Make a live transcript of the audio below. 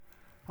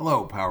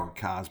Hello, Power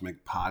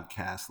Cosmic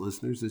Podcast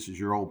listeners. This is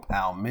your old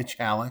pal, Mitch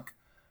Halleck,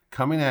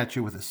 coming at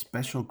you with a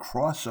special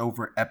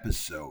crossover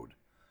episode.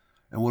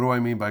 And what do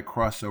I mean by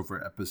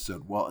crossover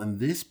episode? Well, in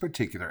this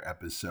particular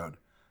episode,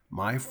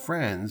 my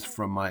friends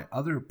from my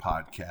other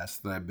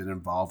podcast that I've been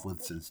involved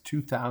with since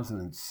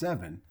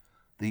 2007,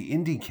 the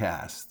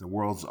IndyCast, the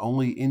world's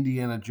only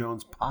Indiana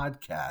Jones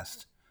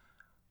podcast,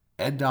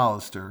 Ed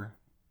Dolista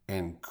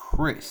and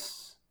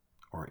Chris,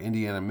 or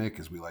Indiana Mic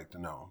as we like to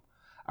know him,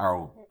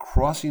 are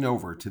crossing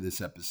over to this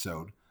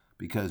episode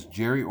because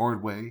Jerry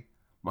Ordway,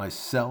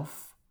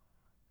 myself,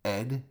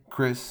 Ed,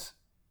 Chris,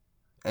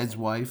 Ed's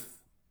wife,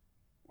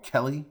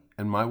 Kelly,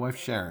 and my wife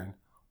Sharon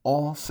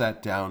all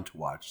sat down to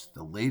watch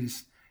the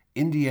latest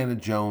Indiana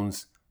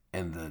Jones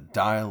and the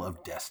Dial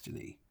of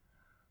Destiny.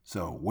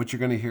 So what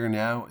you're going to hear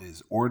now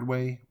is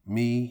Ordway,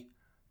 me,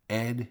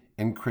 Ed,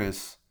 and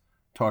Chris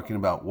talking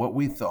about what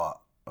we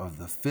thought of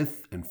the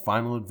fifth and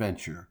final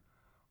adventure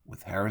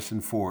with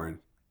Harrison Ford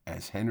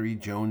as Henry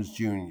Jones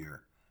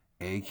Jr.,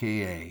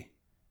 a.k.a.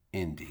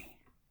 Indy.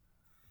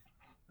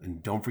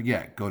 And don't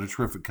forget, go to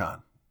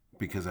Terrificon,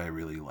 because I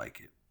really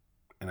like it,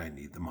 and I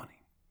need the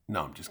money.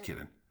 No, I'm just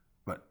kidding.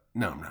 But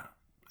no, I'm not.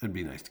 It'd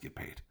be nice to get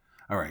paid.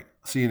 All right,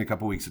 see you in a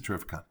couple weeks at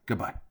Terrificon.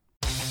 Goodbye.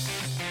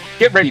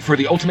 Get ready for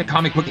the ultimate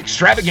comic book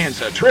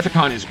extravaganza.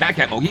 Terrificon is back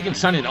at Mohegan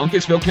Sun in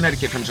Uncasville,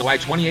 Connecticut from July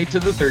 28th to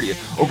the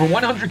 30th. Over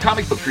 100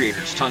 comic book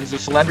creators, tons of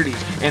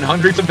celebrities, and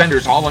hundreds of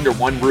vendors all under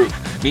one roof.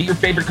 Meet your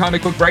favorite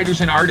comic book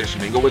writers and artists,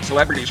 mingle with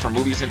celebrities from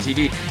movies and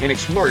TV, and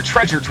explore a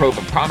treasure trove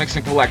of comics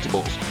and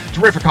collectibles.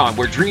 Terrificon,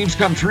 where dreams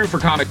come true for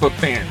comic book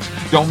fans.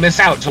 Don't miss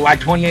out July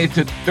 28th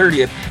to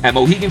 30th at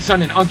Mohegan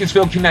Sun in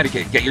Uncasville,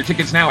 Connecticut. Get your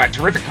tickets now at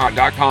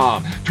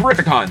Terrificon.com.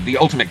 Terrificon, the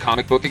ultimate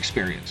comic book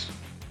experience.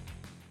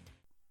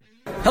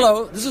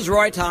 Hello, this is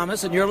Roy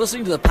Thomas, and you're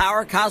listening to the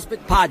Power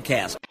Cosmic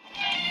Podcast.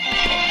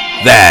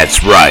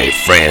 That's right,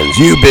 friends.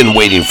 You've been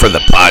waiting for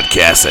the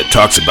podcast that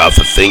talks about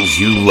the things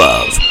you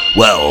love.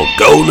 Well,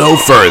 go no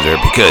further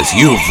because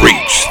you've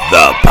reached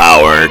the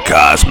Power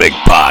Cosmic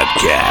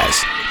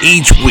Podcast.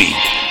 Each week,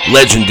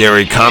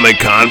 legendary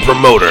Comic-Con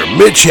promoter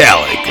Mitch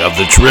Halleck of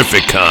the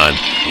Terrificon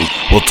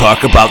will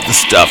talk about the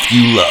stuff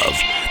you love.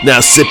 Now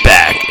sit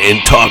back and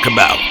talk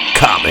about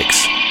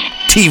comics,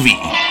 TV,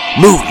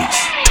 movies,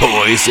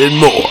 toys, and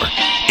more.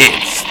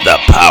 It's the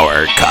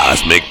Power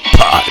Cosmic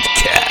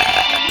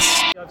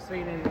Podcast. I've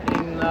seen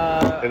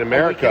In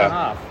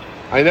America.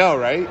 I know,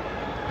 right?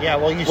 Yeah,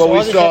 well, we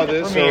saw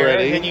this premiere,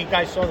 already. and then you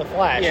guys saw The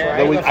Flash,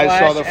 Yeah, right? I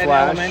saw The and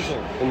Flash. Elemental.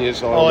 And you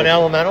saw and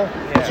Elemental?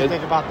 What did you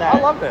think about that? I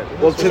loved it.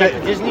 Well, Was that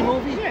the Disney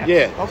movie?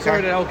 Yeah.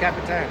 Okay. El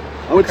Capitan.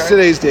 What's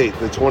today's date?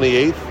 The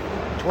 28th?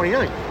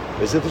 29th.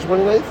 Is it the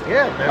 29th?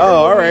 Yeah. Remember?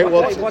 Oh, all right.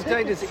 Well, What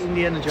day does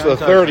Indiana Jones?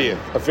 it's the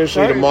 30th,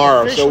 officially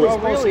tomorrow.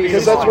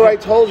 Because that's what I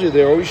told you.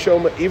 They always show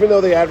them, even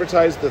though they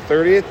advertise the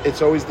 30th,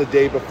 it's always the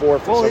day before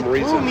for some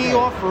reason. Well, it threw me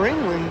off for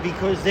England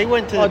because they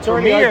went to the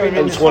premiere and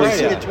on then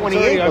 28th. the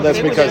 28th. Well,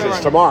 that's because it's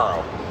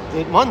tomorrow.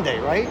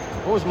 Monday, right?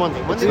 What was Monday?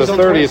 It's the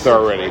 30th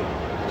already.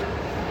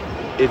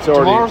 It's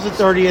already. Tomorrow's the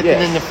 30th, and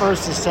then the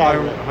 1st is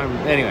Saturday.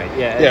 Anyway,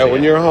 yeah. Yeah,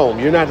 when you're home.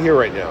 You're not here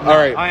right now. No, all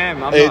right. I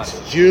am.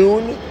 It's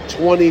June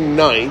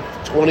 29th,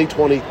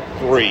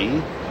 2023.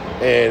 And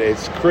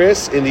it's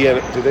Chris,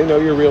 Indiana. Do they know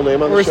your real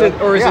name on the show?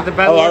 Or is it the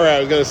Battle? Oh, all right. I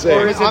was going to say.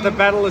 Or is it the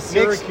Battle of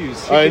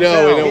Syracuse? I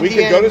know. We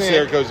can go to Indiana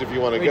Syracuse if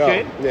you want to go.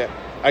 could? Yeah.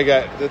 I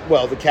got,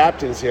 the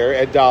captain's here,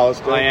 Ed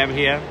Dolista. I am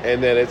here.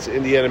 And then it's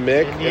Indiana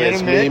Mic. And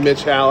it's me, Mic.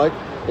 Mitch Halleck.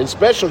 And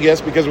special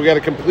guest, because we got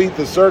to complete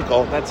the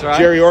circle. That's right.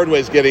 Jerry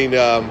Ordway's getting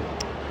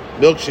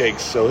milkshakes,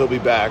 so he'll be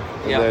back.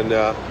 And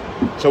then,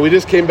 so we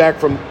just came back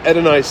from Ed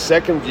and I's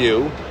second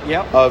view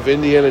of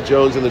Indiana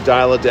Jones and the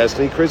Dial of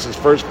Destiny. Chris's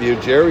first view,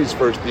 Jerry's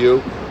first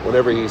view,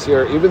 whenever he's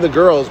here. Even the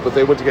girls, but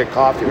they went to get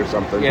coffee or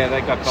something. Yeah,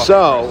 they got coffee.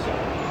 So,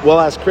 we'll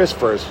ask Chris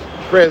first.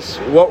 Chris,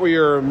 what were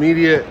your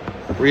immediate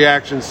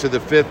reactions to the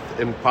fifth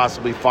and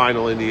possibly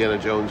final Indiana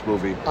Jones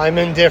movie? I'm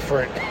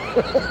indifferent.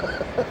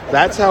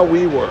 That's how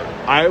we were.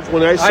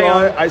 When I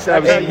saw it, I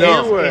said,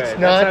 no. It's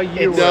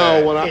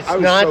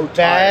not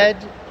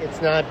bad. It's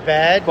not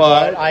bad,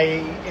 but I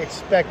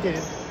expected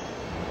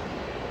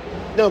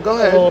No, go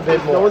ahead. a little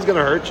bit more. No one's going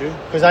to hurt you.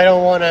 Because I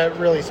don't want to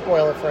really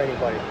spoil it for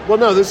anybody. Well,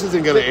 no, this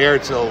isn't going to air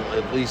till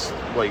at least,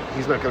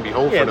 he's not going to be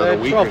home for another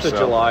week or so. 12th of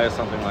July or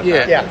something like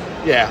that.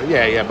 Yeah.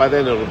 Yeah. By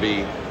then it'll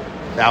be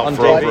out on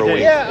for over a week.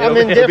 Yeah, I'm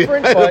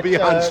indifferent, It'll but be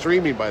on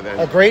streaming by then.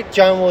 A great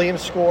John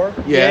Williams score.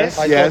 Yes.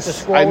 I thought the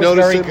score I was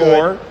noticed very it good.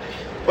 more.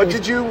 But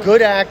did you...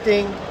 Good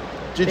acting.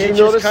 Did It you just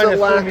notice kinda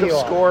the lack threw me of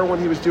off. score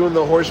when he was doing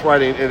the horse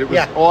riding, and it was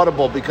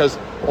audible because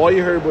all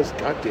you heard was,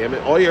 God damn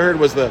it, all you heard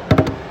was the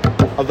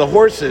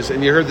horses,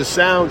 and you heard the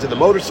sounds and the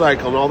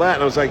motorcycle and all that,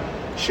 and I was like,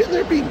 shouldn't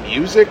there be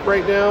music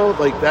right now?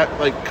 That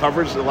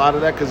covers a lot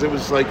of that, because it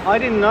was like... I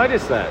didn't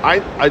notice that.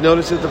 I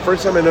noticed it the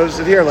first time I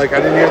noticed it here, I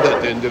didn't hear the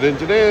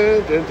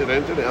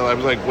din-din-din-din-din-din-din-din. I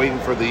was waiting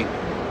for the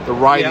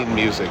riding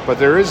music, but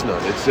there is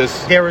none. It's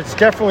just... There was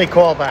definitely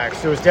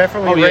callbacks. There was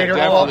definitely Raider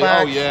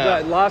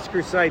callbacks. The Last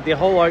Crusade, the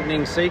whole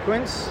opening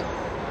sequence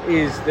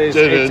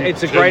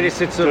it's the greatest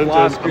hits of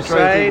Last I'm trying to think,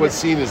 Crusade. what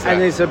scene is that?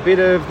 And there's a bit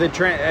of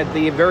at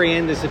the very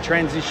end. There's a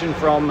transition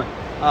from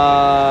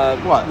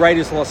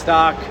Raiders of the Lost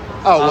Ark.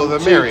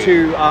 The Mary.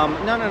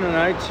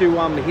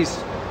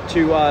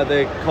 To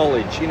the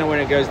college, you know, when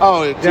it goes.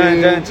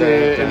 And then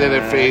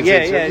it fades.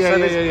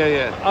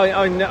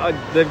 I know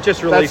they've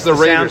just released the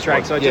Raiders soundtrack,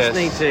 one. so I just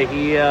need to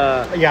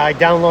hear. Yeah, I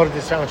downloaded the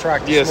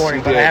soundtrack this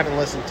morning, but I haven't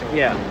listened to it.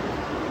 Yeah.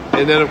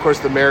 And then, of course,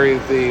 the Marion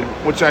theme,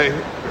 which I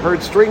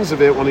heard strings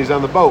of it when he's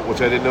on the boat, which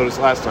I didn't notice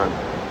last time.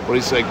 When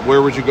he's like,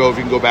 where would you go if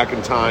you can go back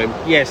in time?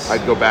 Yes.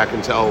 I'd go back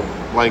and tell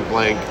blank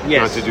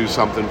Yes. not to do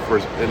something for...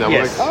 And I'm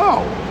Yes. like,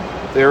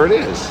 oh, there it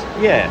is.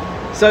 Yeah.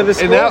 So the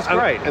score's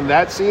great. And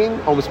that scene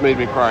almost made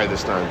me cry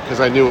this time, because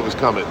I knew it was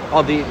coming.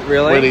 Oh,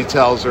 really? When he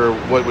tells her,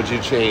 what would you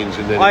change?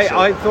 And then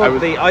I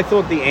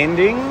thought the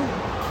ending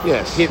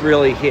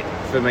really hit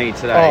for me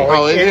today.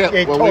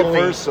 It when totally we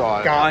first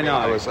saw it, I know.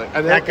 I was like,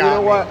 and that you know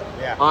got me. what?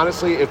 Yeah.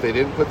 Honestly, if they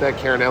didn't put that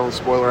Karen Allen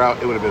spoiler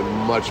out, it would have been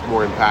much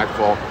more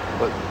impactful.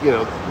 But, you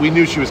know, we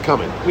knew she was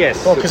coming.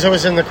 Yes. Well, because it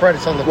was in the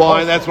credits on the Well, poster.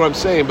 and that's what I'm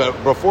saying. But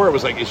before it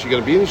was like, is she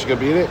going to be in it? Is she going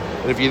to be in it?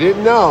 And if you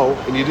didn't know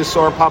and you just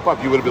saw her pop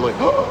up, you would have been like,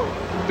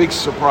 oh, big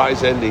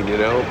surprise ending, you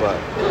know?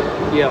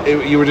 But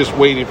you were just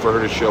waiting for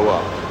her to show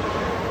up.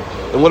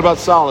 And what about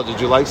Solid? Did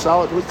you like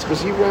Solid?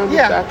 Was he around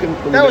back in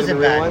that wasn't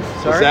real bad. life?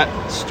 Sorry? Was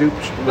that Stoop?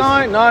 No,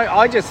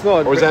 I just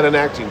thought. Or was that an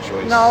acting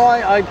choice? No,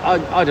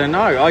 I don't know.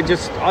 I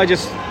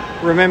just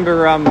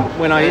remember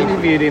when I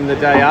interviewed him the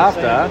day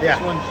after.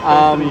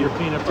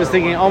 Just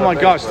thinking, oh my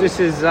gosh, this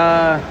is.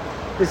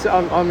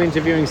 I'm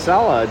interviewing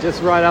Salah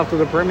just right after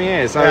the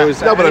premiere. So it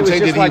was. No, but I'm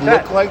saying, just did he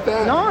look like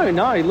that?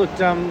 No, he looked.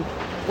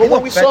 Well,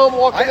 when we saw him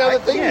walking down the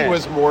thing, yeah. he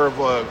was more of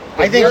a...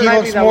 I think he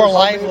looks more something-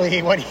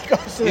 lively when he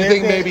goes to You the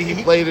think maybe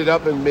he played it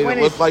up and made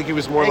it look like he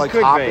was more it like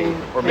could hopping?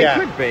 be. Or maybe, It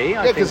could be.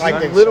 Yeah, because I he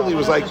think literally so.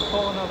 was like...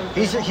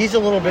 he's a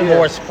little bit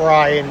more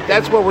spry. And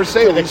That's what we're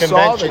saying. to We the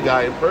saw the convention.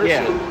 guy in person.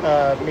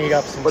 Yeah.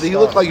 Meetups and But he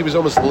stuff. looked like he was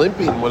almost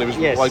limping when he was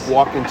Yes. like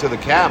walking to the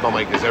cab. I'm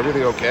like, is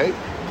everything okay?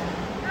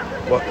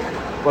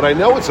 But I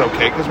know it's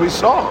okay because we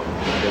saw him.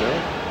 You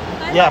know?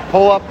 Yeah,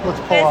 pull up. Let's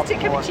pull There's up. two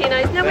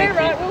cappuccinos. No, we're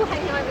right. We'll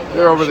hang over here.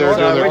 They're over there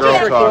doing their We're girl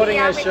just talk. recording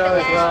our show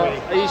as well.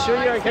 Are you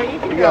sure you're okay? You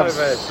can We go have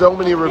over. so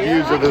many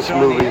reviews of this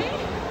movie.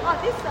 Oh,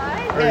 this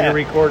side. Are you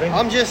recording?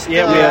 I'm just.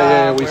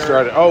 Yeah, we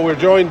started. Oh, we're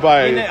joined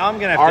by I'm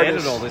going to have to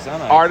edit all this,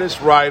 aren't I?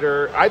 artist,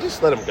 writer. I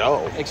just let him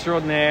go.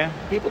 Extraordinaire.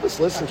 People just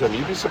listen to him.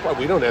 You'd be surprised.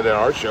 We don't edit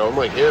our show. I'm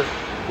like, here,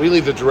 we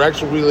leave the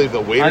direction. We leave the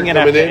waiter I'm going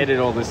to have coming to in. edit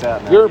all this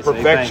out now. You're a you see.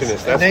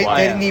 perfectionist. Thanks. That's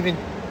why. They didn't even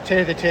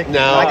tear the ticket.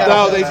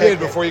 No, they did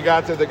before you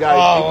got to the guy.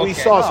 Oh, We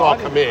okay. saw us all I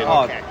come didn't- in.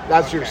 oh, okay.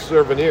 That's your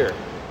souvenir.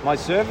 My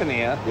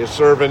souvenir. Your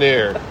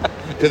souvenir.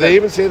 Do they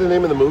even say the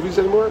name of the movies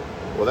anymore?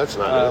 Well, that's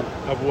not it.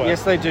 Of what?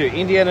 Yes, they do.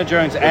 Indiana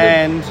Jones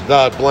and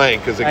The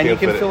blank, because they you can't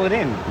can fit fill it. it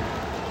in.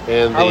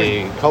 And I was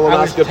the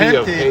colonoscopy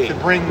of tempted pain. to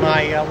bring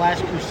my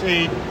Last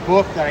Crusade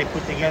book that I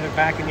put together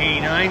back in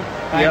 '89.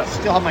 I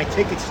still have my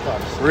ticket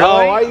stubs. Really?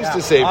 Oh, I used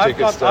to save I've ticket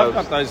got- stubs.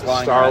 I've got those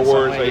lying Star around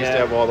Wars, somewhere, I used to yeah.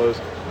 have all those.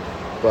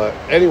 But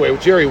anyway,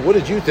 Jerry, what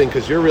did you think?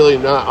 Because you're really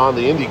not on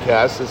the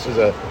IndyCast. This is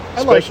a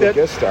I liked special it.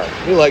 guest star.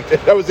 You liked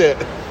it. That was it.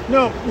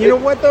 No, you know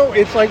what though?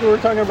 It's like we were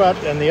talking about,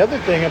 and the other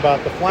thing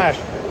about the Flash,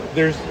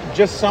 there's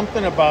just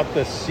something about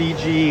the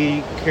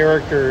CG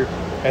character.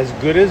 As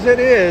good as it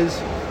is,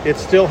 it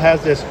still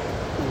has this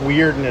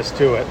weirdness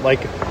to it. Like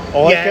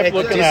all I kept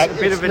looking at, a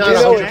bit of a not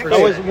disconnect. a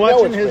I was You know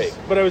watching it's his,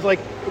 fake. but I was like,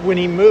 when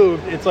he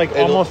moved, it's like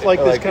almost like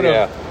this kind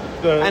of.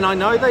 The, And I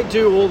know they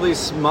do all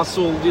this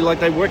muscle, like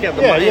they work out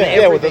the Yeah, muscle yeah,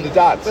 and yeah, with everything. the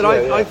dots, But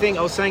yeah, yeah. I think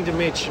I was saying to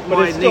Mitch, But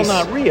my it's still niece,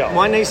 not real.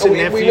 My niece Oh, and we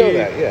nephew, know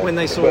that, yeah. when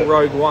they saw But-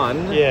 Rogue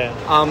One, yeah.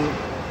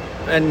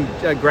 and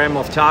Grand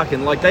Moff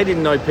Tarkin, like they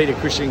didn't know Peter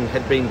Cushing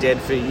had been dead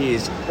for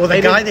years. Well, the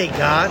They guy didn't- they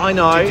got I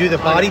know, to do the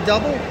I body know.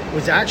 double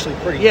was actually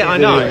pretty Yeah, good. I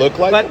know. Did he look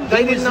like but him? they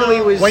He didn't was, know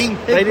he was. Wayne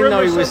They didn't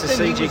know he Pickram or was a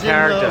something. He CG was in,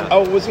 character.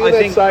 Oh, was he I in that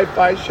think-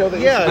 sci-fi show that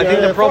Yeah, I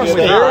think the problem if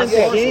with you're that- into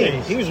Yeah.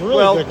 games, He was really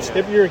Well, good.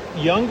 if you're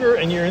younger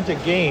and you're into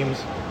games,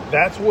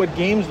 that's what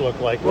games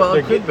look like. Well, They're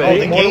it could be. more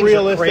The games are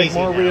realistic, crazy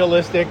more now.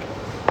 realistic.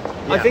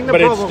 I think the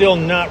but problem. it's still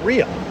not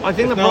real. I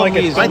think the It's not problem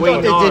like it's is I we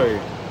thought know.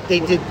 they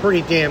did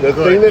pretty damn The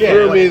good. thing that Yeah,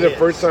 threw what me it the is.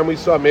 first time we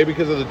saw it, maybe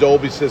because of the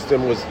Dolby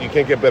system, was you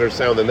can't get better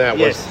sound than that,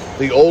 Yes. was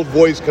the old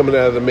voice coming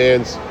out of the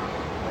man's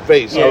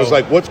face. I was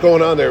like, what's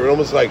going on there? It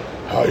almost like,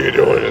 how you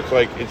doing? It's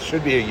like, it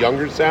should be a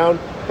younger sound,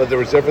 but there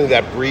was definitely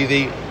that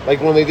breathy,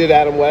 like when they did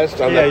Adam West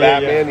on Yeah, the yeah,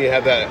 Batman, you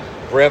have that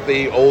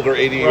breathy, older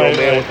 80-year-old Right,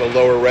 man right. with a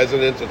lower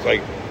resonance. It's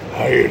like,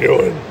 how you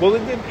doing? Well,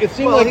 it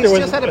seemed Well, like he's there was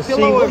just had a a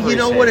pillow scene. over You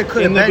know his what head. it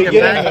could In have the been?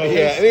 beginning, Back in Yeah,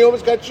 and he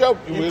almost got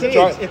choked. He was did.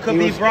 trying- It could he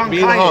be was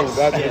bronchitis. being hung.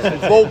 That's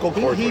his vocal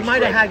cords. He were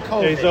might have straight.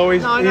 had COVID. He's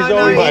always No, he's no,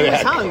 always no, he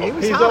was hung. He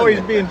was he's hung. always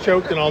being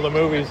choked in all the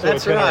movies. So That's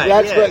it's kinda- right.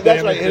 That's Yeah. right.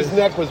 That's right. Damages. His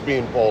neck was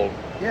being pulled.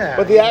 Yeah.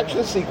 But the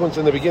action sequence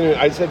in the beginning,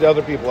 I said to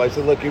other people, I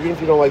said, look, even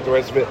if you don't like the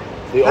rest of it,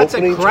 The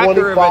opening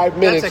 25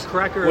 minutes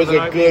was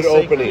a good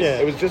opening. Yeah.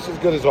 It was just as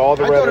good as all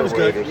the I thought Red it was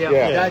good. Raiders.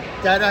 Yeah.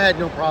 That I had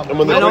no problem. And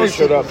when with. the British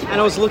showed up, And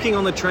I was looking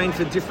on the train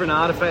for different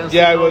artifacts.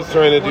 Yeah, I was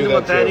trying to do wonder that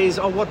what that too. is.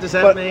 Oh, what does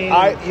that but mean?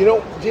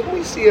 didn't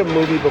we see a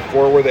movie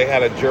before where they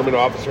had a German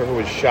officer who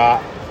was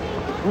shot?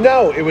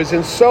 No, it was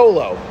in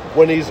Solo.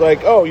 When he's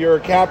like, "Oh, you're a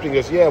captain," he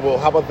goes, "Yeah, well,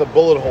 how about the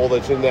bullet hole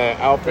that's in that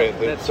outfit?"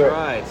 That's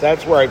right.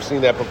 That's where I've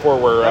seen that before.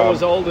 Where that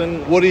was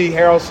Alden. Woody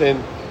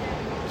Harrelson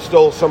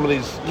stole some of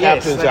these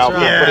captain's that's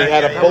outfits, right. but he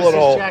had a That bullet was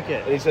his hole.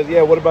 jacket. And he said,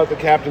 "Yeah, what about the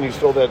captain you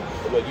stole that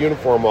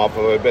uniform off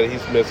of? I bet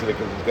he's missing it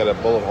because he's got a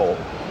bullet hole."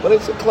 But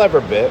it's a clever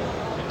bit.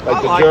 Like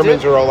I the liked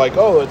Germans it. are all like,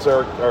 "Oh, it's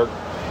our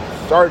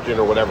sergeant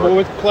or whatever." Well,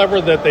 it's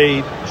clever that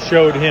they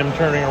showed him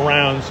turning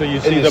around, so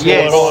you see And the you see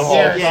bullet the hole. hole.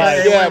 Yeah,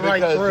 went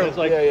right because through. It's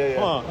like,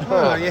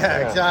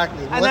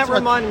 Exactly. And that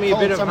reminded me a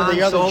bit of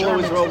Han Solo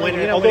as well.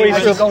 When, Although he As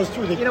he goes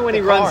through the when he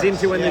the runs cars.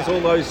 into when there's all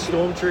those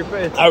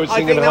stormtroopers. I was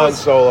thinking think that Han was-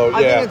 Solo,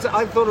 yeah.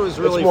 I thought it was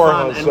really it's more fun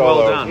Han and Solo.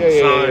 well done.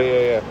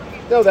 Yeah.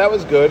 No, that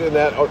was good. And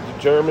that the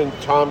German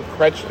Tom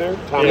Kretschmer,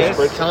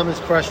 Thomas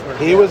Kretschmer.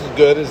 he was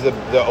good as the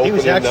He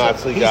was opening excellent.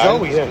 Nazi He's guy.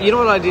 always Yeah. good. You know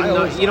what I didn't I know?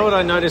 always You know like what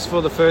I noticed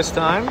for the first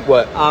time?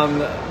 What?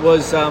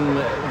 Was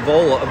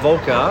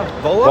Volker?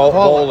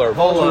 Voller.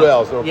 Two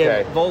L's, okay.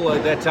 Yeah,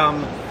 Voller.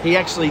 That he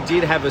actually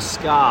did have a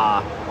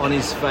scar on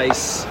his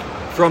face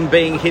from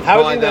being hit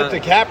How by is he not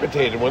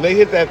decapitated? When they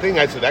hit that thing,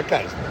 I said, that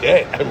guy's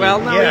dead. I mean, Well,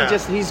 no, Yeah.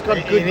 he's got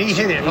And good. he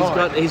hit it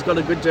hard. He's got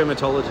a good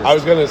dermatologist. I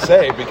was going to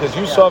say, because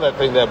you saw that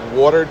thing, that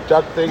water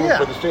duct thing Yeah.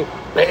 for the street.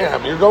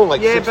 Bam, you're going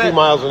like 60 but-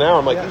 miles an hour.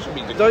 I'm like, this should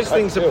be Those cut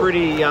things too. are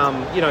pretty.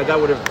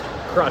 That would have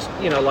crushed.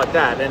 Like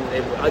that. And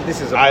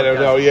this is. I don't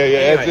know. Yeah.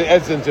 Anyway.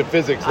 Ed's into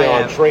physics now. I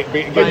I'm am.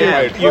 getting I by a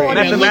am. train. Well,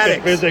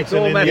 Mathematics. Physics It's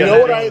all and mathematics. You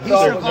know what I He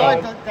thought?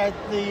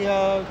 survived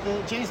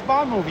the James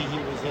Bond movie he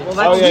was in.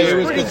 Well, Oh, that's yeah, he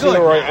was pretty Casino good.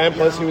 Royale, and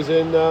plus he was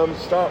in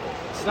Star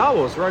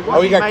Wars, Rogue One.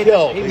 Oh, he got made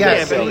killed. It, He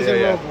Yes, but got he's he's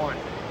in yeah. Rogue One.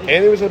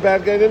 and he was a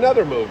bad guy in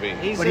another movie.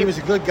 But he was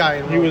a good guy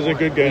in Rogue He was a One.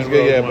 good guy. He's in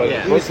good, yeah, Rogue but One.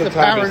 Yeah. most He of was the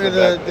time the he's parent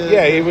the of bad.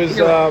 Yeah, he was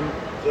hero.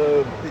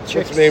 what's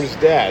chick's- his name's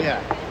dad, Yeah.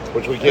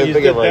 which we can't He's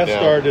think the of right Death now.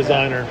 Star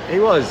designer. He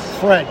was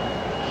Fred.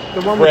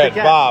 the one Fred, with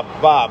the cat.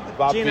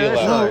 Bob Gene Vila.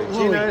 Erso. Louis.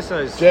 Gene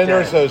Erso's Jen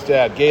dad. Urso's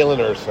dad, Galen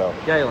Urso.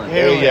 Galen. Yeah.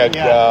 There you Yeah.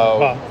 go.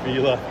 Bob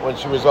Vila. When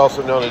she was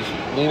also known as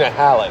Lena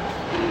Halleck,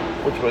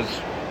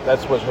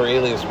 that's what her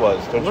alias was.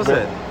 Don't Was you it?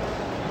 remember?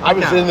 I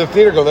was Okay. in the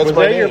theater going, that's Was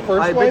my that your name.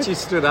 first I wife? bet you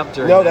stood up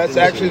during No, that, that's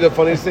didn't actually you? the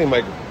funniest thing.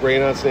 My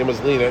great-aunt's name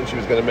was Lena, and she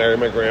was going to marry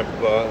my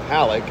grandpa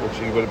Halleck, and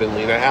she would have been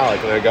Lena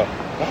Halleck. And I go,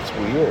 that's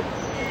weird.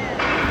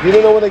 You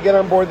don't know when they get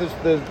on board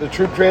the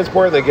troop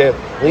transport, and they get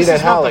Lena This is not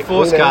the Halleck.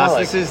 Force Lena cast, Halleck.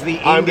 this is the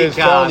I'm just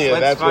IndyCast. telling you,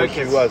 Let's that's what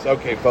focus. she was.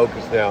 Okay,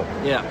 focus now.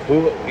 Yeah.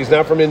 He's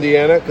not from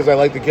Indiana? Because I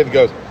like the kid who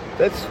goes,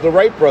 that's the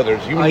Wright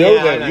brothers. You Oh, know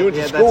yeah, I them. know. You went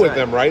to Yeah, school that's with right.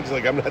 them, right? He's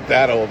like, I'm not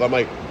that old. I'm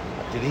like,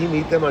 did he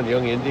meet them on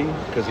Young Indy?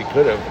 Because he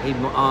could have. I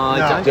don't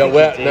No. think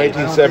Well, he did.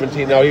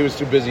 1917. No, he was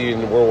too busy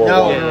in World War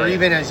No, I. Yeah. or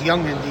even as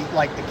young and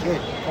like the kid.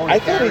 I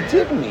thought he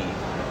did meet.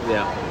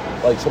 Yeah.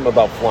 Like something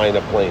about flying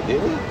a plane,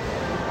 didn't he?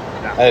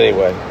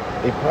 Anyway,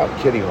 he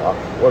probably Kitty Hawk,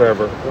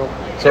 whatever.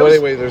 So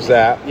anyway, there's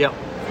that. Yep.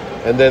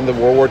 And then the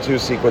World War II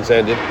sequence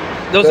ended.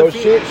 Those So are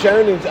few-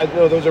 Sharon,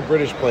 no, those are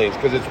British planes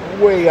because it's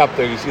way up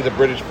there. You see the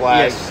British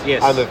flag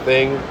Yes. on the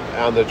thing,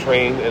 on the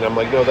train, and I'm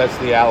like, no, that's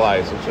the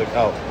Allies. It's like,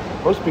 oh,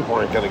 most people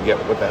aren't going to get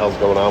what the hell's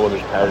going on when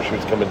there's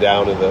parachutes coming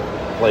down in the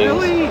planes.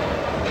 Really?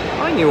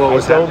 I knew what I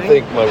was don't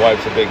happening. think my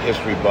wife's a big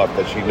history buff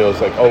that she knows,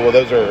 like, oh, well,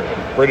 those are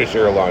British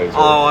Airlines. Or,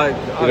 Oh,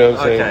 you know what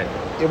I'm saying? okay.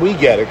 Yeah, we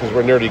get it because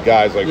we're nerdy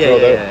guys. Like, Yeah, no,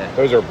 yeah, yeah.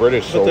 those are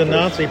British But soldiers. the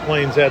Nazi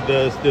planes had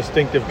the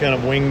distinctive kind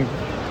of wing.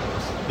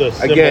 The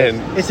symbols.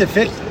 Again, It's a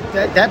fix.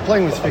 That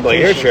plane was I'm like,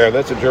 here, fictitious. Sharon,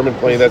 that's a German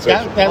plane. That's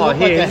That Oh, looked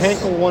like a here's-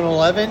 Henkel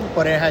 111,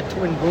 but it had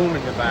twin boom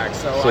in the back.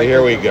 So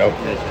here we go.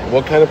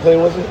 What kind of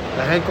plane was it?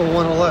 The Henkel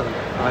 111.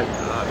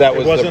 That It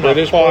was the wasn't a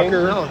British plane?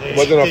 Fokker. No, It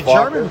wasn't a the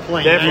Fokker? German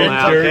plane. Careful man.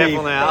 now. dirty.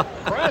 Careful now.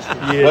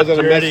 Yeah, Wasn't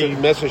a dirty.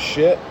 mess of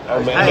shit?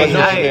 Or Hey,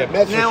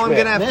 Messerschmitt. now I'm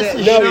gonna have to.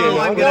 Messerschmitt. No, No,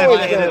 I'm no, gonna have no,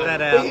 to it's edit not. that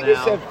Well, out you now.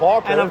 just said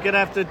Fokker. And I'm gonna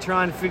have to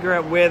try and figure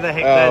out where the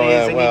heck Oh, that is.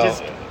 yeah, And well, you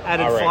just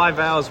added all right. 5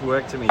 hours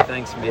work to me.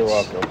 Thanks, Mitch. You're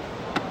welcome.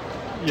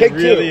 You're Take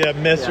really two. a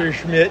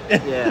Messerschmitt.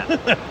 Yeah.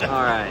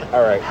 All right.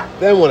 All right.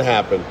 Then what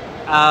happened?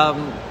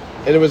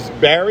 And it was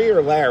Barry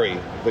or Larry,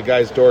 the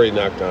guy's door he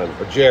knocked on,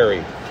 or Jerry.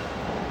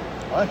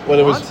 What? When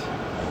it was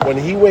when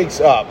he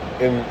wakes up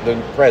in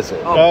the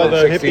present, Oh, in the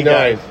hippie 69,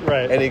 guys,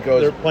 right. and he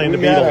goes, They're playing the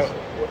 "We gotta-" Beatles.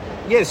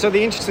 Yeah. So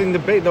the interesting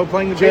debate. They were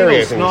playing the Jerry, I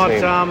Beatles, think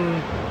his name.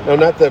 not No,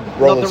 not the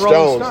Rolling the Rolling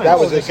Stones. Stones. That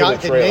was Oh, the just in guy-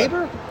 the the trailer.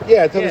 neighbor?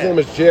 Yeah, I thought his Yeah. name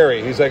was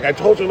Jerry. He's like, I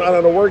told you I'm not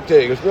on a work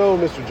day. He goes, no,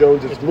 Mr.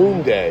 Jones, it's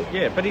Moon Day.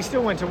 Yeah, but he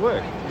still went to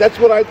work. That's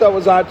what I thought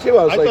was odd too.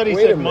 I was I like, thought he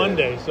wait a said minute.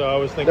 Monday, so I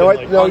was thinking No, like,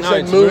 he no,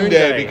 said it's Moon Moon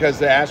Day Day. because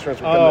the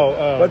astronauts were coming.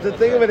 Oh, but the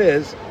thing of it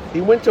is,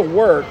 he went to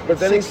work, but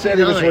then he said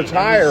he was 69.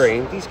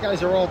 retiring. These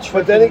guys are all tripping.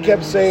 But then he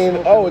kept and saying,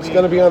 smoking oh, it's weed.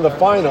 going to be on the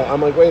final.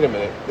 I'm like, wait a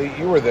minute.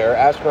 You were there.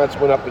 Astronauts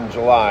went up in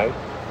July.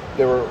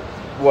 They were,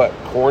 what,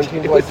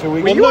 quarantined for like 2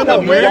 weeks? Were you on the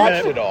We moon?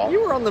 watched it all.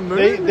 You were on the moon.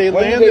 they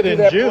When did landed do in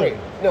that June. break?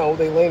 No,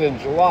 they landed in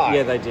July.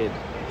 Yeah, they did.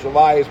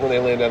 July is when they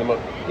landed on the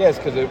moon. Yes,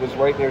 because it was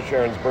right near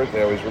Sharon's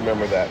birthday. I always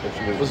remember that. When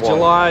she was born.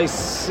 July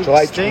 16th?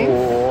 July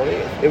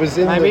 20th. It was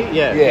in Maybe?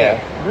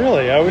 Yeah.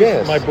 Really? I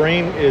was my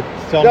brain it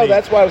tells me. No,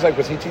 that's why I was like,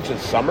 was he teaching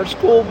summer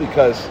school?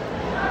 Because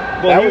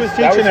he was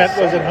teaching at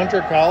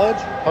Hunter College?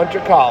 Hunter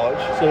College.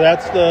 So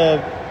that's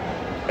the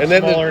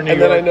smaller New York.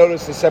 Then I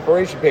noticed the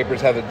separation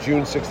papers had the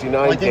June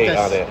 69 date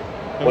on it.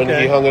 When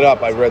he hung it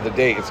up, I read the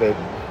date. It said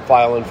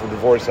filing for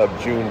divorce of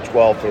June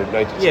 12th or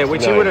 1969. Yeah,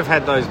 which you would have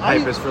had those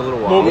papers for a little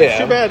while. Well,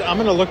 too bad. I'm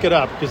going to look it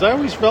up because I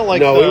always felt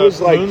like it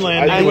was like, moon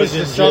landing was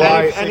in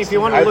July. And if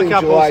you want to look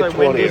up July also 20th.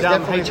 when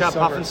did HR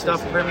Puff and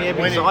stuff premiere,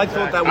 because I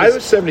thought that was... I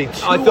was 72.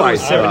 I thought it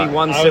was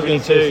 71,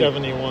 72.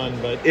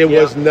 71, but... It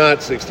was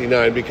not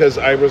 69 because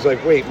I was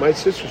like, wait, my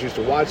sisters used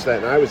to watch that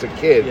and I was a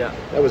kid. Yeah.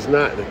 That was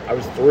not... I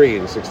was 3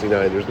 in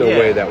 69. There's no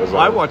way that was on.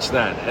 I watched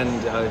that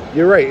and...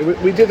 You're right.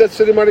 We did that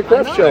City Marty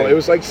Krofft show. It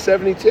was like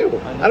 72.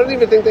 I don't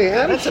even think they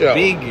had a show.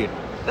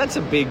 That's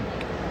a big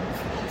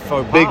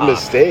faux pas. Big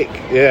mistake,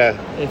 yeah.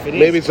 If it is,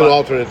 maybe it's an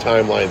alternate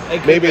timeline.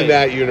 Maybe in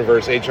that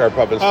universe, HR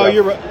Puff and stuff. Oh,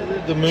 you're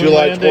right. The moon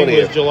July landing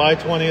 20th. was July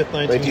 20th,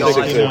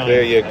 1969.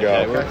 There you go.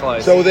 Okay, we're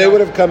close. So they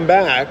would have come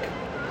back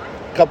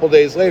a couple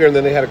days later, and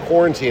then they had to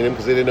quarantine him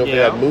because they didn't know if they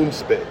had moon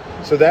spit.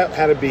 So that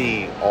had to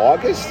be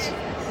August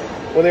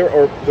when they were,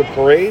 or the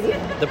parade.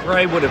 The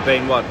parade would have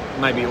been what?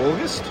 Maybe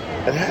August.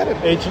 It had to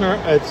be.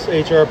 It's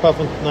HR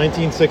Puff in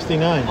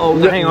 1969. Oh,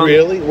 hang on.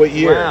 Really? What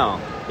year? Wow.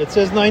 It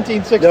says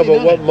 1969. No,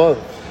 but what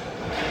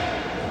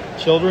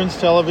month? Children's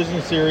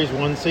television series,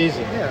 one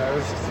season. Yeah,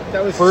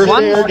 that was first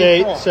air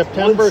date, fall.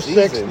 September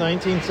 6th,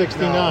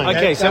 1969.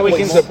 Okay, so we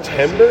can...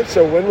 September?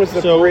 So when was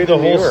the parade the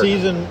in New whole York?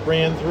 season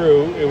ran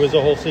through. It was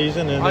a whole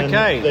season, and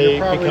then they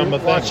become a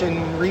thing. Watching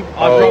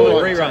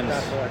reruns.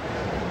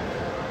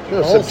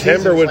 No,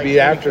 September would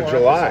be after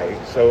July.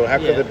 So how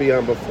could it be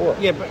on before?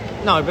 Yeah,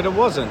 but it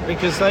wasn't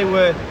because they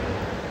were...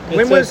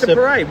 When was the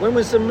parade? When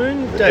was the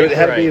moon day It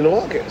had to be in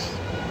August.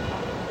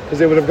 Because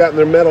they would have gotten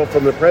their medal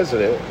from the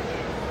president.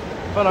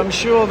 But I'm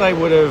sure they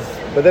would have...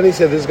 But then he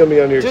said, this is going to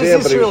be on your exam.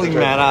 Does this really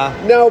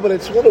matter? No, but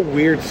it's a little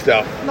weird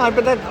stuff. No,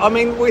 but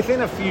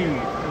within a few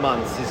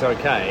months is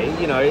okay.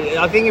 You know,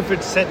 I think if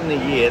it's set in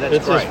the year, that's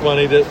great. It's just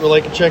funny that we're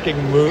like checking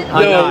moon.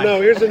 No,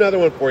 here's another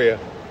one for you.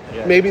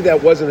 Yeah. Maybe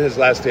that wasn't his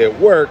last day at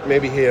work.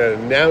 Maybe he had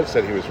announced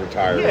that he was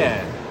retiring.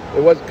 Yeah.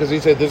 It was because he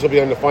said this will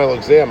be on the final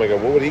exam. I go,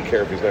 what would he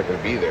care if he's not going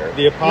to be there?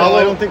 The Apollo. No,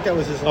 I don't think that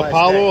was his last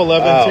Apollo day.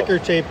 11 ticker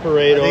tape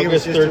parade,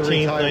 August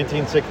 13th,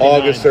 1969.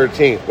 August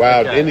 13th. Wow,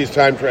 okay. Indy's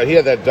time trial. He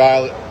had that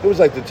dial. It was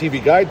like the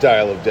TV Guide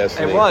dial of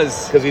destiny. It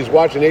was because he's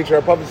watching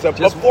HR Puff and stuff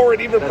before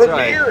it even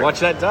premiered. Right.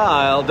 Watch that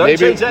dial. Don't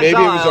change that dial. Maybe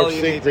it was our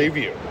sync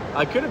preview.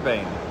 I could have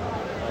been.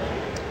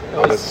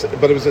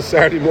 But it was a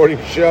Saturday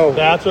morning show.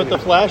 That's what the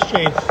Flash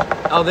changed.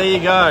 Oh, there you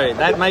go.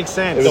 That makes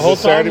sense. It was the whole a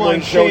Saturday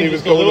morning show and he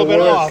was going to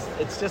work.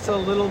 Off. It's just a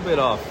little bit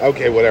off.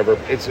 Okay, whatever.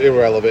 It's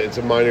irrelevant. It's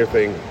a minor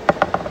thing.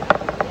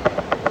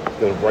 It's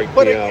going to break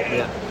me out.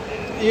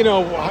 Yeah. You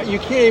know, you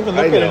can't even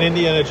look at an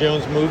Indiana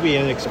Jones movie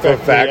and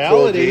expect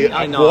reality.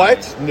 I know.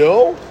 What?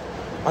 No?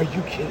 Are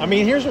you kidding? I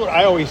mean, here's what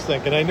I always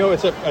think, and I know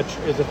it's a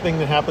thing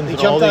that happens in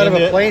all the jumped out of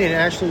a plane and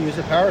actually used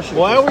a parachute.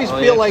 Well, I always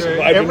feel like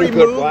every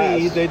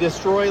movie they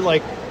destroy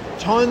like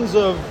tons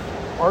of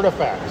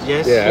artifacts.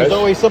 Yes. There's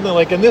always something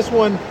like in this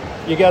one,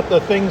 you got the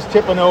things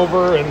tipping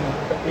over and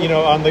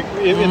on the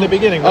in the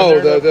beginning.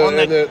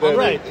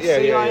 Right.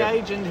 CIA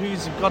agent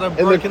who's got a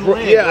broken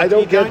leg. Yeah, I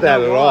don't get that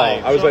at all.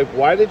 I was like,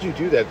 why did you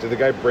do that? Did the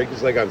guy break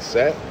his leg on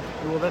set?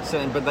 Well, that's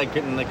it. But they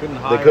couldn't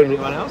hire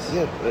anyone else.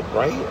 Yeah,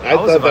 right. I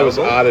thought that was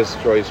the oddest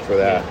choice for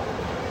that.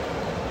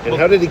 Yeah. And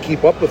how did he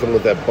keep up with him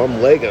with that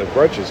bum leg on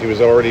crutches? He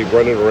was already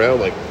running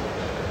around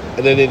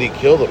and then he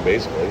killed him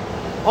basically.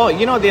 Oh,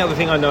 you know the other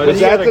thing I noticed? Was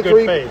that the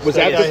three? Was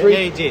that the three? Yeah,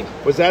 he did.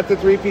 Was that the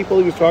 3 people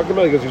he was talking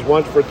about? He goes, he's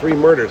wanted for 3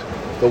 murders.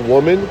 The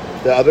woman,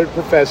 the other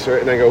professor,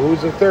 and I go,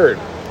 who's the third?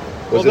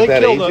 Was it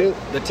that agent?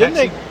 The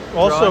taxi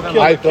also killed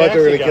I thought they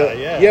were going to kill.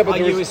 Yeah, but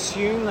you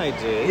assume they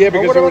did. Yeah,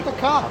 because what about the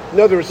cop?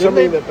 No, there was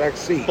somebody in the back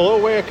seat. Blow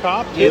away a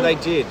cop? Yeah, they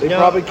did. They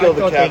probably killed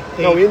the cop.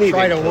 They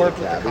tried to work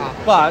with the cop.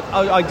 But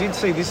I did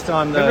see this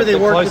time the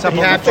close up on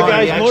the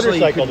guy's actually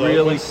motorcycle. Could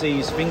really see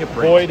his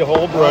fingerprint. Boyd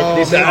Holbrook.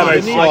 This I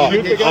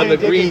saw on the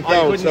green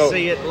phone. I couldn't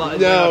see it.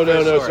 No.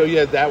 So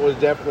yeah, that was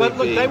definitely. But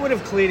look, they would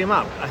have cleared him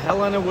up.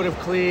 Helena would have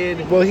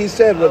cleared. Well, he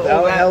said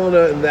without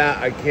Helena and that,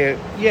 I can't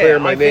clear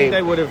my name.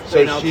 They would have.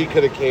 So she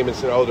could have came and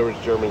said, "Oh, there was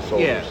German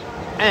soldiers." Yeah.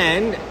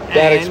 And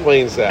that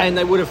explains that. And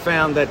they would have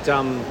found that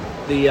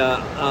the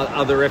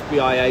other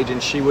FBI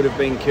agent, she would have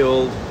been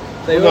killed.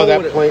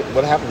 That plane.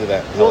 What happened to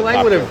that? Well,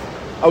 they would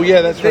have. Oh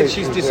yeah, that's right.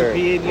 She's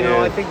disappeared. You know,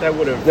 I think they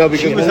would have. No,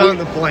 because she was on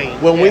the plane.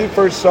 When we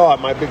first saw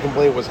it, my big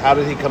complaint was, how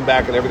did he come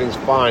back and everything's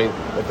fine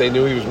if they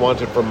knew he was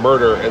wanted for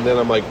murder? And then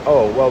I'm like,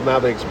 oh, well, now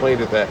they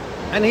explained it that.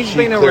 And he's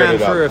been around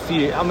for a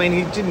few. I mean,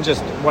 he didn't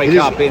just wake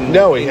up in.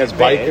 No, he has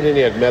Vicodin and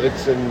he had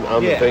medicine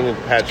on the thing and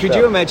patched Could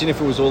you imagine if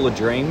it was all a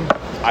dream?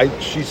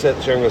 She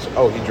said, Sharon goes,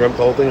 oh, he dreamt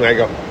the whole thing? And I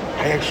go,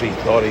 I actually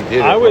thought he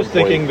did. I was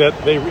thinking that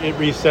it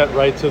reset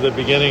right to the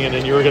beginning, and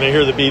then you were going to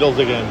hear the Beatles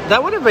again.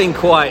 That would have been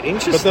quite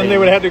interesting. But then they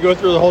would have to go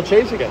through the whole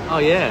chase again. Oh,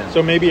 yeah.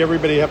 So maybe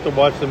everybody have to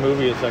watch the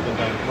movie a second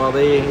time. Well,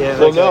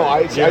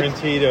 I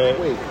guarantee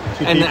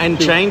to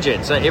change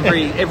it. So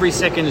every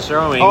second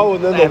showing. Oh,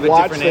 and then the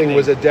watch thing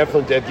was a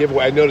definitely dead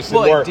giveaway. I noticed it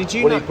more when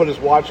he put his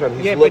watch on.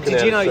 He's looking at it. But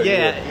did you know?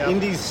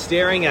 Indy's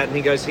staring at it, and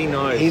he goes, he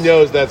knows. He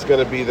knows that's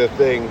going to be the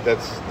thing.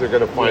 They're going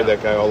to find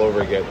that guy all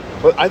over again.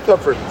 But I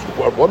thought for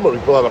one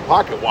moment he pulled out a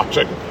pocket watch.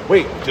 I go,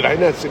 wait, did I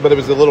not see? But it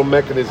was the little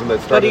mechanism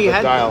that started the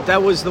dial.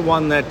 That was the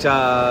one that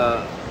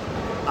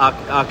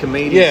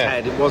Archimedes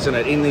had, wasn't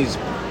it? In his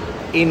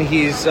in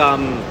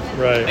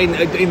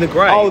the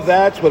grave. Oh,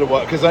 that's what it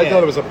was. Because I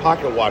thought it was a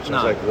pocket watch.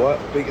 I was like, what?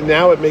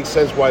 Now it makes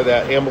sense why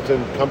that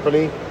Hamilton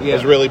company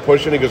is really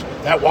pushing. He goes,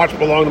 that watch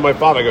belonged to my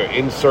father. I go,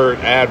 insert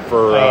ad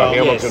for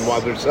Hamilton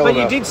watch. They're selling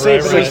a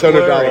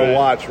 $600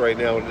 watch right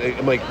now.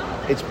 I'm like,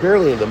 it's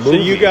barely in the movie.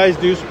 So you guys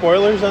do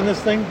spoilers on this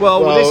thing?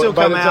 Well, this will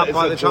come out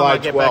by the time I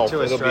get back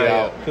to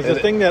Australia. Because the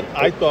thing that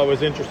I thought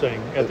was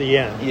interesting at the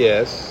end,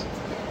 is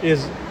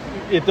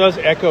it does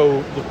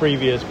echo the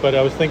previous, but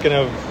I was thinking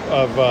of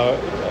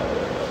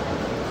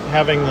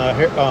having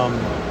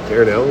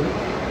Karen Allen?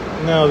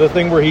 No, the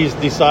thing where he's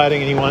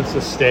deciding and he wants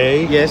to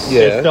stay. Yes.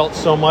 It felt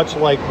so much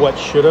like what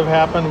should have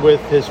happened with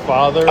his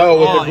father. Oh,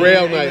 with the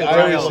Grail Knight.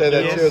 I always say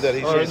that too, that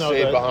he should have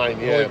stayed behind.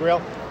 Holy Grail.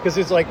 Because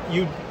it's like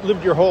you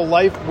lived your whole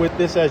life with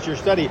this as your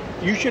study.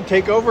 You should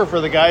take over for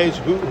the guys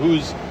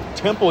whose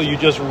temple you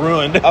just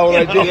ruined. Oh,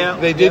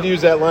 and they did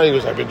use that line. He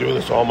goes, I've been doing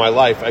this all my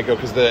life. I go,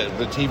 because the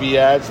TV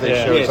ads, they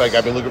show it's like,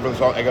 I've been looking for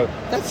this all. I go,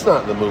 that's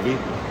not in the movie.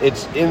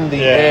 It's in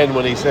the end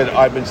when he said,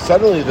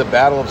 suddenly the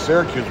Battle of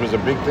Syracuse was a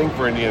big thing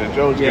for Indiana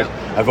Jones. Because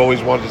I've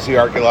always wanted to see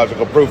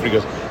archaeological proof. And he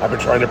goes, I've been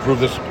trying to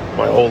prove this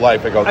my whole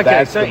life. I go,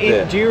 that's the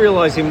bit. Do you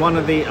realize in one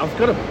of the, I've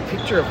got a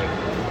picture of it.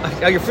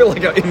 I feel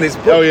like in this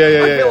book. Oh,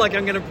 I feel like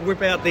I'm going to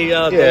whip out the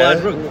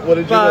large book. What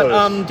did you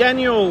notice?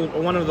 Daniel,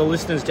 one of the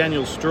listeners,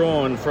 Daniel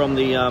Strawn from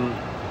the he knows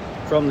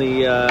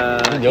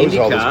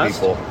all these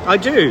people. I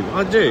do.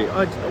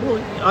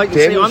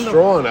 Daniel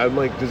Strawn. I'm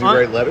like, does he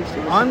write letters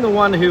to you? I'm the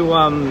one who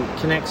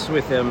connects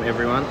with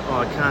everyone.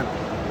 Oh, I can't.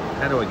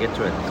 How do I get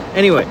to it?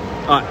 Anyway,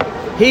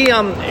 he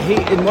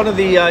in one of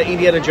the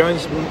Indiana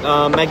Jones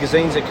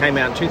magazines that came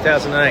out in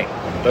 2008.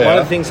 One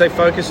of the things they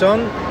focus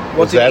on.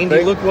 What did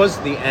Indy look was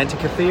the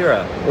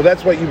Antikythera. Well,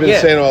 that's what you've been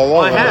saying all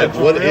along. I have.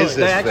 Like, what is this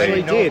thing? They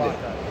actually did.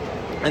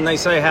 And they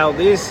say how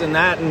this and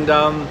that and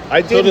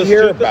I did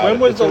hear about it. When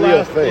was the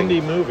last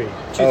Indie movie?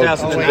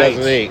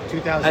 2008.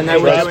 And they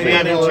were doing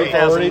that in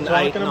 2008,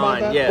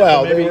 2009. Yeah.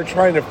 Well, they were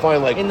trying to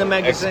find in the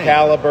magazine.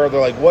 Excalibur. They're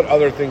like, what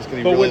other things could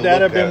he really look at? But would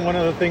that have been one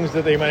of the things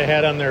that they might have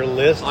had on their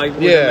list? I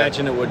would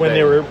imagine it would when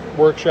they were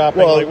workshopping.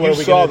 Well, like, what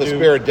you saw the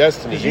Spear of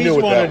Destiny. You knew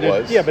what that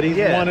was. Yeah, but he's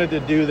wanted to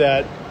do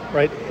that.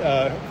 Right,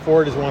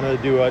 Ford has wanted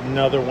to do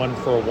another one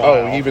for a while.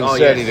 Oh, he even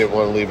said he didn't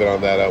want to leave it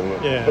on that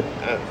album. Yeah. But,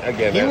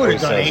 again, he would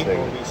have done 8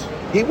 movies.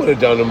 He would have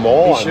done them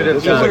all. He should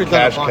have done a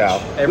cash cow.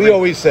 We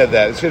always said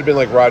that. It should have been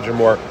like Roger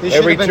Moore.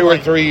 Every 2 or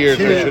 3 years,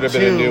 there should have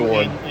been a new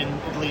one.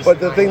 But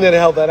the thing that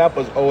held that up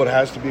was, it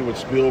has to be with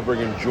Spielberg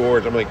and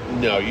George. I'm like,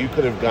 no, you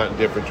could have gotten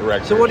different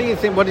directors. So what do you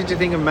think? What did you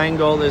think of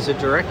Mangold as a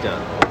director?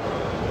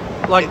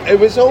 Like, it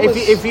was almost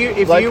if you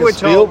were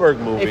Spielberg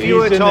told, movie. If you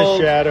were told,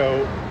 in the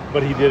shadow.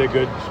 But he did a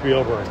good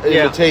Spielberg.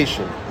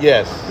 Imitation,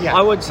 yes. Yeah.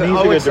 I would say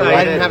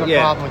I didn't have a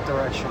problem with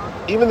direction.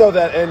 Even though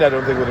that end, I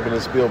don't think would have been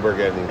a Spielberg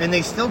ending. And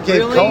they still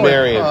gave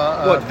Marion.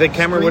 What, the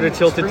camera would have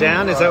tilted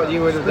down? Is that what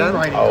you would have done?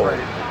 Oh,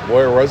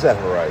 where was that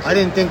horizon? I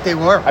didn't think they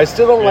were. I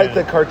still don't like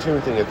the cartoon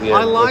thing at the end.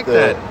 I like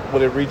that.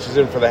 When it reaches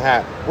in for the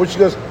hat. When she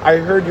goes, I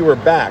heard you were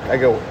back. I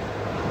go,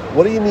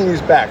 what do you mean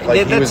he's back?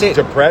 Like he was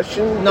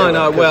depression? No.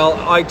 Well,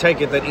 I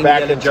take it that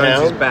Indiana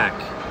Jones is back.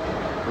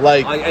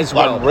 Like, as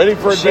well. I'm ready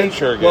for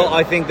adventure again. Well,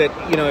 I think that,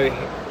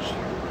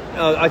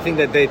 I think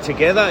that they're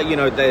together,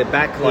 they're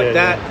back like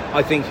that. Yeah.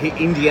 I think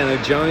Indiana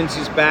Jones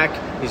is back.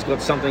 He's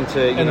got something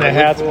to, and the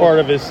hat's part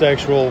of his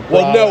sexual.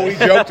 Well, no, we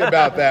joked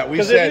about that.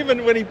 We said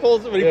even when he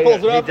pulls it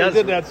up, he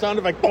did that sound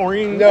effect.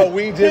 Boing. No,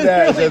 we did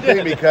that as a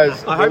thing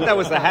because I hope that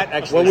was the hat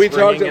actually. When we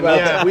talked about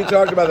that, we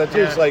talked about that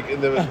too. It's like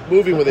in the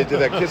movie when they did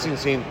that kissing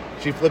scene,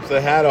 she flips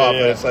the hat off,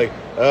 and it's like,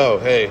 oh,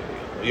 hey.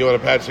 You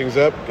want to patch things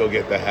up? Go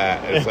get the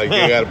hat. And it's like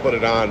you got to put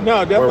it on.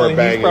 No, definitely.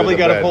 He's probably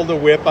got to pull the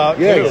whip out.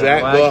 Yeah, too.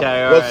 exactly.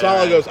 Well,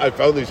 Sala goes, I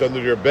found these under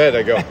your bed.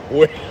 I go,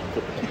 wait,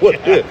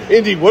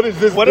 Indy, what is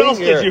this? What else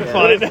did you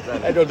find?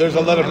 I go, there's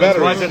a lot of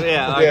batteries.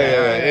 Now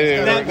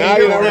you're not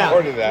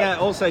recording that. Yeah.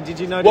 Also, did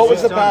you notice? What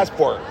was the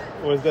passport?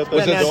 Was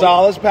it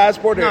Sala's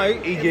passport? Or No,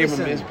 he gave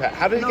him his passport.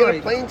 How did he get a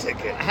plane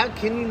ticket? How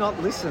can you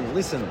not listen?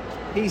 Listen,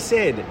 he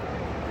said.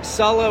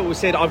 Sala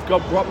said, "I've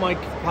brought my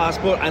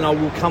passport, and I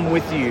will come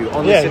with you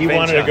on this adventure." He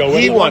wanted to go.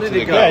 He wanted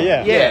to go.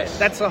 Yeah. Yes,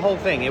 that's the whole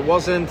thing. It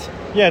wasn't.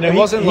 It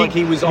wasn't like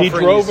he was offering. He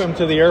drove him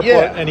to the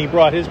airport, and he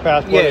brought his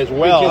passport as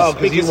well.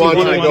 Because he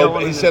wanted to go.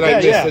 He said, "I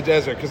missed the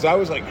desert." Because I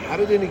was like, "How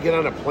did he get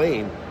on a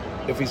plane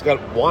if he's got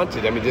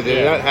Wanted. I mean, did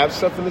they not have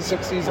stuff in the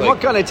 60s? And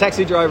what kind of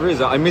taxi driver is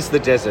it? I miss the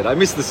desert. I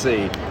miss the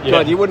sea.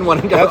 God, you wouldn't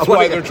want to go. That's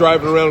why they're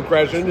driving around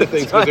crashing into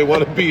things, because they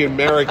want to be in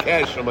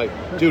Marrakesh. I'm like,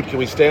 dude, can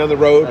we stay on the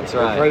road? That's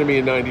right. We're trying to be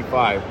in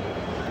 95.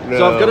 No.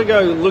 So I've got to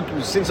go look.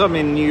 Since I'm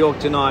in New York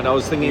tonight, I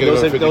was thinking there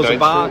was a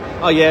bar. Street?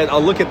 Oh yeah,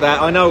 I'll look at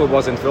that. I know it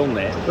wasn't filmed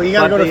there. But you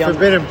got to go to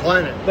Forbidden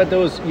Planet. But there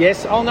was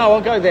Oh no,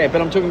 I'll go there.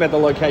 But I'm talking about the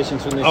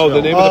locations from this. Oh, film.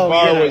 the name of the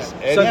bar was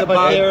the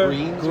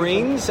bar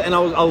Greens, and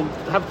I'll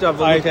have to have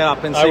a look it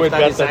up and see if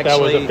that is actually. I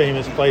would bet that was a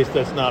famous place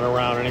that's not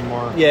around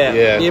anymore.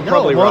 Yeah, you're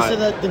probably most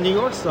right. of the New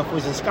York stuff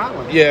was in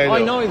Scotland. Yeah,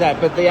 I know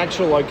that, but the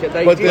actual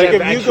location. But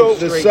if you go,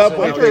 the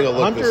subway thing will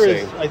look the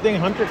same. I think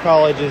Hunter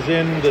College is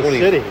in the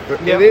city.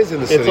 It is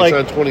in the city. It's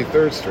on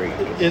 23rd Street.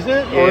 Is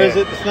it? Or is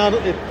it? It's not.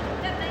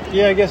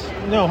 Yeah, I guess.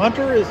 No,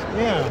 Hunter is.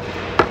 Yeah.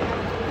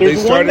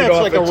 There's one that's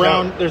like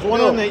around. There's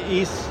one in the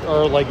east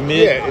or like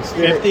mid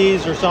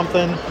 50s or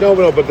something.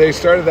 No, but they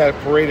started that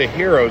Parade of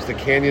Heroes, the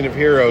Canyon of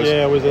Heroes.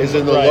 Yeah, it was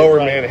in the lower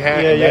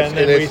Manhattan. And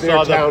it's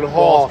near Town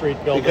Hall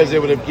because they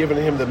would have given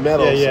him the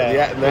medals.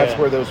 And that's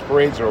where those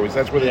parades are always.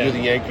 That's where they do the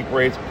Yankee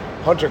parades.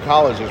 Hunter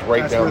College is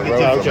right down the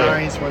road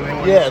from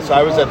there. Yes,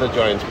 I was at the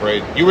Giants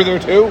parade. You were there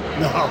too?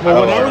 No.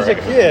 Well, when I was a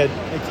kid,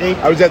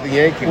 I was at the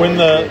Yankee. When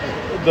the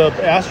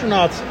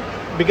astronauts,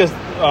 because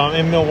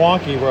in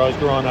Milwaukee where I was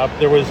growing up,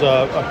 there was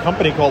a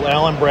company called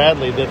Allen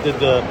Bradley that did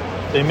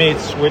they made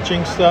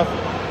switching stuff,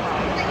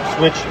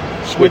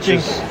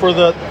 switching for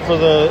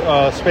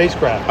the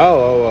spacecraft.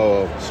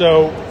 Oh.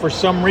 So for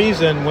some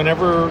reason,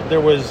 whenever there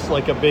was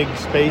like a big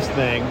space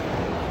thing,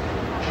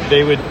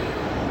 they would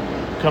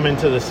come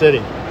into the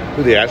city.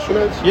 Who, the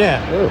astronauts?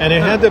 Yeah. Oh. And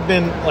it had to have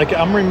been, like,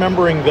 I'm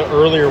remembering the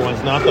earlier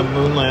ones, not the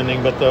moon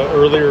landing, but the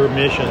earlier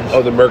missions.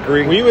 Oh, the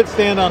Mercury? We would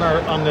stand on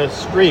the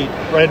street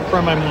right in front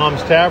of my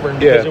mom's tavern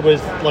because it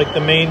was, like,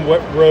 the main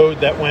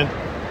road that went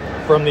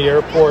from the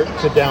airport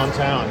to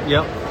downtown.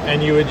 Yep.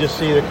 And you would just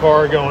see the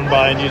car going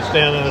by, and you'd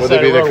stand on the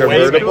side of the road. Would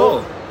it be the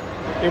convertible?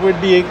 It would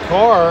be a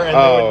car, and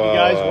there would be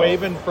guys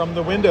waving from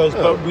the windows,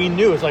 but we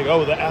knew. It's like,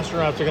 oh, the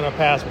astronauts are going to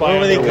pass by. Where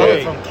were they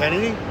coming from,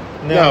 Kennedy?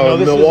 No,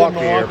 this Milwaukee.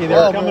 was in Milwaukee. They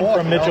were coming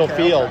from Mitchell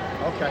Field.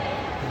 Okay.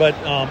 But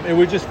it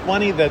was just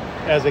funny that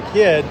as a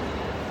kid,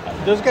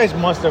 those guys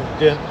must have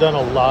done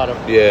a lot of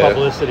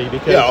publicity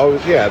because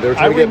they were trying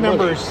I to get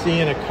remember money.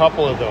 seeing a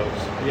couple of those.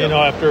 You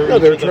know, after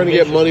they were trying to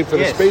get money for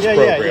the space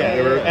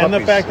program. And the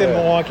fact that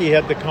Milwaukee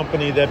had the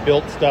company that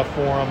built stuff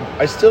for them.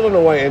 I still don't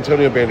know why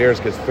Antonio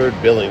Banderas gets third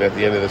billing at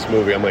the end of this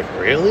movie. I'm like,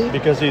 really?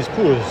 Because he's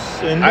Puss.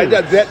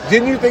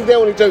 Didn't you think that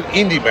when he said,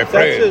 Indy, my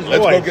friend? His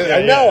Let's voice. go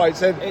get it. No, I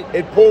said,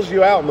 it pulls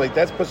you out. I'm like,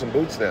 that's Puss in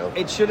Boots now.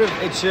 It should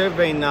have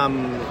been,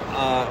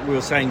 we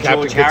were saying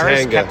Captain George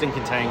Harris, Katanga. Captain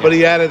Katanga. But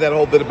he added that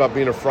whole bit about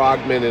being a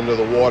frogman into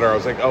the water. I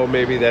was like, oh,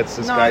 maybe that's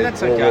this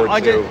guy's World War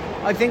II.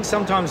 I think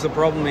sometimes the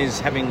problem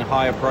is having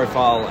higher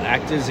profile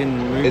actors in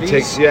movies. It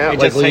takes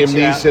like Liam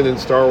Neeson in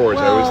Star Wars.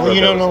 Well, you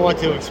don't know what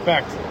to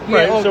expect.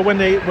 Right. So when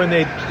they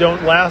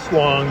don't last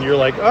long, you're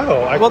like,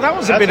 oh. That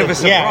was a bit of a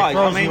surprise.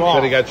 I mean,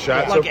 that he got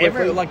shot so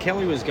quickly. Like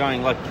Kelly was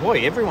going,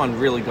 boy, everyone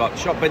really got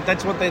shot. But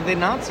that's what they're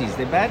Nazis.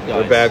 They're bad guys.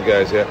 They're bad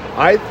guys. Yeah.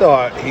 I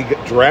thought he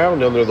got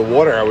drowned under the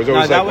water. I was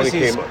always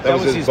when he came up. That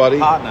was his buddy.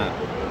 Partner.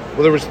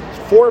 Well, there was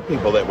 4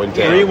 people that went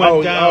down. 3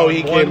 went down. Oh,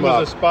 he One came was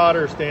up. a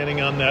spotter standing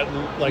on that,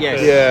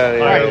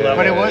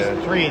 But it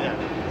wasn't 3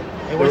 then.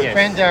 It was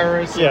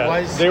Banderas.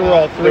 They were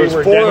all 3. There was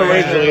 4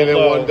 originally, and then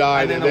one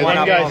died. And then one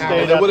guy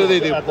stayed. What did they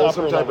do? Pull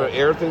some type of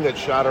air thing that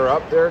shot her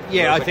up there?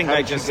 Yeah, I think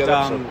they just I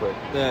don't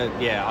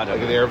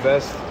like an air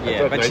vest.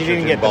 Yeah, but she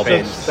didn't get the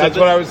vest. That's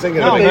what I was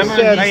thinking. No, They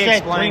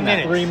said 3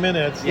 minutes. 3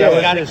 minutes. Yeah,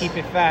 you got to his, keep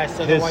it fast.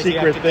 His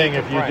secret thing: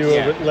 if you do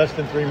it less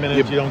than 3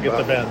 minutes, you don't get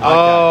the bend.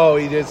 Oh,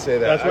 he did say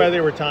that. That's why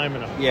they were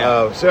timing them.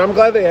 Yeah. So I'm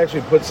glad they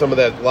actually put some of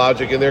that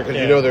logic in there because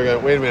they're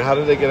going. Wait a minute, how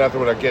did they get out there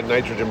without getting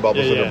nitrogen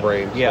bubbles in their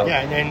brain? Yeah.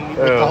 Yeah, and then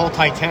with the whole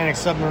Titanic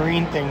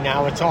submarine thing,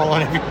 now it's all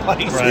on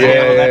everybody's. Right.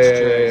 That's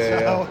true.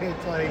 So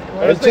it's like.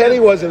 And Teddy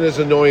wasn't as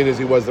annoying as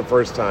he was the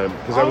first time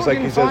because I was like,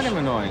 he find says, him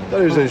annoying. I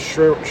thought he was a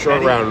short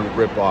round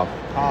ripoff.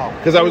 Oh.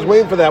 Because I was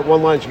waiting for that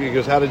one line. She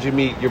goes, "How did you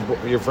meet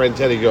your friend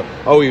Teddy?" You go,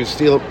 "Oh, he was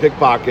stealing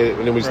pickpocket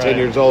when he was 10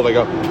 years old." I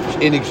go,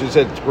 and she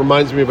said,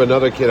 "Reminds me of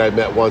another kid I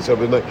met once." I've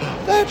been like,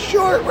 "That's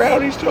short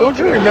round." He's talking. Don't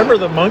you remember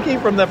the monkey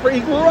from that? He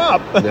grew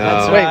up.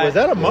 No. Wait, was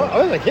that a monkey?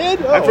 I was a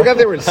kid. I forgot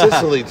they were in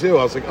Sicily too.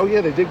 I was like, "Oh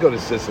yeah, they did go to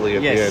Sicily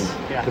at the end."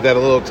 Yeah. But that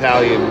little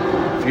Italian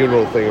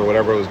funeral thing or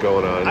whatever was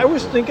going on. I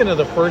was thinking of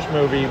the first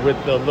movie with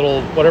the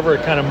little whatever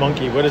kind of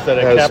monkey. What is that?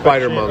 A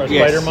spider monkey.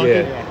 Spider monkey.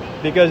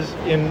 Yeah. Because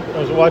I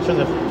was watching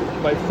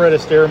my Fred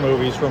Astaire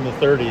movies from the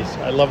 30s.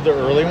 I love the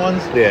early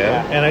ones.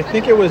 Yeah. And I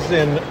think it was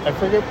I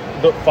forget,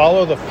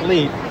 Follow the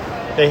Fleet.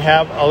 They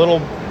have a little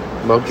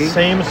monkey,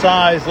 same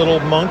size little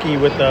monkey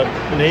with the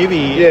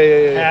Navy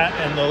hat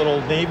and the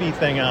little Navy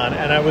thing on.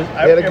 And every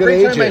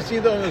time I see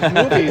those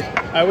movies,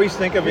 I always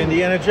think of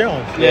Indiana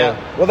Jones. Yeah.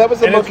 Well, that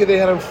was the monkey they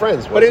had on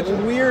Friends. But it's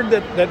weird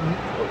that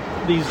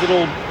these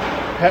little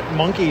pet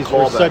monkeys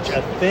were such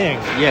a thing.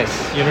 Yes.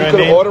 You know you what I could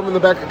mean? order them in the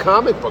back of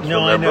comic books.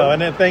 No, remember? I know.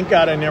 And then, thank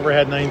God I never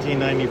had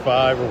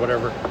 1995 or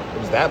whatever. It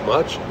was that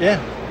much?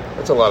 Yeah.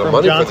 That's a lot of from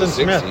money Johnson for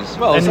the 60s. Smith.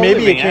 Well, And it's maybe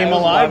only it came been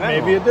alive, live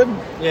maybe it didn't.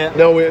 Yeah.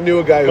 No, we knew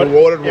a guy But who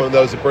ordered one if- of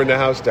those that burned the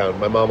house down.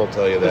 My mom will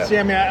tell you But that. see,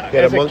 I mean, he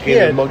had as a a monkey, and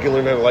kid- the monkey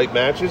learned how to light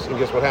matches, and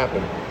guess what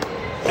happened?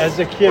 As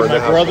a kid, Burned my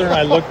the house brother down. and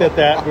I looked at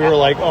that. We were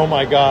like, "Oh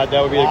my God,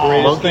 that would be the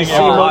greatest Monkey thing see,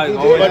 ever!" monkey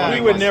do. But Yeah. we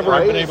would never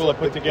have been Right? able to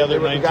put together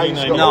The guy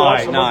used to go,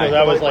 1999. No, So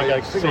that was like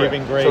a cigarette.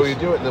 saving grace. So you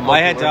do it, and the I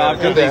monkey had learned how I've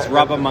do got that, these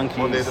rubber and one day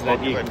monkeys the that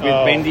monkey you, went, with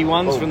Oh. bendy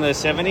ones Oh. from the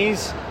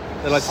 70s.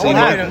 They're like I want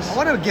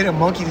CMOs. to get a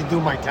monkey to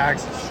do my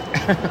taxes.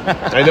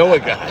 I know a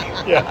guy.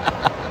 Yeah.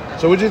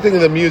 So what did you think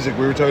of the music?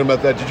 We were talking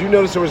about that. Did you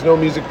notice there was no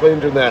music playing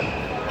during that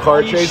car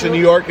Are you chase in sure?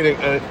 New York?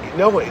 And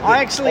no, I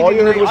actually all you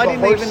heard didn't, was I the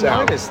didn't horse even sound.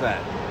 notice that.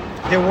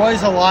 There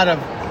was a lot of,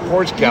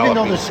 Horse even though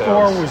galloping the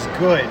score sounds. was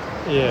good,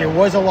 Yeah. there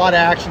was a lot of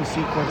action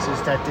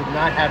sequences that did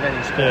not have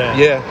any score. Yeah.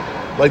 Yeah,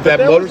 like But that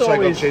that was motorcycle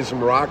always- chase from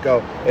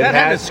Morocco. It That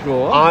had a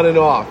score. on and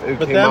off. It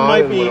But came that on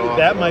might and be went off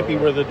that and might on. be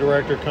where the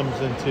director comes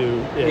into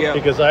it, Yeah.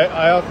 because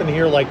I often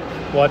hear, like,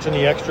 watching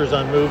the extras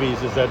on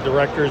movies, is that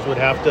directors would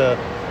have to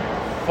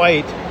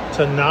fight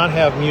to not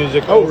have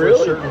music Oh, over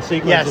really? certain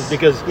sequences, Yes.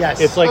 because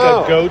Yes. it's like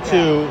Oh. a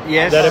go-to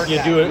Yes. that I've if you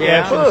heard do an that. Yeah.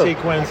 action Huh.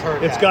 sequence, I've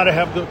heard it's that. got to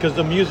have because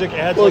the music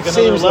adds Well, like it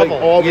another seems level.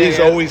 like all Yeah, these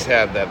yeah. always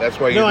have that. That's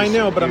why you No, I just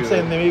know, but I'm do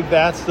saying that. maybe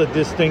that's the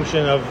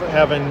distinction of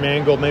having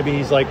Mangold. Maybe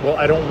he's like, well,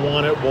 I don't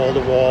want it wall to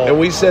wall. And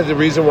we said the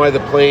reason why the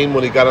plane,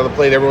 when he got on the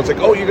plane, everyone's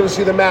like, "Oh, you're going to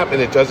see the map,"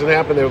 and it doesn't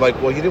happen. They were like,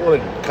 "Well, he didn't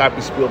want to copy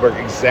Spielberg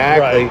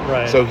exactly,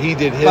 Right. so he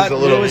did his But a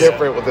little it was-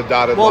 different with the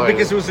dotted line." Well,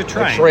 because it was a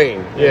train. A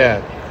train, yeah.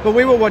 But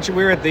we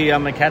were at the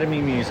Academy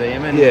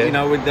Museum, and Yeah. you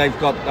know they've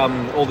got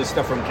all this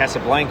stuff from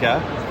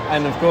Casablanca,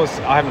 and of course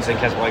I haven't seen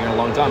Casablanca in a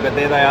long time, but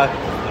there they are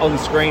on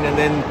screen, and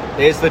then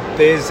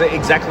there's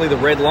exactly the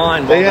red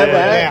line. They had Well,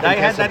 that. They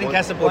had that in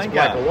Casablanca. It's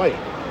black and white.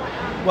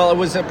 Well, it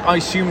was. I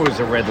assume it was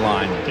a red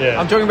line. Yeah.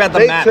 I'm talking about the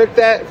They map. took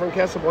that from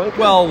Casablanca.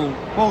 Well,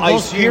 I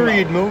those assume-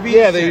 period movies.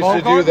 yeah, they used to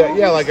do Bogart that.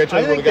 Yeah, movies? like I I told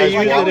one of think the they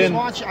guys. used I it was in.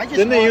 watching- I just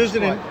Didn't they use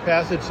watched it in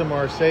Passage to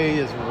Marseille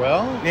as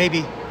well?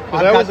 Maybe.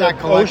 Because I've that was got an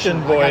that collection.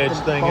 ocean I got voyage the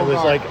thing. It was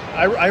Bogart like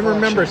I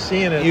remember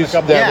seeing it You a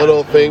couple that Yeah.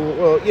 little thing.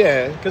 Well,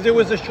 yeah, because it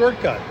was a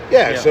shortcut.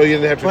 yeah. So you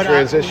didn't have to But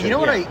transition. you know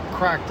what I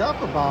cracked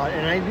up about,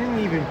 and I didn't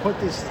even put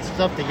this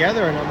stuff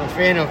together, and I'm a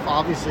fan of,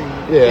 obviously,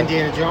 Yeah.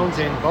 Indiana Jones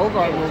and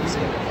Bogart movies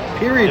and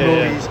period Yeah.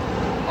 movies.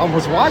 I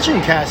was watching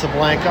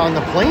Casablanca on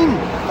the plane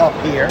up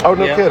here. Oh,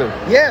 no Yeah. kidding.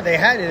 Yeah, they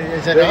had it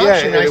as an Yeah, yeah,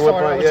 option. yeah, I they went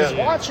started, by- I was yeah. just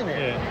watching it.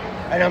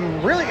 Yeah. And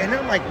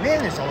I'm like,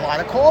 man, there's a lot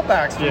of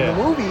callbacks from Yeah. the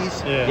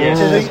movies. Yeah, Yes.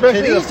 to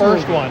especially the these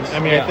first movies. one. I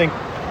mean, Yeah. I think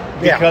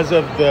Yeah. because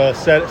of the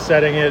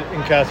setting it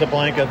in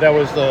Casablanca, that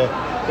was the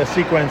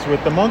sequence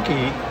with the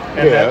monkey.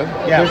 And Yeah.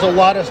 Yeah. there's a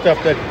lot of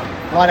stuff that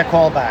A lot of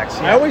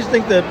callbacks. I always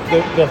think that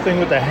the thing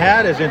with the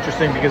hat is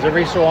interesting, because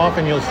every so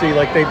often you'll see,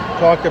 like, they've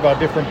talked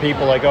about different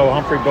people, like, oh,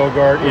 Humphrey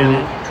Bogart in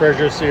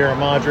Treasure of Sierra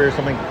Madre or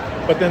something.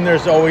 But then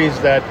there's always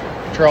that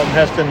Charlton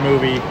Heston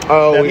movie.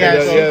 Oh, that yeah,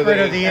 they- Secret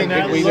of the and that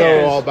Indian we look know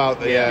is- all about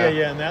the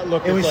Yeah, and that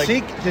look It is was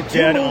like the two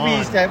dead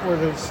movies on. that were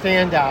the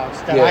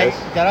standouts that Yes.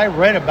 I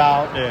read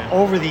about Yeah.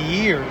 over the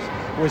years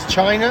was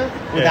China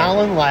with Yeah.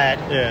 Alan Ladd,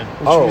 Yeah.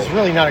 which Oh. was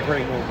really not a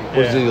great movie.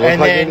 Was Yeah. he look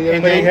And like then- Indiana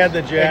and But he Jones? had the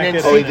And jacket.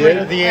 then Oh, he Secret did?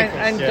 of the And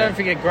Incas. Yeah. don't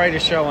forget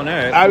Greatest Show on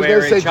Earth. I was where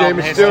gonna say Charlton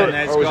James Heston Stewart,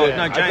 has or was got- it-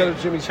 no, I thought it was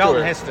Jimmy Charlton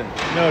Stewart. Heston.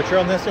 No,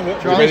 Charlton Heston.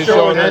 Greatest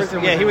Show on Earth?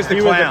 Yeah, he was the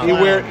He was the clown. He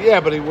wear, yeah,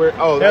 but he wear.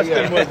 Oh, Heston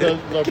yeah. was the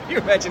Can you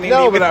imagine him?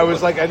 No, with but I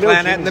was like, I know clown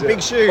hat Jimmy's and the big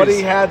it. shoes, But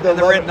he had the, and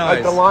the leather, red like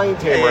nose. the lion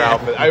tamer Yeah.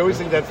 outfit. I always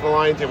think that's the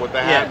lion tamer with the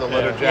hat Yeah. and the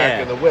leather Yeah. jacket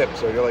Yeah. and the whip.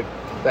 So you're like,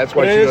 that's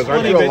why But she it goes, is aren't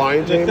funny you a that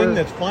lion the tamer? thing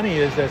that's funny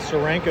is that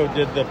Serenko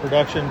did the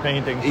production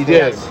paintings. He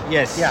did. first.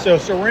 Yes. Yeah. So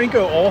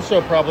Serenko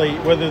also probably,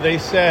 whether they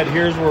said,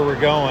 here's where we're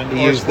going,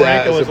 He or used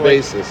that Serenko as was a like,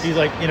 basis. he's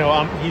like,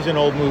 he's an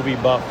old movie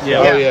buff. So, Yeah.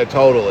 Oh, yeah,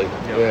 totally.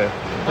 Yeah.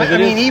 I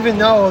mean, even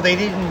though they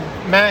didn't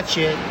match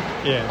it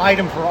Yeah.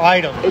 item for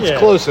item, It's Yeah.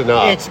 close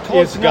enough. it's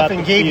close It's enough got and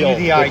the gave you feel.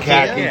 the the idea.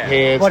 khaki Yeah.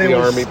 pants, But it the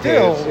was army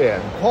still pants. Yeah.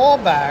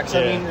 callbacks. I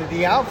Yeah. mean,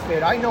 the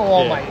outfit. I know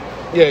all Yeah. my.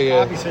 Yeah, yeah.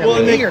 Obviously, Well, I'm a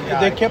and theater guy.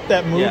 they kept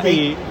that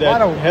movie, Yeah. A lot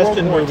that of Heston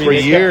World War movie, For they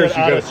years, kept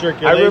it out you of could-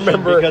 circulation. I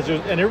remember- because it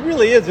was, and it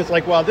really is. It's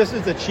like, wow, this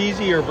is the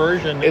cheesier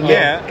version. And of,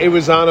 Yeah. it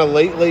was on a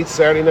late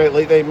Saturday night,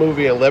 late night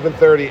movie at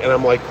 11:30, and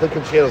I'm like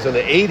clicking channels in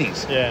the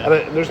 80s. Yeah.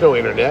 And there's no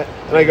internet.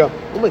 And I go,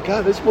 oh my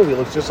God, this movie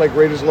looks just like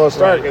Raiders of the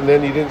Lost Ark. Right. And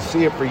then you didn't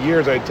see it for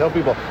years. I tell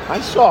people, I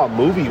saw a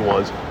movie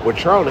once with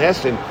Charlton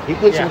Heston. He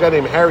played some Yeah. guy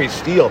named Harry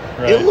Steele.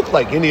 Right. It looked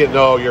like Indian.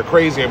 No, you're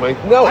crazy. I'm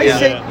like, no, I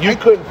said- you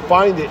couldn't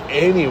find it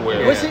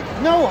anywhere. Was it?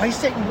 No, I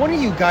sent one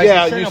of you guys.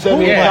 Yeah, sent you a sent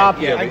me a bootleg.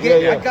 copy Yeah, of I, it.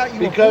 get, Yeah, yeah. I got you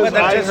Because But they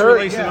I just heard-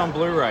 released it on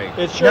Blu-ray.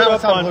 It showed Now up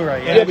it's on Blu-ray, yeah.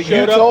 and Yeah, it but you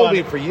showed up told on-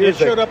 me for years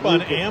It showed that up on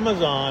you could-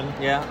 Amazon.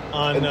 Yeah.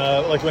 On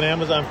like when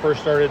Amazon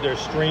first started their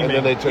streaming. And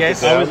then they took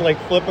Yes. it down. I was like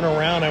flipping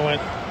around. I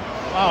went,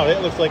 wow,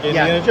 it looks like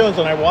Indiana Jones.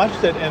 And I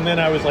watched it, and then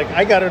I was like,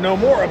 I got to know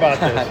more about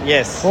this.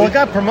 Yes. Well, it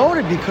got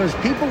promoted because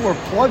people were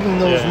plugging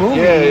those Yeah. movies,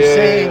 Yeah, yeah,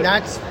 saying yeah.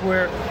 that's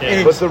where. Yeah.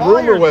 It But the rumor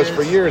inspired was this.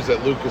 for years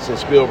that Lucas and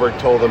Spielberg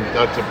told them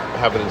not to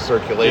have it in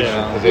circulation Yeah.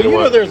 because Well, they you didn't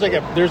know,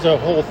 want. there's a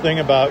whole thing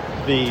about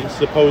the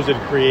supposed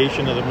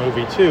creation of the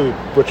movie too.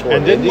 Which one,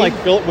 And didn't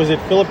Indy? was it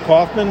Philip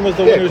Kaufman was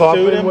the Yeah, one who sued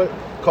Kaufman him? was-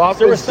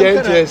 Kaufman's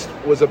dentist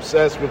was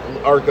obsessed with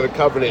Ark of the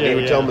Covenant. He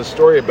would tell him the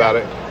story about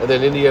it, and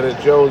then Indiana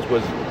Jones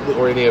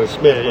or Indiana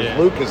Smith was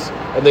Lucas,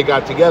 and they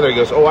got together. He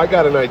goes, "Oh, I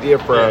got an idea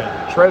for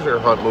a treasure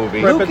hunt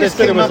movie." Lucas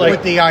came up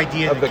with the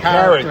idea of the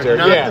character,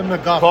 not the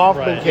MacGuffin.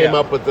 Kaufman came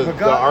up with the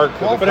Ark of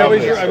the Covenant. But I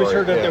was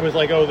heard that there was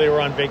like, they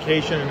were on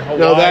vacation in Hawaii.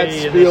 No, that's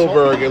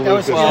Spielberg and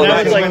Lucas.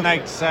 I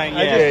just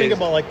I think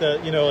about like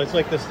it's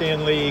like the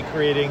Stan Lee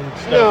creating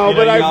stuff. No,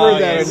 but I've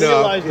heard that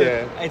enough.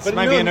 It's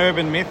maybe an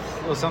urban myth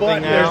or something. But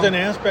now. there's an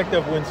aspect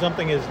of when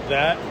something is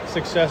that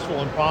successful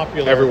and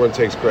popular, everyone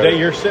takes credit. That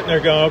you're sitting there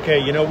going, okay,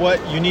 you know what?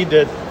 You need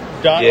to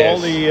dot all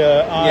the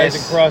I's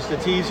and cross the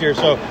T's here.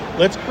 So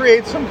let's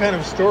create some kind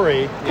of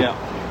story. Yeah.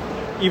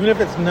 Even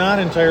if it's not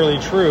entirely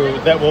true,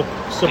 that will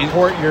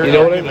support your. You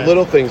know what?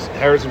 Little things.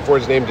 Harrison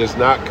Ford's name does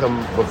not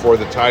come before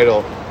the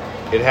title.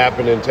 It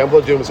happened in Temple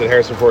of Doom. It said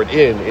Harrison Ford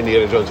in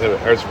Indiana Jones.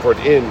 Harrison Ford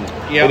in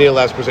Indiana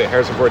Last Crusade.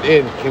 Harrison Ford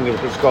in Kingdom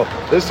of Crystal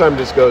Skull. This time,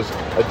 this goes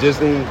a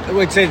Disney.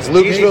 It says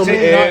Lucasfilm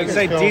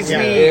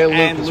Disney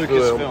and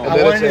Lucasfilm.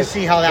 I wanted to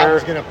see how that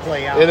was going to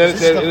play out. And then it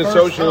said in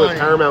association with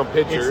Paramount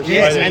Pictures.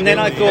 Yes, and then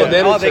I thought,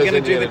 they're going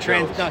to do the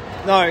trans.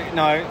 No.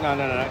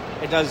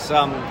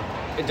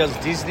 It does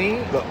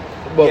Disney.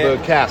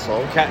 The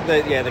castle.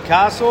 The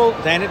castle.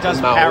 Then it does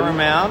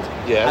Paramount.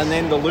 Yes. And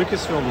then the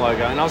Lucasfilm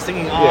logo. And I was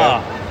thinking,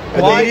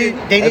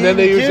 and then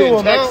they use it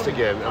in text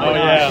again.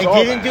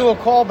 They didn't do a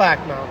callback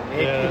mountain.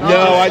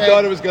 No, I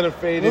thought it was going to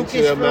fade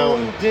into a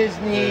mountain.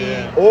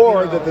 Disney.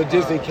 Or that the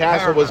Disney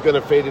castle was going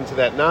to fade into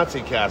that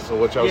Nazi castle,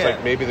 which I was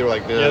like, maybe they were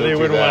like, no, they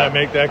wouldn't want to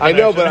make that connection. I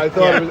know, but I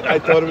thought it was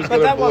going to blur into. But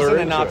that wasn't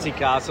a Nazi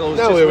castle. It was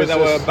just where they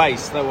were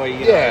based.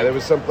 There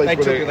was some place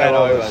where they had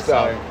all this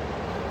stuff.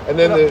 And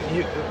then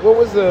what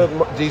was the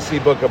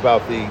DC book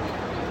about the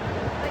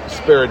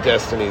Spirit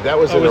Destiny? That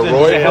was in a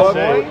Roy book?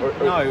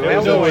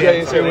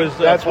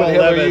 That's what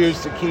Hitler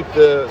used to keep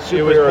the superheroes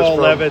It was Paul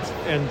from. Levitz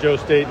and Joe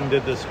Staten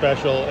did the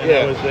special, and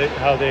that was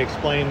how they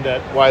explained that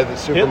why the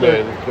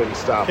Superman couldn't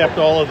stop kept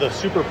all of the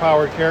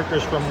superpowered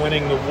characters from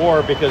winning the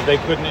war because they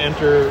couldn't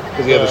enter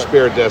because he had the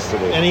Spirit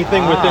Destiny.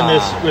 Anything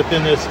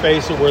within this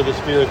space of where the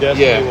Spirit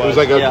Destiny was. It was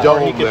like a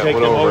dome he could that take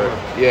went them over.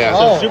 Yeah.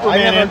 So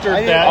Superman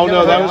entered that. Oh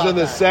no, that was in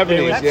the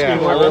 70s. Yeah,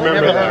 I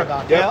remember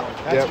that.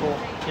 That's cool.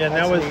 Yeah, and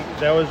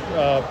that was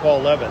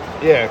Paul Levitt.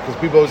 Yeah, because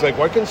people was like,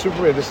 why couldn't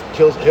Superman just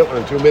kill Hitler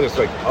in 2 minutes?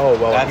 Like,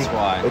 that's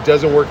why it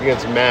doesn't work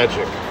against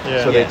magic.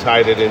 So they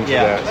tied it into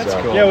that. That's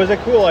cool. Yeah, it was a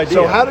cool idea.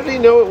 So how did he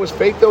know it was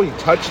fake though? He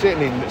touched it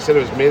and he said it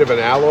was made of an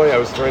alloy. I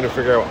was trying to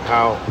figure out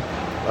how.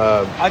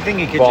 I think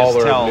he could just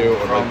tell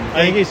from.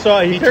 I think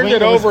he turned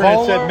it over and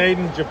it said "Made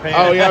in Japan."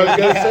 Oh yeah, I was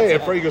gonna say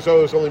at first he goes, it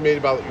was only made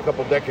about a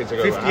couple decades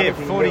ago.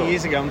 40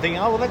 years ago. I'm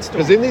thinking, well, that's still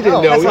because Indy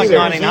didn't know that's either.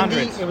 like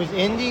 1900s. It was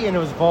Indy and it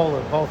was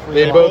Voller, both.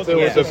 They both it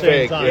was a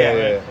fake. Time,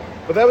 yeah.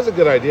 But that was a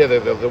good idea.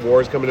 The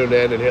war is coming to an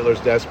end, and Hitler's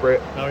desperate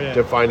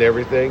to find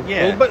everything.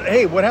 Yeah. Well, but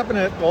hey, what happened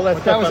to all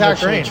that stuff? That was on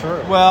actually the train?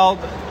 true. Well,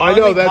 I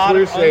know that's what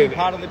you're saying.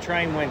 Part of the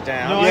train went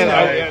down. No,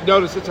 I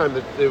noticed this time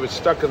that it was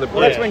stuck in the bridge.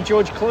 Well, that's when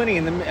George Clooney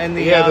and the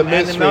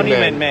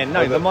Monument Men.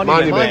 No, the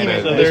Monument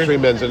Men. So Mystery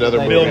Men's another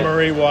movie. Bill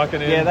Murray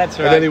walking in. Yeah, that's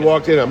right. And then he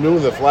walked in. I'm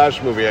doing the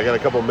Flash movie. I got a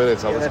couple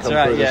minutes. I'll just come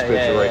through this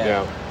picture right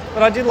now.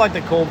 But I did like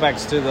the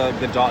callbacks to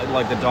the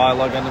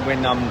dialogue, and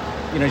when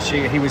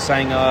he was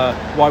saying,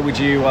 why would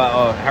you?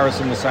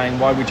 Harrison was saying,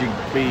 why would you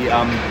be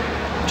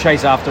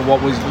chase after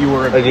what was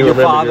your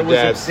father was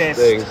obsessed,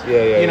 with,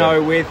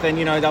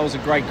 and that was a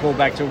great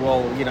callback to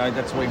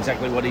that's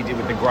exactly what he did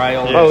with the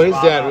Grail. His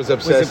dad was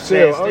obsessed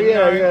too. Oh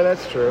yeah,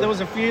 that's true. There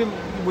was a few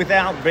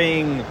without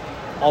being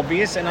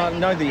obvious, and I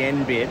know the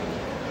end bit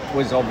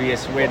was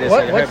obvious where to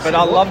say it, but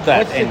I love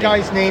that. What's the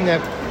guy's name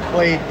that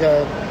played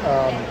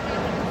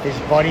his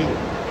buddy?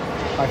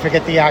 I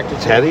forget the actor's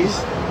name. Teddy's?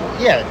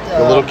 Yeah.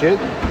 The little kid?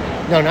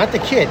 No, not the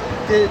kid.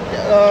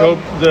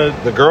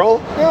 The girl?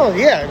 No,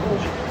 yeah.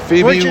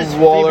 Phoebe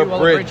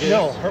Waller-Bridge.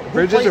 No,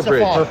 Bridges or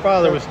Bridge? Her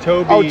father was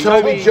Toby. Oh,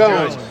 Toby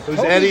Jones. Who's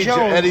Eddie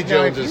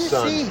Jones'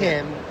 son. If you see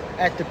him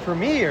at the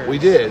premiere, we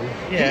did.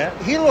 Yeah,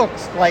 he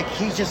looks like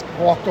he just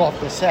walked off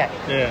the set.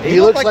 Yeah, he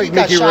looks like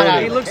Mickey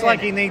Rooney. He looks like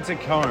he needs a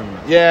comb.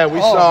 Yeah, we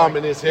saw him,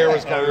 and his hair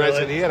was kind of nice,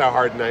 and he had a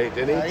hard night,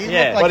 didn't he? He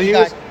looked like he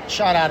got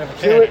shot out of a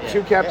cannon.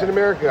 Two Captain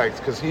America guys,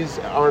 because he's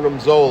Arnim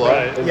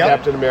Zola in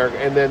Captain America,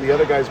 and then the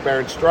other guy's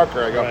Baron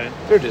Strucker. I go,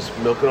 they're just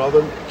milking all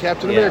the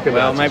Captain America.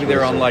 Well, maybe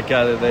they're on like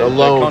the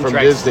loan from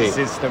Disney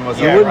system or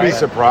something. You wouldn't be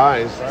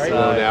surprised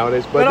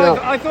nowadays. But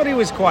I thought he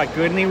was quite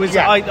good, and he was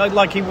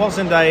like he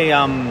wasn't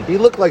a. He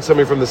looked like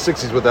somebody from the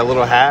 '60s with that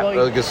little hat,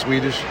 like a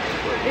Swedish.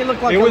 He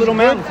looked like a little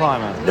mountain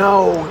climber.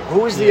 No,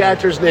 who was the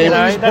actor's name?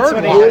 That's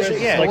what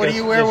what do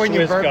you wear when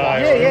you bird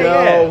watch?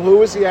 No, who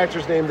was the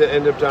actor's name that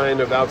ended up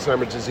dying of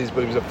Alzheimer's disease?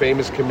 But he was a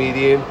famous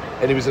comedian,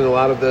 and he was in a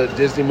lot of the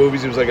Disney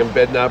movies. He was like in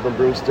Bedknob and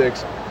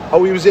Broomsticks.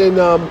 Oh, he was in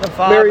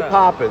Mary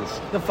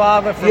Poppins. The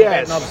father from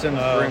Bedknobs and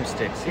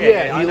Broomsticks.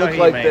 Yeah, he looked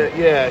like that.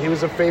 Yeah, he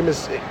was a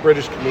famous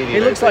British comedian. He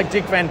looks like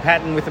Dick Van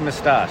Patten with a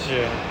moustache.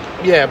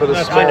 Yeah, but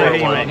a small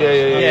one.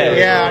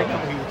 Yeah, I know.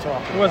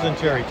 talking It wasn't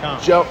Terry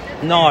Thomas. Joe.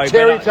 No,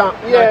 Terry but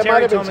Thomas. No, Yeah, it might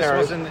Terry have been Thomas Terry.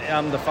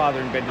 wasn't the father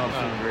in Bedknobs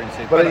and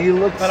Broomstick. But he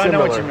looked But similar. I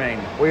know what you mean.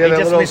 Well, yeah, he that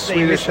just little missed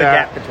Swedish the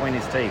hat. gap between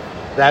his teeth.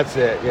 That's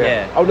it. Yeah.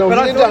 Yeah. Oh no, But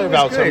he I didn't thought die it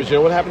about was something. good. You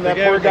know what happened to The that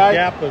guy poor with the guy?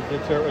 gap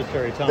was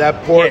Terry Thomas.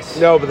 That poor Yes.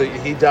 no, but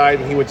he died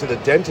and he went to the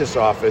dentist's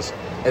office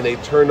and they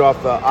turned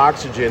off the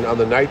oxygen on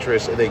the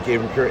nitrous and they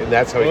gave him pure, and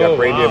that's how he got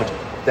brain damage.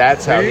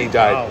 That's how he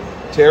died. Wow.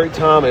 Terry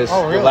Thomas,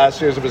 really? the last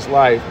years of his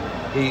life,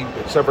 he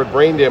suffered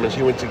brain damage.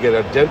 He went to get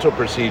a dental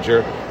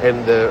procedure,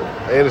 and the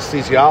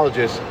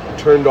anesthesiologist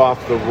turned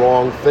off the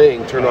wrong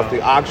thing, turned off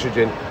the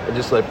oxygen, and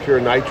just let pure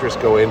nitrous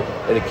go in,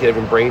 and it gave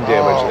him brain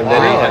damage. And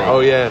then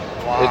he had,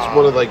 it's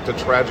one of like the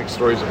tragic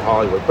stories of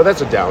Hollywood. But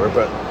that's a downer.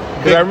 But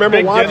because I remember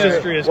Big watching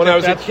Dentistry it has when I kept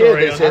was a that kid,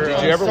 story they said, under-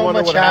 "Did you ever so wonder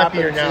much what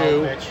happier happened now,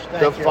 to Mitch. the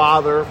Thank you.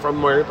 father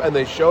from where?" And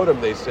they showed him.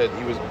 They said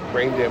he was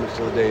brain damaged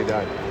till the day he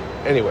died.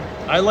 Anyway,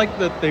 I like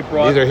that they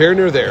brought neither here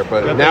nor there.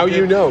 But That now they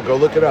you did- know. Go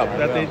look it up.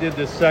 that they did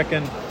the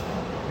second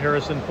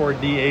Harrison Ford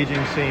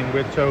de-aging scene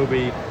with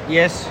Toby,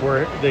 Yes.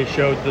 where they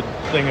showed the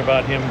thing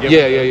about him giving.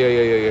 Yeah.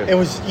 It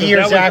was 'cause years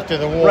that was- after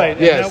the war. Right. and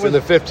Yes, that was, in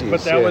the 50s,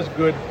 But that yeah. was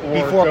good for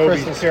Before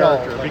Toby's Crystal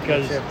character Skull, like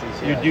because the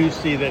 50s, you yeah. do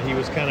see that he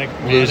was kind of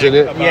Losing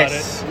it? about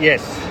Yes. it.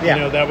 Yes. Yeah.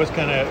 You know, that was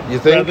kind of, You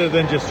think? rather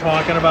than just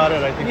talking about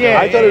it, I think. Yeah,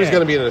 that- I thought he was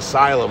going to be in an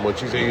asylum,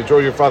 which is you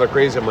drove your father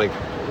crazy. I'm like,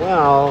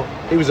 well,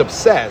 he was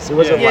obsessed. He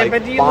wasn't Yeah, like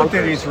but you looked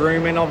at bonkers. his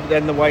room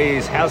and the way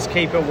his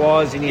housekeeper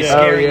was, and you're Yeah.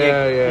 scaring, Oh,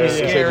 yeah. you're You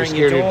said scaring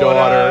you scared your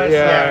daughter. so-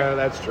 Yeah,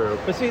 that's true.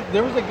 But see,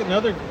 there was like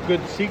another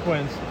good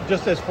sequence,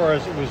 just as far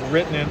as it was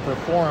written and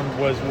performed,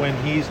 was when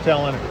he's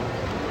telling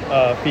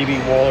Phoebe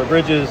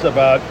Waller-Bridges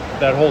about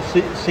that whole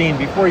scene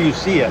before you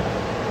see it,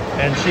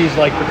 and she's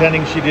like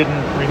pretending she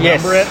didn't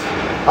remember it.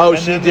 Oh, And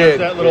she then there's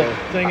did. that little Yeah.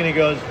 thing, and he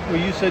goes, "Well,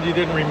 you said you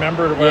didn't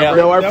remember it or whatever."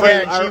 No, our That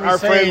friend, Yeah, she was our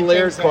saying friend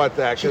Laird things that caught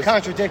that. She 'cause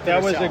contradicted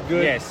that was herself. a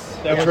good. Yes.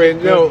 That was Train-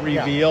 a good no.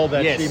 reveal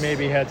that Yes. she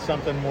maybe had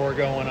something more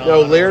going on. No,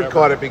 or Laird whatever.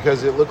 caught it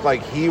because it looked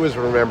like he was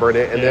remembering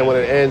it, and Yeah. then when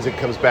it ends, it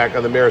comes back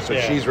on the mirror, so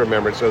Yeah. she's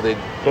remembered. So they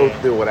both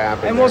knew what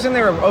happened. And there. wasn't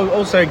there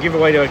also a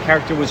giveaway to a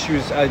character? Was she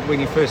was when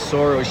you first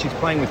saw her? She's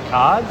playing with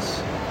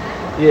cards.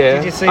 Yeah.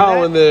 Did you see Oh,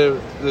 that? in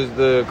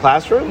the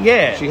classroom?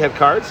 Yeah. She had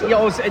cards?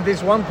 Yeah,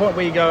 there's one point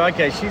where you go,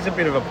 okay, she's a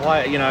bit of a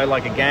player, you know,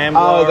 like a gambler.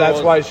 Oh,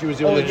 that's or- why she was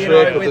doing or, the you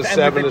trick know, with the and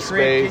seven with of the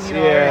trick, spades. and,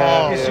 you know,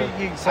 Yeah, you yeah. see-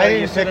 you- so I you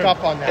didn't sort pick of-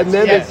 up on that. And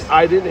then Yes.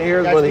 I didn't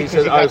hear That's when he because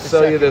said, he got "I'll the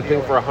sell you the second thing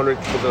deal. for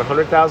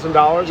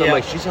 $100,000." I'm Yeah.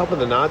 like, she's helping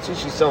the Nazis.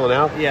 She's selling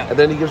out. Yeah. And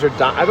then he gives her.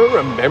 I don't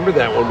remember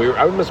that when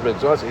I must have been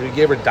exhausted. He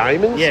gave her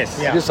diamonds. Yes.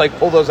 He Yeah. just like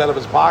pulled those out of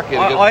his pocket.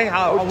 and goes, I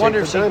 "Oh, wonder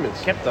take if the she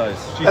diamonds." kept those.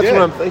 She That's did.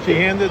 what I'm thinking.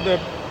 She handed the.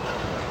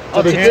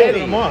 Oh, she to handed Teddy.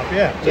 them off.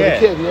 Yeah. To Yeah. the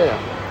kid, yeah.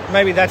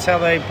 Maybe that's how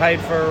they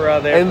paid for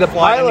their And the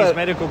flight and pilot, his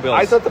medical bills.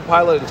 I thought the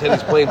pilot in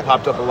Teddy's plane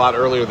popped up a lot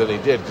earlier than he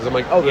did because I'm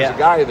like, oh, there's Yeah. a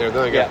guy in there.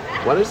 Then I go, Yeah.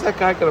 when is that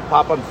guy going to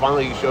pop up? And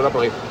finally he showed up. I'm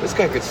like, this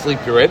guy could sleep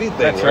through anything,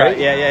 That's right.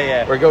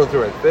 Yeah. We're going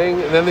through a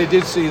thing, and then they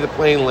did see the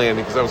plane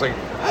landing because I was like,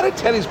 how did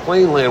Teddy's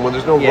plane land when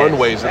there's no Yes.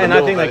 runways? In And the I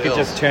middle think they of the could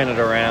hills? just turn it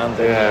around.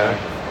 And, Yeah.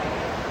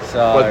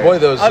 So, But boy,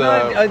 those,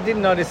 I did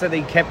notice that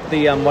he kept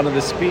the one of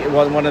the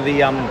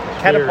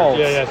catapults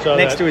Yeah, I saw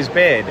next that. to his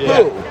bed. Yeah.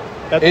 Who?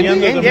 At the In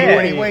end the- of the yeah. movie,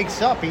 When he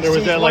wakes up, he There was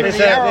sees that, one like, of There's,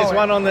 the that, arrow. there's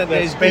one on the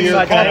there's spear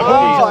bedside kind of table.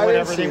 piece. I didn't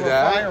whatever see they were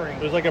that. firing.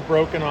 there's like a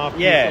broken off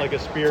piece, Yeah. like a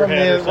spearhead From the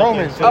or something.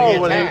 Romans. Oh,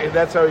 The attack.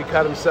 that's how he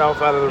cut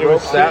himself out of the It rope.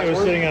 was, That it was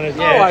one? sitting on his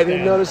Oh, I didn't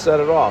nightstand. notice that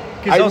at all.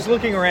 Because I was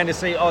looking around to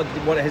see,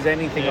 what has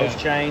anything Yeah. else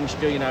changed?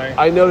 You know.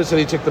 I noticed that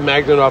he took the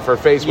magnet off her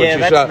face when Yeah, she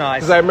that's shot.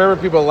 nice. Because I remember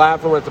people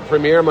laughing at the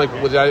premiere. I'm like,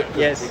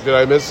 Yes. did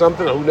I miss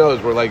something? Who knows?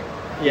 We're like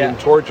Yeah. being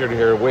tortured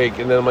here awake.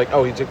 And then I'm like,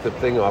 oh, he took the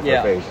thing off Yeah.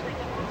 her face.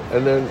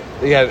 And then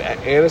he had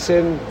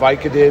Anacin,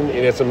 Vicodin, and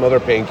he had some other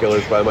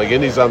painkillers. But I'm like,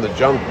 Indy's on the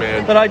junk,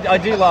 man. But I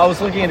do. I was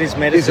looking at his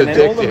medicine, and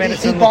all the addicted.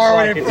 medicine He looks borrowed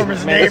like it it's from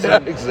his medicine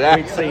neighbor.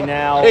 Exactly. we'd see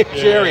now. Hey,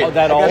 Jerry, that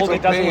I got old. some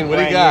It doesn't pain. look What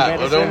do you brand got? new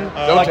Well, medicine.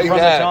 don't like take from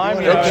that. the time,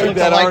 Don't you know, take it's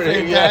that, like- Artie.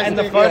 And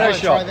the Yeah, try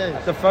Photoshop,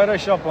 this. the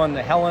Photoshop on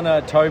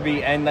Helena,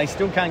 Toby, and they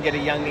still can't get a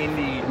young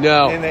Indy.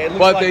 No, in there. It looks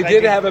but like they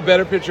did have a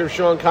better picture of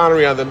Sean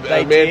Connery on the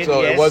They mantle.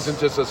 did, It yes. wasn't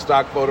just a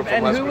stock photo from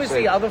And Last who was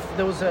Crusade. the other?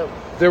 There was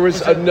There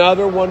was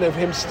another one of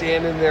him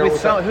standing there with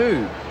with some, that-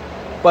 who?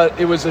 But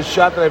it was a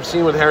shot that I've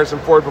seen with Harrison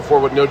Ford before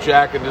with no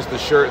jacket, just the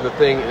shirt and the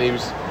thing, and he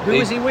was. Who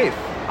was he with?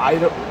 I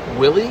don't.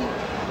 Willie?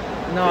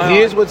 No, He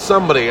is with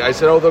somebody. I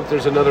said, "Oh, look,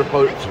 there's another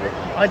post."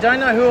 I don't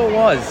know who it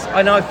was.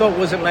 I know. I thought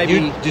was it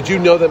maybe. Did you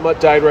know that Mutt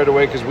died right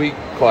away? Because we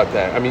caught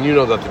that. I mean, you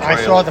know that the I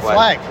triangle saw the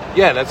flag.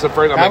 Yeah, that's the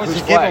first. I'm That like, was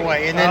whose the flag?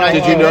 giveaway, and then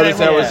Did you notice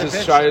that was his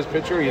picture. Shia's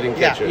picture? Or you didn't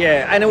catch it.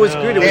 Yeah, and it was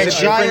good. It was And a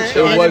Shia different.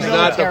 It in was the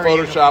not the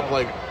military Photoshop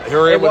like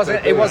here I am It with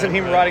wasn't. the It wasn't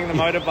him riding the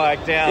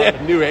motorbike down. Yeah,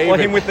 New Haven. Or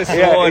him with the sword.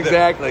 Yeah,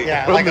 exactly.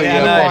 Yeah, From like the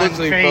a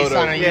publicity face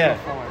photo. on a Yeah.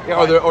 uniform. Yeah,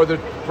 or the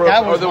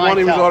That was one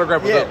he was mic'd up.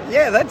 autographed with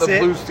that's the it.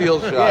 blue steel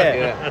shot. Yeah.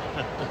 Yeah.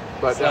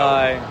 But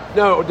So-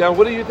 no. Now,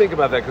 what do you think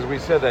about that? Because we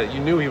said that you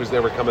knew he was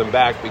never coming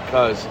back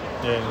because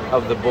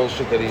of the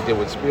bullshit that he did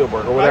with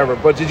Spielberg or whatever.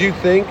 But did you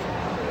think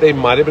they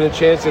might have been a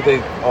chance that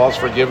they all's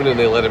forgiven and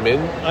they let him in.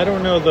 I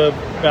don't know the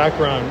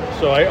background,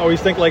 so I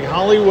always think like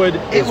Hollywood.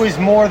 It was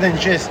more than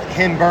just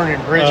him burning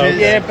bridges.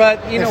 Yeah,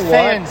 but you know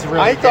fans what?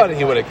 really I thought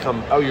he would have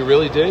come. Oh, you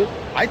really did?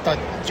 I thought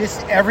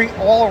just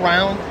all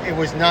around, it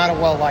was not a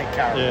well-liked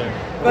character.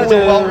 Yeah. It was a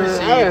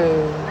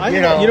well-received.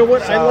 You know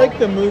what? I like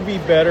the movie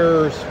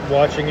better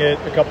watching it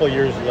a couple of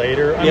years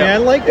later. I mean, I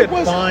liked it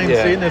fine seeing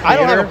it in the theater. I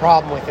don't have a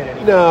problem with it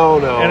anymore.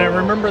 No. And I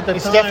remember at the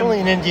it's time... It's definitely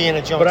an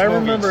Indiana Jones But I movie.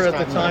 remember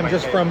at the time,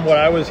 just from what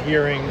I was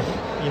hearing,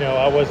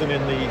 I wasn't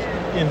in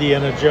the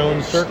Indiana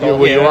Jones circle.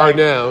 Well, you are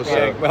now. So.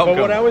 Yeah, but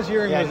what I was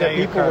hearing was that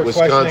people were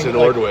Wisconsin,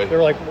 questioning... Ordway. They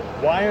were like,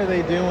 why are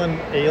they doing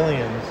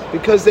aliens?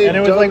 Because they And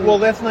it was like, well,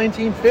 that's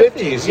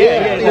 1950s.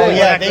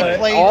 They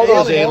played all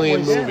those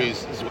alien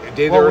movies.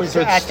 Day the Earth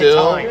Stood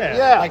Still.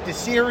 Yeah. Like the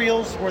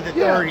serials were the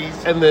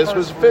 30s. And this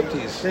was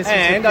 50s.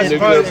 And I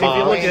suppose if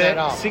you look at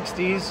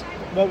 60s,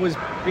 what was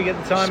big at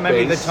the time?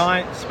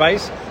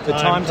 Space. Maybe the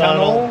time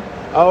tunnel.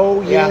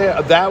 Oh,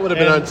 yeah. That would have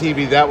been on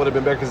TV. That would have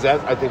been better because that,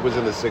 I think, was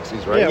in the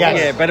 60s, right?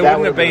 Yeah, but it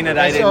wouldn't have been at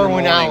 8 in the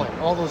morning. Allen.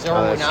 All those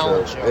Irwin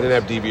Allen shows. They didn't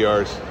have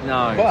DVRs.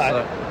 No.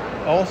 But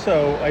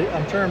also, I'm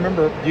trying to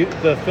remember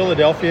the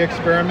Philadelphia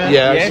Experiment.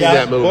 Yeah, I've seen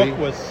that movie. Book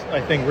was, I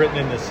think, written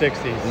in the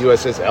 60s.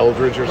 USS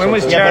Eldridge or something. When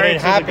was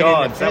Chariots of the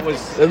Gods? That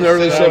was... And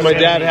they said my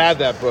dad had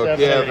that book.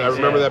 70s, Yeah, I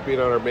remember that being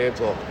on our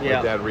mantle. Yeah.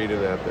 My dad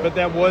reading that. But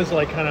that was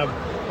like kind of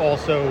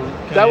also...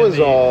 That was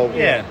all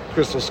Yeah.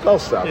 Crystal Skull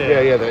stuff.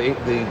 Yeah.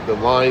 The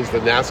lines, the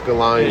Nazca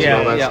lines and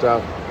all that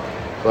stuff.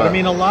 But I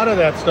mean, a lot of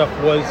that stuff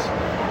was...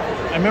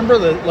 I remember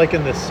that, like,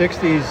 in the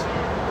 60s,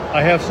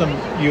 I have some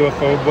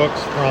UFO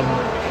books from...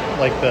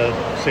 like the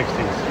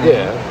 60s.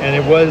 Yeah. And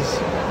it was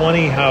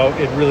funny how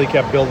it really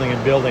kept building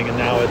and building, and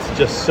now it's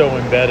just so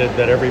embedded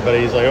that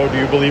everybody's like, oh, do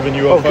you believe in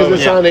UFOs? Oh, because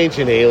it's on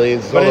Ancient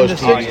Aliens, but all in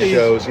those the TV 60s,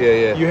 shows.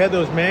 Yeah. You had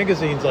those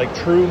magazines like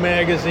True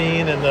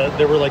Magazine, and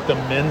there were like the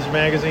men's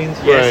magazines.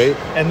 Right.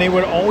 And they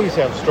would always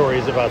have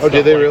stories about Oh, stuff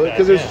did they like really? that,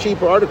 Because there's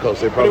cheaper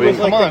articles. They But probably... it was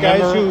like the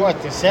guys who...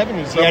 the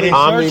 70s? You had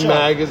Omni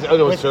Magazine. Oh,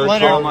 no, Search.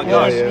 Leonard, Oh, my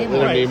gosh.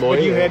 Leonard Nimoy.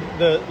 But you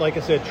had like I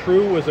said,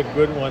 True was a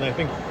good one. I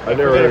think... I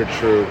never heard of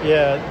True.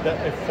 Yeah,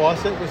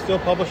 Fawcett was still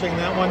publishing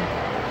that one.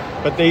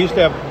 But they used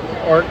to have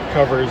art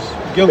covers.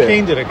 Gil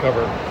Kane did a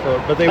cover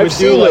but they would I've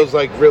seen do those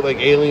like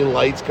alien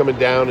lights coming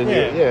down and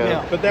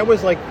But that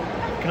was like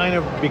kind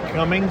of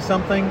becoming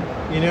something,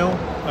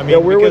 I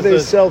mean, where would they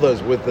sell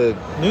those with the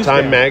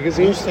Time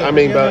magazines? Newsstand. I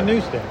mean, but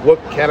newsstand. what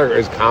category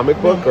is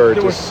comic book or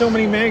there were just so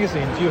many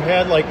magazines. You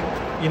had like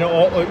you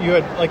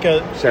had like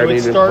it Saturday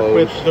would start Post.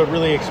 with the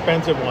really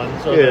expensive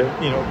ones, so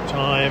that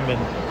Time and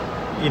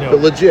the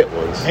legit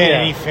ones.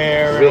 Vanity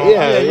Fair. And all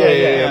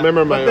I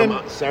remember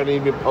my Saturday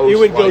Evening Post. You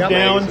would go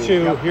down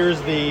magazine. to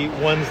here's the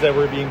ones that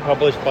were being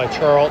published by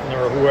Charlton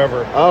or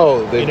whoever.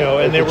 Oh,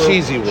 and they were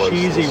cheesy ones.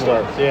 Cheesy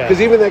ones, yeah.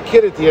 Because even that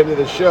kid at the end of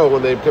the show,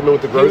 when they come in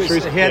with the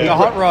groceries, He had the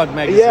Hot Rod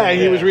magazine. Yeah,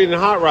 he was reading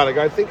Hot Rod.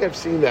 I think I've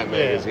seen that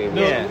magazine.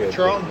 No,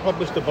 Charlton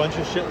published a bunch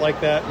of shit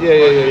like that.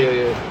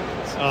 Yeah.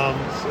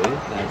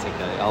 That's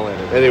okay. I'll let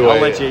it. Anyway,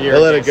 I'll let you. I'll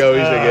let it go.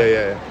 He's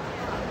like,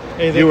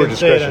 Hey, they can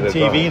say it on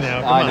TV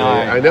now. Come on.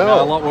 I know.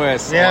 No, a lot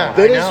worse. Yeah,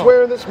 They didn't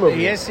swear in this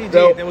movie. Yes, he did.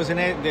 No. There was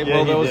there he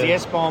was did. the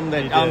S-bomb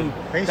that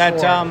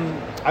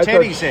He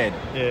Teddy said.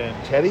 Yeah.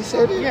 Teddy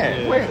said it?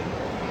 Yeah. Where?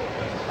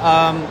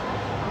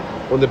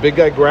 When the big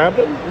guy grabbed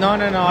him? No.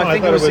 I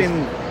think it was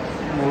in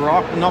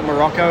Morocco, not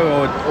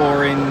Morocco,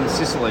 or in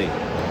Sicily.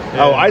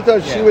 Oh, I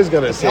thought she was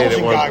going to say it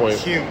at one point.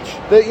 Was huge.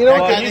 You know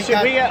what?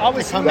 I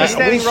was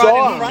standing we right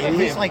saw in front of him.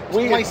 He's like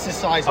twice the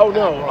size of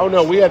Oh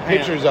no, we had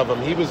pictures of him.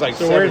 He was like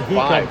So where did he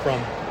 7'5". come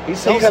from?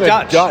 He's He's kind of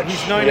Dutch. Dutch.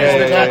 He's known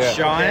as the Dutch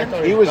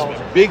giant. He was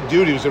a big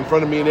dude. He was in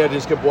front of me and Ed.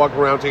 Just kept walking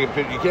around taking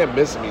pictures. You can't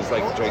miss him. He's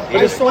like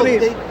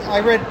gigantic. I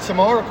read some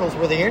articles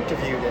where they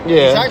interviewed him.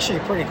 Yeah. He's actually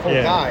a pretty cool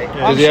guy.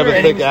 Yeah. Does he have a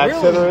and thick was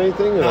accent or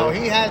anything? No,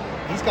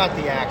 he's got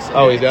the accent.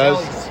 Oh, he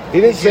does? He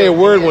didn't say a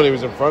word when he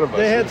was in front of us.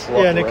 They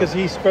had, because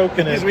he spoke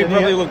in it. Because we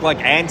probably looked like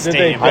ants to Did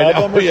they him. dub him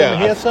or something? He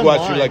I had some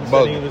squashed you lines, like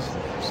bug. and he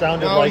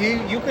sounded No, like...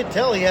 you could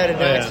tell he had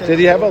an accent. Did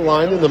he have a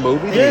line in the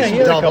movie? Yeah, he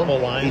had a Double. couple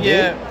lines.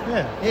 Yeah.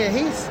 Yeah,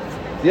 he's...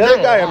 The other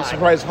not guy, a I'm lot.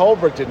 surprised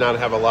Holbrook did not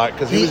have a lot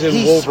because he was in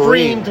he Wolverine.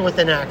 screamed with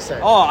an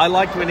accent. Oh, I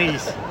liked when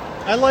he's...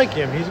 I like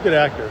him. He's a good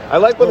actor. I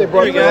like when they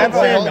brought him I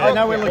in.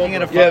 know we're looking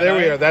at a photo. Yeah, there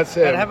we are. That's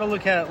But him. have a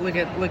look at Look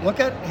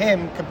at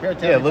him compared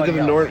to Yeah, look at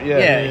the everybody North. else.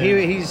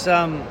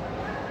 Yeah,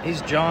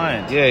 he's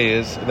giant. Yeah, he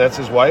is. And that's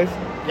his wife?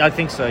 I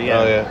think so. Yeah.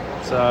 Oh,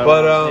 yeah. So,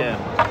 But,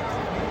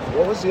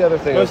 what was the other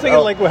thing? I was thinking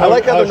I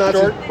like how the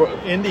Nazis... short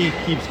Indy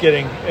keeps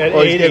getting at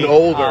 80. he's getting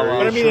older.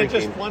 But I mean, it's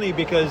shrinking. just funny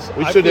because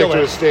We I stood feel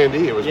next to a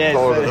standee. It was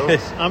taller than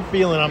us. I'm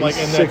feeling I'm like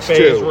in He's that 6'2".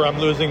 phase where I'm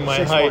losing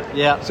my height.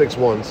 Yeah.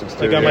 6'1", 6'2".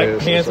 Like on my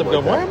pants, I'm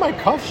going, why are my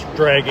cuffs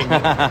dragging?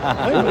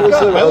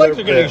 My legs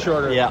are getting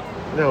shorter. Yeah.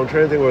 No, I'm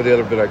trying to think what the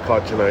other bit I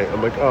caught tonight.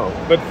 I'm like, oh.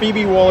 But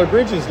Phoebe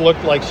Waller-Bridges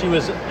looked like she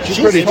was... She's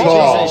pretty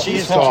tall.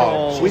 She's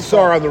tall. We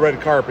saw her on the red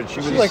carpet. She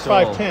was like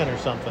tall. 5'10" or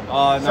something.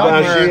 No,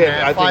 she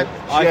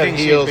had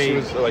heels. She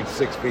was like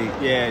 6 feet.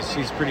 Yeah,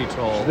 she's pretty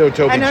tall. She's no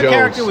Toby and her Jones.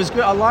 character was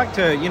good. I liked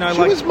her. You know,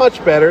 she was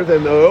much better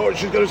than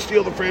she's going to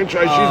steal the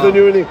franchise. She's the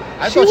new thing.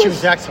 I thought she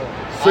was excellent.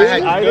 See,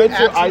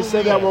 I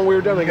said that when we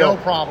were done. I go,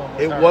 no problem.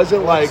 It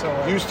wasn't like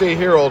you stay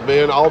here, old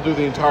man. I'll do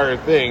the entire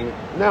thing.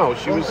 No,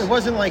 she was. It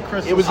wasn't like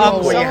Crystal. It was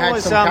where you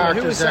had some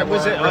characters was that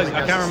it? really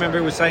I can't remember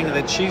who was saying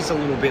that she's a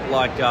little bit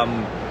like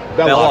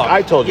Belloc.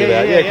 I told you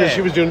that. Yeah, because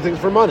she was doing things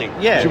for money.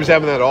 Yeah, she was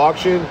having that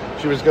auction.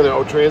 She was going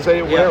to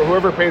translate it.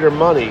 Whoever paid her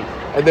money.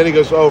 And then he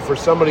goes, for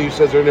somebody who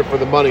says they're in it for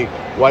the money,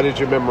 why did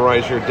you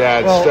memorize your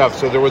dad's stuff?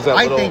 So there was that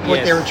little... I think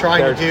what they were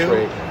trying to do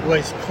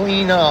was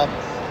clean up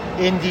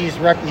Indy's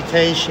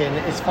reputation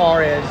as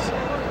far as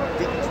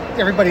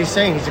everybody's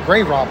saying he's a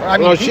grave robber. I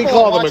mean, she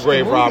called him a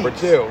grave robber,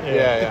 too.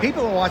 The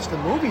people who watched the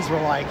movies were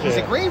like, he's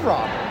a grave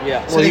robber.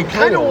 Yeah. So they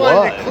kind of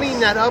wanted to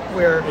clean that up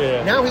where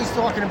now he's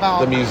talking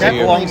about... The museum.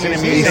 That belongs in a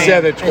museum. He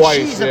said it twice,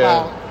 and she's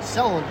about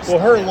selling stuff. Well,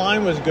 her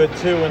line was good,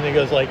 too, when he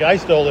goes, like, I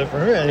stole it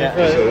from her.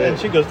 And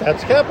she goes,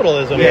 that's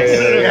capitalism.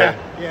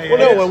 Well,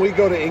 no, when we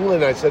go to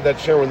England, I said that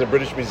show in the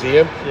British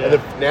Museum.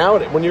 And now,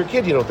 when you're a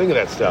kid, you don't think of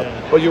that stuff.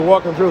 But you're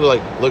walking through, they're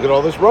like, look at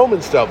all this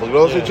Roman stuff. Look at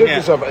all this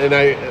Egyptian stuff. And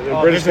the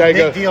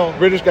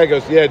British guy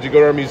goes, yeah, did you go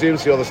to our museum and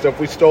see all the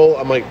stuff we stole?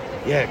 I'm like,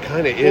 yeah, it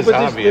kind of is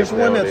obvious.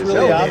 There's one that's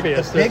really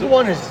obvious. The big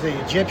one is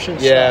the Egyptian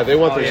stuff. Yeah, they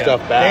want their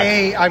stuff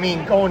back.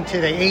 Going to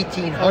the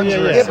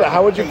 1800s. Yeah, but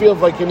how would you feel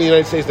if, like, in the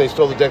United States, they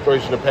stole the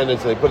Declaration of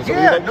Independence and they put it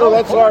somewhere? Like, no,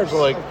 that's ours. We're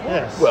like,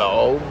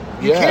 well...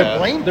 You can't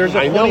blame them. There's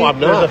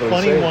a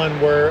funny one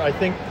where I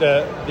think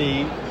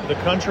the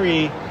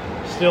country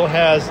still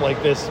has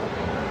like this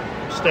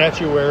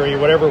statuary,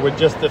 whatever, with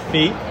just the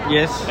feet.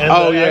 Yes. And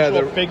the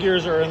actual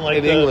figures are in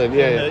England. The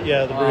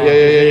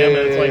museum. And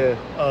it's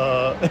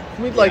like,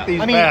 we'd like these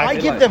back. I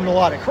give them a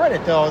lot of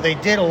credit, though. They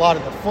did a lot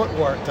of the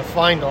footwork to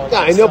find all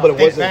that I know, stuff. but it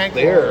wasn't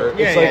there.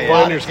 It's like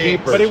finders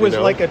keepers. But it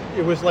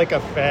was like a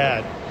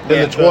fad.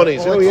 In the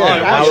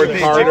 20s. Howard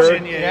Carter.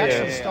 It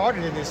actually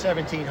started in the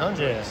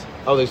 1700s.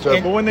 Oh, they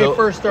started. But when they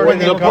first started, when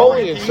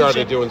Napoleon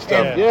started doing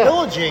stuff,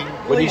 pillaging.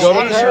 When you go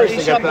to Paris,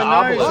 they got the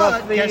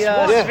obelisk.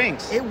 The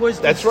Sphinx. It was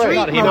that's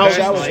right.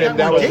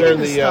 That was during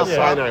the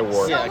Sinai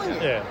War.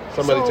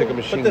 Somebody took a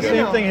machine gun. But the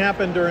same thing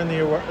happened during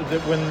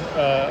when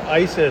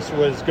ISIS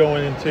was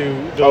going into.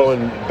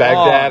 In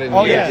Baghdad and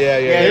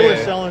they were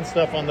selling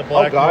stuff on the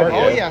black market.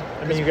 Oh yeah.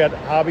 I mean, you got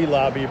Hobby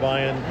Lobby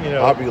buying.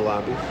 Hobby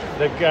Lobby.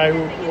 The guy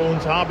who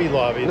owns Hobby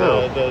Lobby.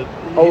 No.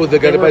 The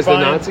guy that buys the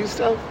Nazi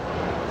stuff.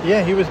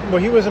 Yeah, he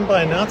wasn't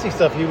buying Nazi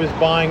stuff. He was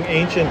buying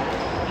ancient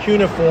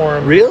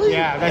cuniform. Really?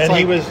 Yeah, that's and like,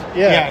 he was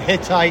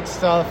Hittite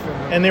stuff.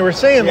 And they were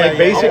saying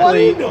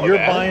basically you're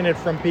buying it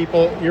from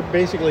people. You're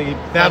basically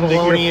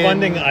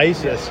funding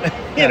ISIS.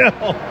 You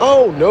know?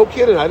 Oh, no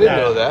kidding! I didn't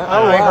know that.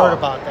 I heard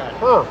about that.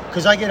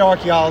 Because I get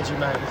archaeology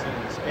magazines.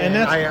 And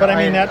that's, I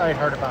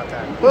heard about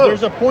that.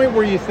 There's a point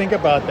where you think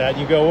about that.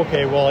 You go,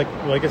 okay, well,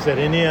 like I said,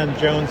 Indiana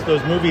Jones,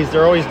 those movies,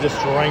 they're always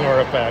destroying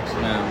artifacts.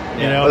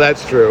 You know,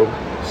 that's true.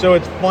 So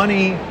it's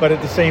funny, but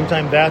at the same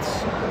time,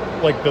 that's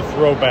like the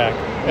throwback.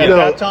 At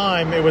that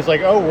time, it was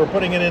like, we're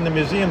putting it in the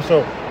museum,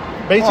 so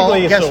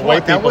basically, it's so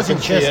white people that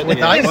wasn't can just see it.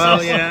 with ISIS. Well,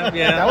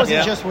 that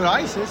wasn't just with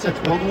ISIS. It's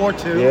World War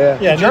II. Yeah.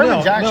 The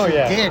Germans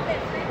did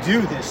do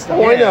this stuff.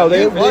 Oh, I know.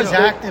 They was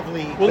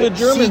actively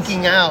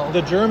seeking out.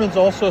 The Germans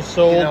also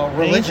sold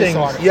religious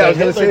artifacts. Yeah,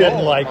 Hitler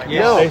didn't like.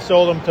 They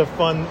sold them to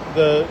fund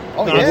the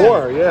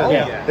war.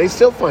 Yeah. They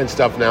still find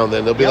stuff now and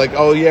then. They'll be like,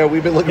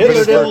 we've been looking for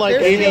this for like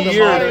 80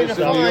 years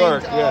in New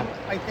York.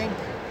 I think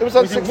it was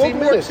on 60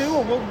 Minutes.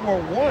 World War II or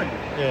World War I.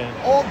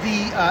 Yeah. All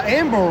the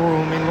Amber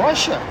Room in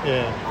Russia.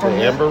 Yeah. From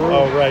the Amber Room?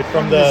 Oh, right.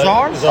 From the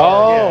Tsars.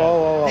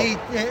 Oh.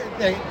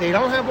 They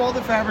don't have all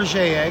the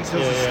Fabergé eggs.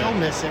 Those are still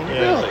missing.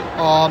 Really?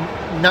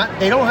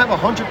 They don't have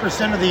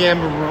 100% of the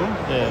Amber Room.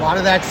 A lot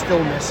of that's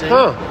still missing.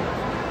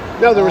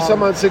 No, there was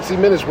some on 60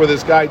 Minutes where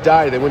this guy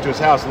died. They went to his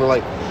house and they're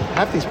like,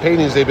 half these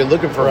paintings they've been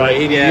looking for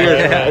 80 years.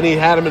 Yeah. And he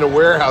had them in a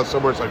warehouse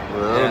somewhere. It's like,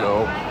 I don't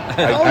know.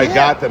 I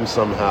got them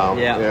somehow.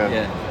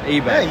 Yeah.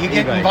 eBay. Yeah, you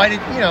get invited,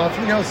 if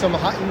you know some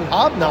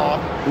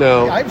hobnob.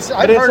 No. I've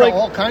heard of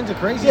all kinds of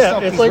crazy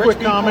stuff. It's like with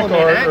comic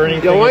art or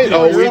anything.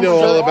 We know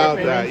all about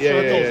that.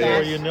 Yeah.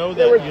 You know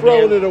they that were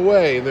throwing it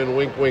away and then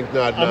wink, wink,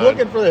 nod, nod. I'm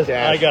looking for this.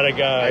 Dash. I got a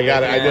guy.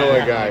 I know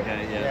a guy.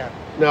 Okay,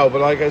 No,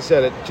 but like I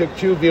said, it took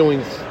 2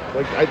 viewings.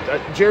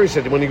 Like Jerry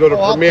said, when you go to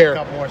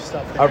premiere,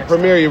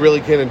 premiere you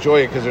really can't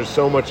enjoy it because there's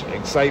so much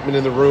excitement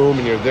in the room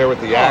and you're there with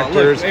the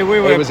actors. Look,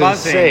 it was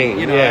buzzing,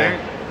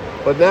 insane.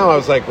 But now I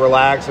was like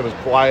relaxed. I was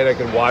quiet. I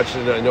could watch it.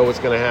 And I know what's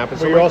going to happen.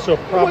 So you're also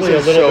probably a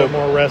little bit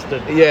more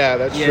rested. Yeah,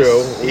 that's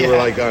true. We were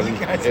like on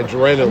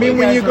adrenaline. I mean,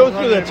 when you go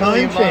through the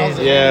time change.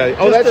 Yeah.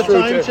 Oh, that's true.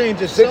 The time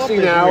change itself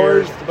 16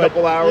 hours, a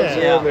couple hours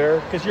here and there.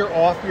 Because you're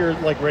off your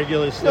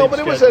regular sleep. No, but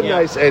it was a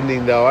nice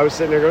ending, though. I was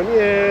sitting there going,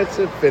 it's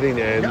a fitting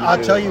end.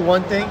 I'll tell you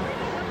one thing.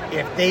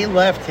 If they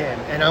left him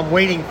and I'm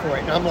waiting for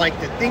it, and I'm like,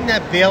 the thing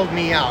that bailed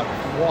me out,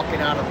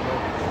 walking out of the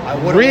movie. I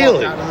would have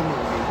walked out of the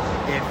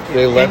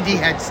movie if Indy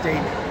had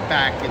stayed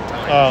back in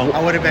time.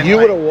 I would have been. You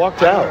would have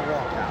walked out.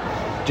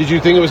 Did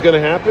you think it was going to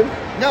happen?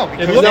 No,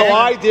 because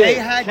I did. They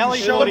hadn't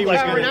shown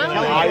Karen Allen.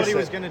 Kelly thought he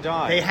was going to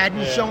die. They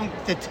hadn't shown.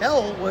 The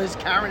tell was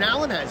Karen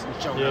Allen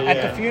hasn't shown up.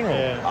 At the funeral.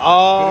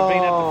 Oh, could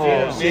have been at the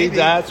funeral. See,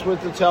 that's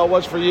what the tell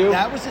was for you?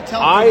 That was the tell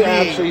for I me.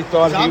 actually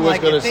thought he was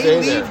going to stay there.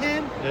 If they leave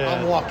him,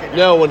 I'm walking.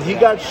 No, when he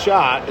got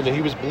shot and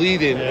he was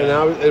bleeding,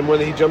 and when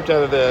he jumped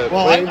out of the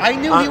plane, I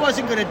knew he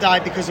wasn't going to die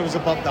because it was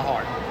above the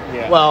heart.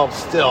 Yeah. Well,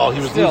 still,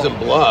 he was losing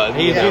blood.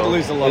 He did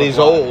lose a lot and of he's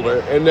blood. older.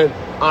 And then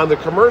on the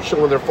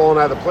commercial, when they're falling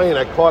out of the plane,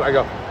 I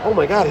go, oh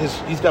my God,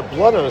 he's got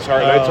blood on his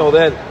heart. And I told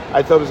Ed,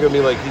 I thought it was going to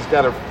be like he's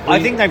got a.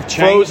 I think they've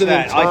changed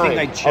that. I think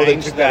they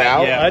changed that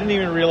out. Yeah. I didn't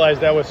even realize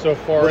that was so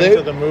far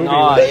into the movie.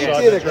 They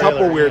did a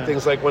couple weird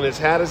things, like when his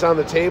hat is on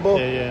the table,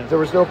 there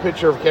was no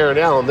picture of Karen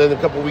Allen. Then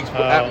a couple weeks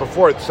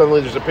before,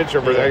 suddenly there's a picture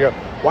of her. I go,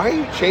 why are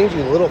you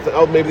changing little things?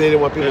 Oh, maybe they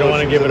didn't want people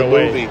to give it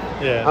away. Movie.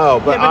 Yeah. Oh,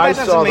 but I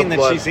that saw doesn't mean the that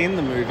blood. she's in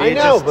the movie. I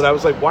know, but I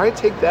was like, why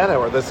take that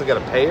out? Unless they got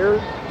to pay her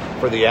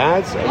for the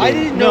ads. I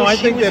didn't know. I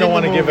think they don't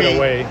want to give it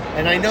away.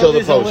 And I know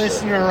there's a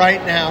listener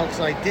right now because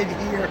I did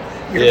hear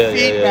your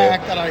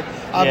feedback that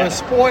I'm a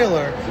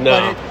spoiler.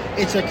 No. But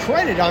it's a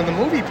credit on the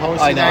movie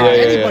poster that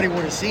anybody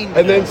would have seen.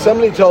 And then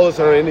somebody told us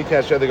on our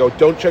IndyCast show, they go,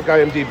 don't check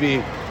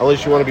IMDb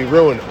unless you want to be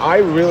ruined. I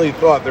really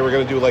thought they were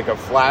going to do like a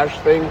flash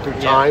thing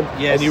through time,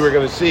 and you were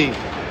going to see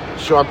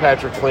Sean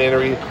Patrick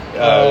Flannery,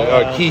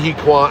 Ke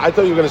Quan. I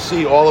thought you were going to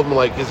see all of them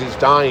like as he's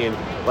dying.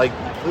 Like,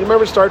 you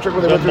remember Star Trek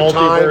when they went through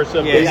time?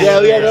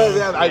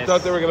 I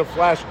thought they were going to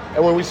flash.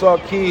 And when we saw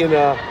Key in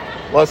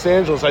Los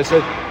Angeles, I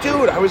said,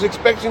 dude, I was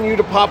expecting you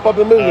to pop up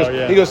in the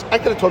movie. He goes, I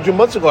could have told you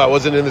months ago I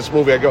wasn't in this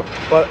movie. I go,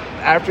 but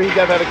after he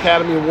got that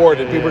Academy Award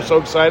and people were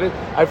so excited,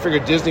 I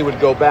figured Disney would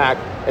go back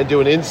and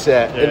do an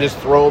inset and just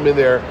throw him in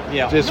there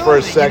for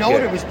a second. You know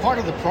what? It was part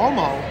of the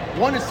promo.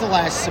 One, it's the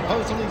last.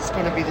 Supposedly, it's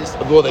going to be this.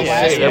 Well, they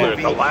say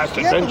the last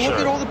adventure. Yeah, but look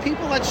at all the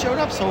people that showed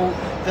up. So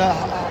the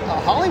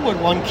Hollywood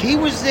one, Key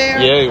was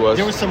there. Yeah, he was.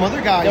 There were some other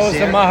guys. There was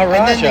there. the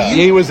Maharaja.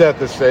 He was at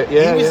the state.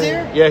 Yeah, he was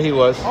there. Yeah, he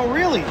was. Oh,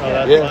 really?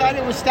 Yeah. I thought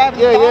it was stabbed.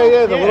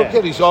 The little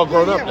kid. He's all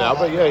grown up now,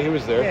 but he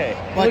was there.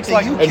 Yeah. But the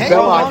like UK and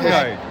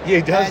Bella,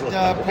 he does.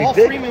 Paul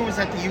Freeman was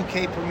at the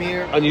UK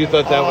premiere. And you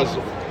thought that was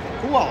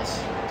who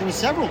else? There were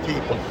several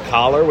people.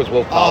 Collar was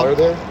Wolf Collar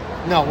there?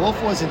 No,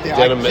 Wolf wasn't there.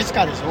 I just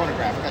got his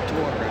autograph. I got 2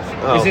 autographs.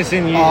 Oh. Is this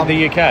in the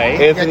UK?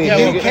 Anthony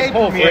the UK premiere.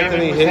 Paul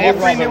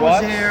Freeman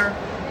was there.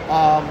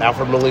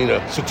 Alfred Molina.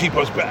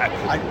 Satipo's back.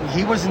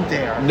 He wasn't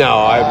there. No,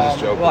 I was just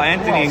joking. Well,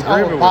 Anthony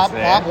Gruber was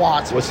there. Bob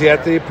Watson. Was he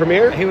at the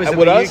premiere? He was at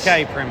with the us?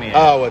 UK premiere.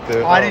 Oh, at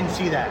the. I didn't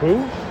see that.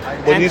 Who?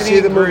 When you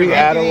see the movie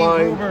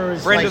Adeline,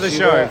 friend of the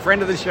show,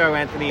 friend of the show,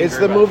 Anthony. It's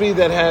the movie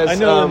that has. I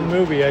know the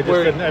movie. I've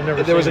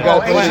never. There was a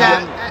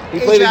guy. He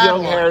played a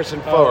young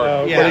Harrison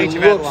Ford, but he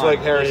looks like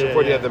Harrison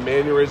Ford. He had the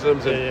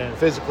mannerisms and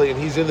physically, and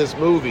he's in this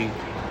movie,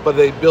 but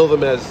they build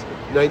him as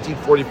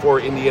 1944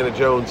 Indiana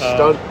Jones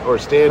stunt or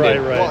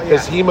stand-in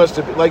because he must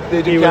have like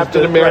they do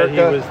Captain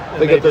America.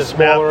 They get the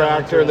smaller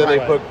actor, and then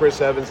they put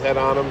Chris Evans' head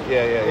on him.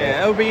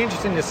 Yeah. It would be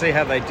interesting to see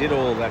how they did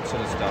all that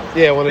sort of stuff.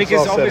 Yeah, when it's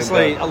because all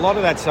obviously a lot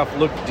of that stuff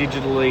looked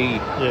digitally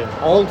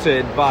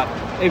altered, but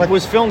it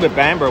was filmed at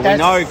Bamborough. We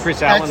know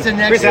Chris Allen.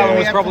 Chris Allen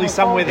was probably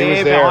somewhere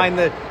there behind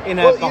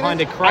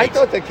a crate. I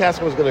thought the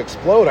castle was going to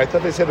explode. I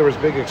thought they said there was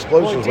big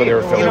explosions when they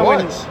were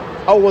filming.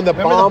 When the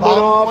bomb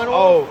went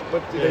off?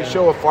 But did they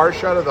show a far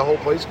shot of the whole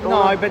place going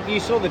No, but you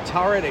saw the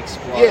turret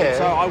explode. Yeah.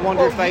 So I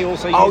wonder if they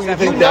also used you that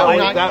think for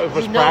that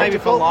was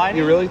practical? Lighting?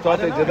 You really thought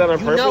they did that on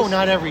purpose? You know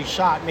not every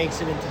shot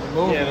makes it into the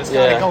movie. Yeah, it's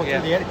got to go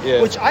through the edit.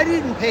 Yeah. Which I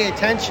didn't pay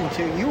attention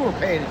to. You were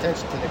paying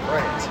attention to the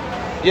credits.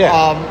 Yeah.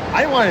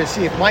 I wanted to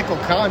see if Michael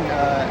Kahn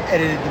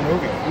edited the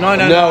movie. No.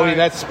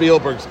 That's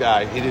Spielberg's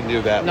guy. He didn't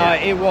do that. No,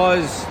 it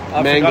was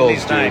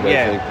Mangold's dude, I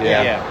think.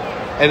 Yeah.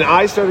 And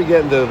I started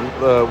getting the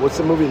what's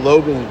the movie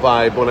Logan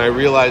vibe when I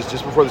realized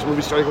just before this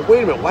movie started. I go,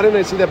 wait a minute, why didn't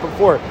I see that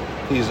before?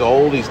 He's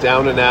old, he's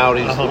down and out,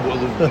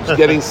 he's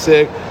getting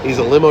sick, he's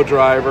a limo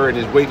driver, and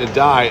he's waiting to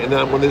die. And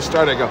then when this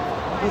started, I go,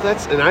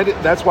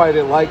 that's why I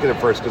didn't like it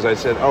at first because I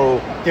said,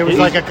 there was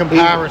like a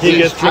comparison. He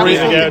gets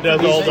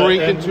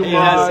drinking too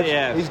much.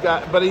 He's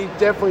got, but he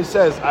definitely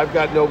says, I've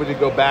got nobody to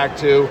go back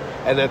to.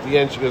 And at the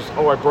end, she goes,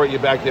 I brought you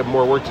back. You have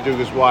more work to do. He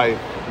goes, why?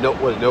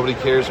 Nobody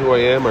cares who I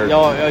am, or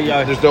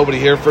there's nobody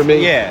here for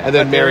me. Yeah, and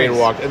then Marion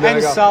walked, and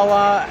then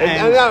Sulla,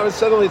 and now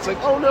suddenly it's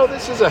like, oh no,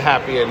 this is a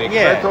happy ending.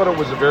 Yeah. I thought it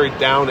was a very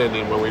down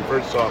ending when we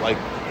first saw it. Like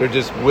they're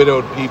just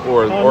widowed people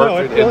or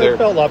orphaned, and they're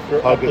felt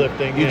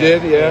uplifting. You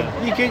did,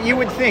 yeah. You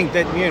would think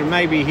that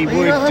maybe he would.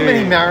 You know how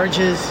many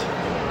marriages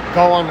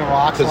go on the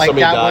rocks like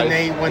that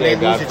dies. when they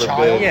lose a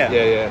child?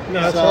 Yeah.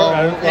 No, a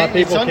lot of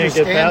people can't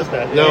get past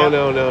that.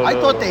 No. I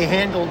thought they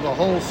handled the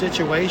whole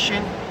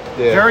situation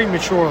very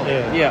maturely.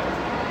 Yeah.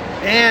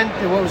 And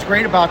what was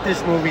great about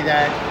this movie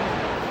that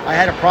I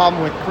had a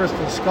problem with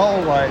Crystal Skull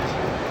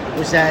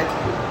was that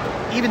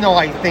even though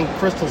I think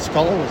Crystal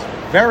Skull was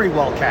very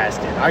well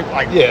casted,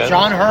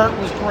 John Hurt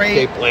was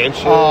great. Kate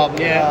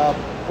Blanchett.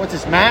 What's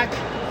his Mac?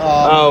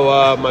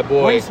 my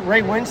boy.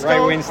 Ray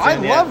Winstone. I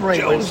love Ray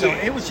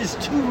Winstone. It was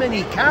just too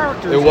many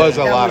characters. It was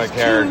a lot of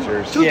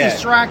characters. Too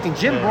distracting.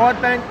 Jim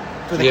Broadbent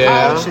for the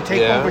college to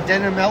take over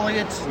Denham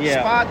Elliott's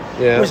spot.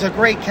 It was a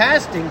great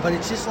casting, but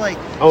it's just like,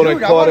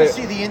 dude, I want to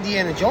see the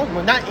Indiana Jones,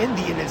 well, not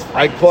Indian as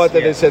I caught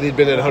that they said he'd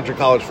been at Hunter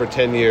College for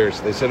 10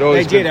 years. They said,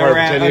 he's been part of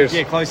 10 years.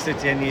 Yeah, close to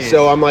 10 years.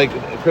 So I'm like,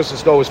 Crystal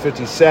Skull was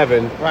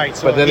 57. Right.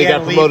 So but then he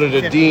got promoted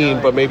to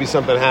dean, but maybe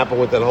something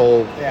happened with that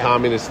whole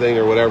communist thing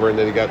or whatever, and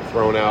then he got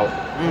thrown out.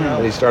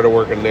 And he started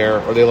working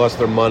there, or they lost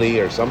their money,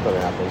 or something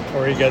happened.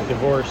 Or he got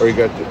divorced. Or he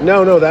got...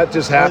 No, that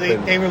just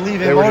happened. They were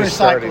leaving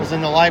motorcycles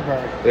in the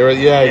library. They were,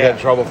 he got in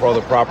trouble for all the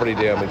property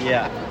damage.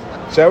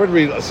 So I would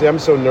read... See, I'm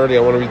so nerdy,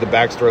 I want to read the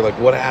backstory. Like,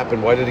 what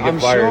happened? Why did he get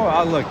fired?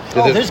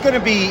 There's going to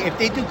be... If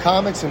they do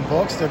comics and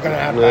books, they're going to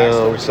have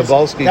backstories.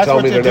 Sabalski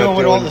told me they're not doing... That's what they're doing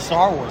with all the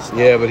Star Wars stuff.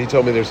 Yeah, but he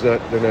told me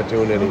they're not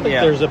doing any...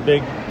 There's a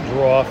big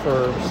draw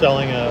for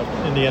selling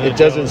Indiana Jones.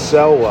 It doesn't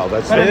sell well.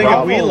 That's the problem. I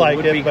think we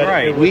like it,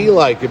 but... We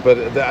like it,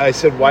 but I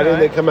said, why didn't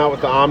they come out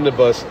with the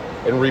omnibus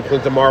and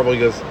reprint the Marvel? He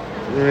goes,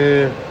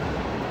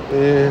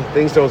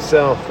 things don't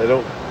sell. They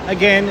don't...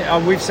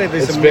 Again, we've said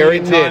this it's a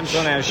million very times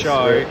on our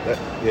show.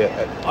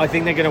 I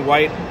think they're going to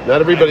wait.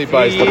 Not everybody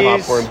buys the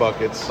popcorn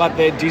buckets. But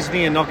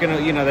Disney are not going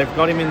to, they've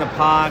got him in the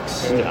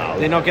parks. No.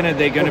 They're not going to,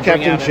 they're going to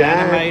bring Captain out Jack,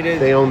 an animated.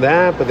 They own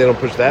that, but they don't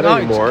push that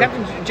anymore.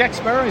 Captain Jack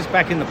Sparrow is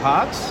back in the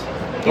parks.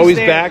 He's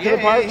back in the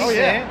parks?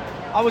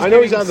 I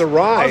know he's on the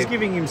ride. I was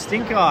giving him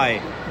stink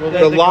eye. Well,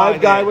 the live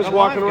guy was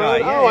walking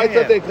around? I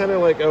thought they kind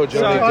of like, Johnny Depp.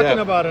 They're talking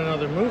about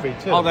another movie,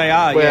 too. Oh, they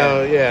are,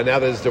 Well, now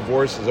that his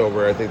divorce is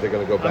over, I think they're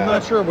going to go back. I'm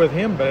not sure with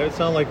him, but it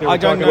sounded like they were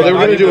talking Well, they were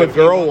about... going to do a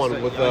girl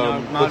one with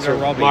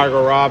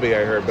Margot Robbie,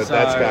 I heard, but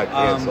that's got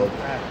canceled.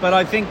 But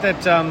I think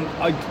that,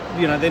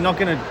 they're not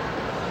going to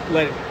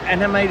let...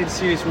 Animated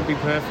series would be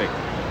perfect.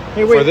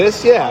 Hey, wait. For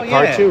this,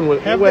 cartoon.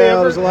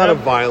 There's a lot of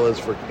violence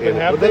for...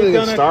 But then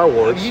in Star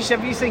Wars...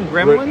 Have you seen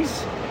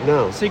Gremlins?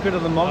 No. Secret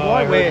of the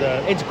Mogwai,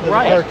 where it's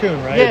great. It's a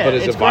cartoon, right? Yeah, but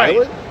is it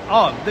violent?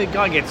 Oh, the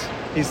guy gets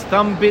his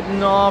thumb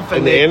bitten off,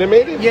 and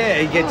animated. Yeah,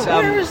 he gets.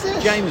 Where is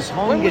this? James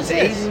Hong gets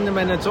eaten,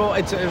 and it's all.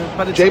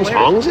 But it's James hilarious.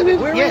 Hong's in it.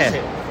 Where is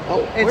it?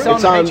 Oh, it's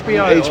on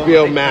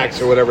HBO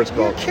Max or whatever it's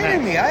called. You're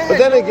kidding me. But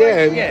then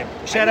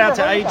again, shout out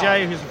to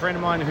AJ, who's a friend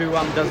of mine who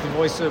does the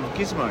voice of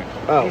Gizmo.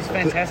 Oh, he's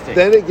fantastic.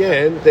 Then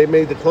again, they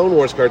made the Clone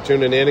Wars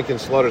cartoon, and Anakin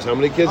slaughters how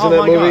many kids in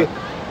that movie?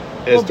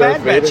 Well,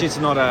 Bad Batch is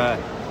not a.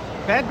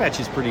 Bad Batch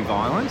is pretty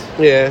violent.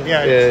 Yeah.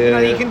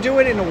 You can do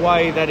it in a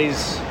way that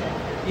is,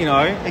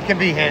 it can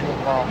be handled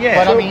well.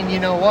 Yeah. But I mean, you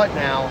know what?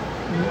 Now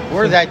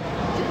we're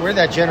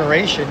that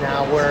generation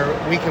now where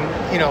we can,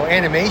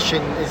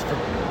 animation is for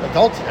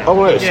adults now.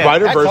 Oh, right.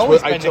 Spider-Verse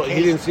was. He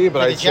didn't see it,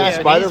 but I said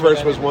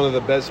Spider-Verse was one of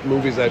the best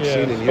movies I've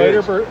seen in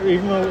years.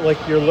 Even though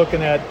you're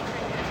looking at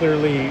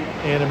clearly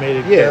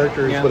animated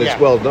characters, but it's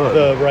well done.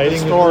 The writing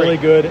is really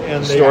good,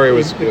 and the story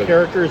was the good.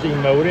 characters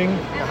emoting.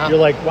 You're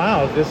like,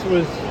 wow,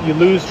 you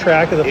lose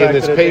track of the fact that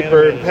it's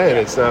paper and animated. pen.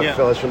 It's not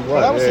flesh and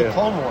blood. Well, that was the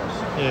Clone Wars.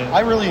 Yeah.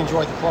 I really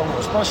enjoyed the Clone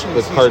Wars, especially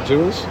with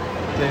cartoons.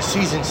 The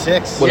season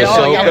 6. When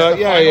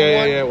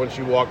Ahsoka, when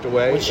she walked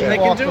away. When she they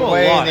walked can do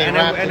away a lot, and they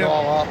wrapped it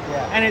all up.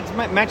 And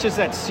it matches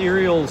that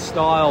serial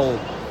style.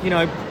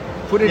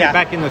 Put it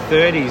back in the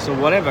 30s or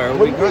whatever.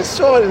 When we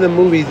saw it in the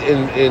movie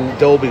in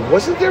Dolby,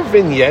 wasn't there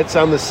vignettes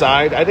on the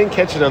side? I didn't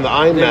catch it on the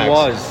IMAX. There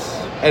was.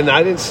 And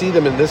I didn't see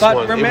them in this one.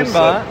 But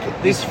remember,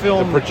 this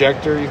film... The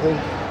projector, you think?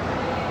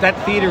 That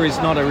theater is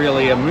not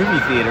really a movie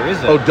theater, is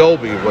it? Oh,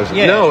 Dolby wasn't.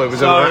 Yeah. No, it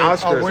was an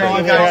Oscar. So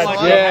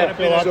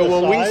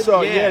when we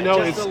saw,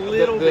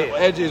 the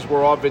edges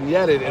were all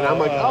vignetted, and I'm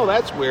like,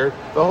 that's weird.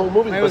 The whole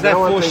movie. It was that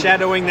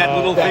foreshadowing, that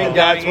little thing.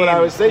 That's what I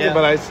was thinking,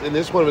 but and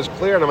this one was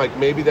clear, and I'm like,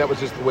 maybe that was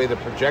just the way the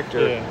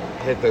projector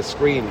hit the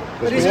screen.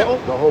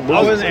 The whole movie.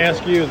 I was going to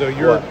ask you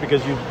though,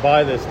 because you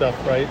buy this stuff,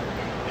 right?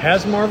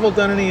 Has Marvel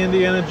done any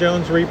Indiana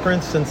Jones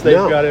reprints since they've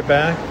got it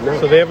back? No.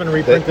 So they haven't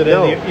reprinted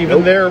any,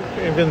 even their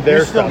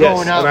stuff.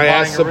 Yes, and I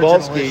asked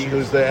Sabalski,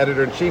 who's the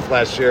editor-in-chief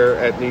last year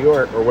at New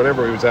York, or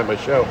whenever he was at my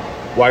show,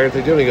 why aren't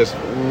they doing it? He goes,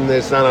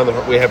 it's not on the...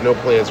 We have no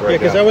plans right now.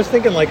 Because I was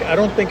thinking, I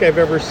don't think I've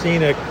ever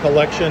seen a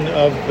collection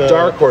of the...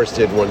 Dark Horse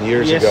did one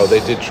years ago.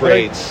 They did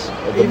trades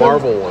of the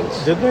Marvel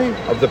ones. Did they?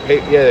 Of the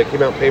they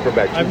came out in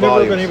paperback, 2 volumes. I've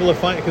never been able to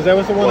find... Because that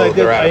was the one I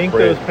did. I inked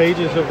those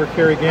pages over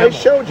Carrie Gamble. I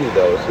showed you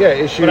those. Yeah,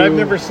 issue... But I've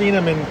never seen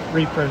them in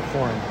reprint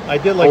form. I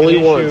did only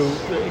an issue...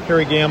 Once.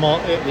 Carrie Gamble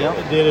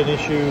did an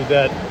issue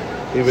that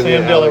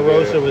Sam De La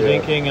Rosa was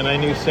inking, and I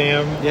knew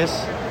Sam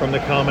from the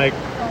comic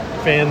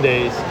Fan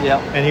Days.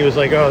 And he was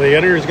like, the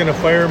editor's going to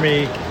fire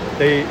me.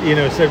 They,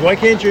 said, why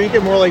can't you ink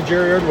it more like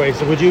Jerry Ordway?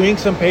 So would you ink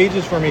some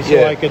pages for me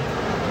so I could,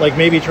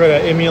 maybe try to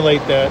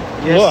emulate that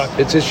look?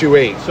 It's issue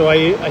 8. So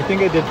I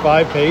think I did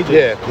 5 pages.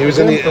 Yeah, he was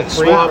in the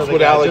swamps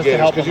with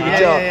alligators because you can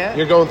tell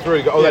you're going through.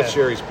 You go, that's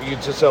Jerry's. You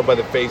can just tell by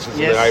the faces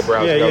and the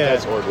eyebrows.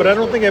 That's Ordway. But I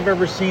don't think I've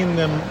ever seen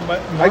them.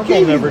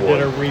 Marvel never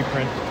did a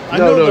reprint. I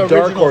know the Dark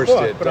original Horse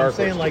book, did. but Dark I'm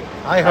saying, Horse like,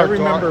 I heard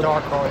remember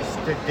Dark Horse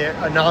did their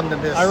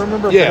anonymous. I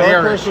remember Yeah.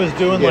 Dark Horse was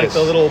doing like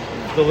the little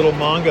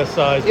manga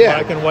size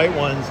black and white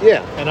ones.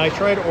 Yeah. And I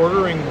tried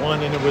ordering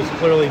one, and it was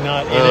clearly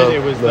not in it.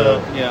 It was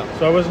So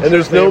I wasn't. And sure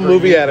there's if they no ever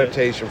movie used it.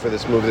 adaptation for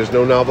this movie. There's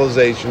no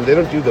novelization. They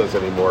don't do those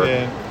anymore.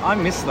 Yeah. I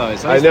miss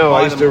those. I know,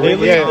 I used to read-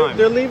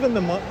 They're leaving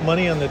the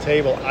money on the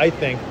table, I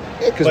think.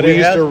 Yeah, because But we it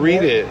used has to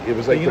read more- it. It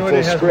was like you the know full what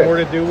it has script. more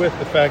to do with?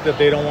 The fact that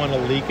they don't want to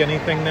leak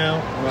anything now.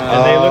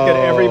 And they look at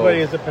everybody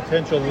as a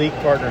potential leak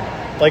partner.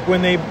 Like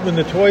when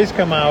the toys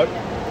come out,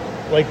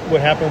 like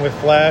what happened with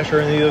Flash or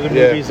any of the other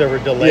movies that were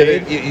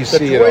delayed. You the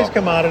see it toys all.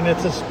 come out, and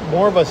it's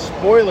more of a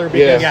spoiler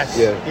because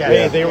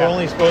they were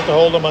only supposed to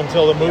hold them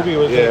until the movie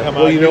was going to come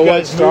out. Well, you know what?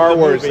 guys Star moved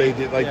the Wars, movie. they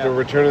did like the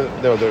Return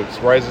of the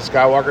Rise of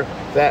Skywalker.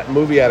 That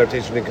movie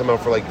adaptation didn't come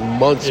out for like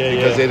months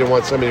because they didn't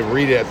want somebody to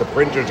read it at the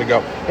printers and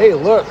go, "Hey,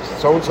 look,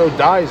 so and so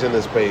dies in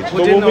this page."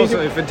 Well, didn't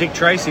also for Dick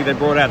Tracy they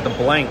brought out the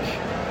blank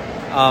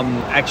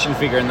action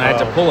figure and they had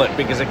to pull it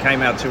because it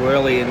came out too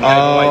early and gave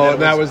away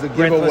that was the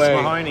Breathless giveaway.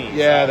 Mahoney.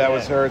 Yeah, that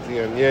was her at the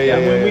end. Yeah.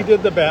 When we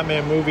did the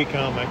Batman movie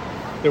comic,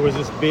 there was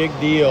this big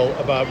deal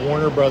about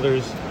Warner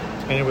Brothers,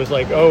 and it was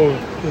like, oh,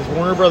 because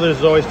Warner Brothers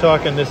is always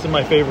talking, this is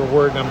my favorite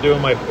word, and I'm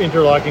doing my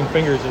interlocking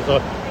fingers, it's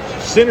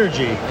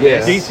synergy.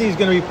 Yes. DC is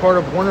going to be part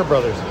of Warner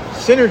Brothers.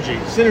 Synergy.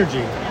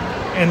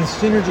 And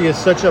synergy is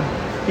such a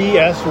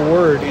BS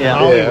word in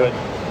Hollywood.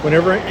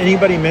 Whenever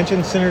anybody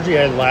mentions synergy,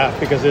 I laugh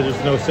because there's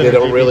no synergy. They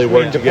don't really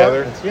work between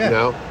together?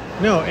 departments.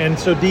 No, and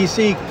so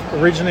DC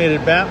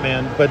originated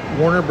Batman, but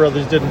Warner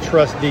Brothers didn't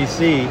trust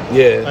DC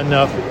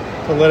enough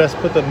to let us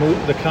put the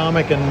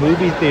comic and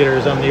movie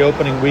theaters on the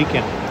opening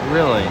weekend.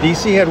 Really?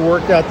 DC had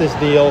worked out this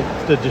deal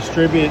to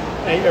distribute.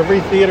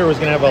 Every theater was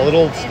going to have a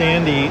little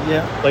standee,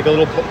 like a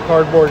little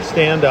cardboard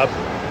stand-up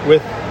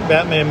with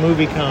Batman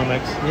movie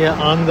comics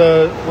on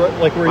the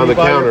like where on you the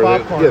buy counter, your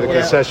popcorn. the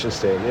concession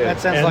stand. Yeah, that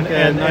sounds like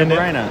a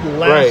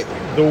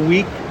no-brainer. The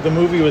week the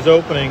movie was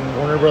opening,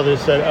 Warner Brothers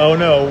said, "Oh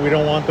no, we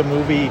don't want the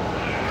movie,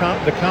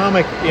 the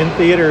comic in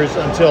theaters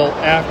until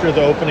after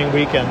the opening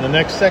weekend, the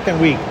next second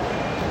week."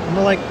 And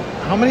we're like,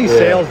 "How many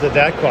sales did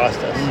that cost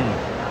us?"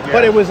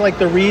 But it was like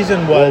the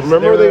reason was. Well,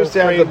 remember they used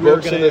to have the afraid we were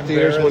books in gonna the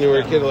theaters when you were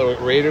a kid, like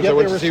Raiders. I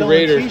went to see selling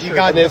Raiders, t-shirts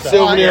and they had with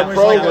souvenir that.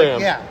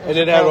 program, it and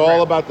it had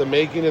all about the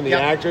making and the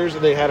actors,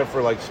 and they had it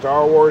for like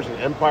Star Wars and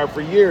Empire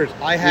for years.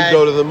 You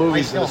go to the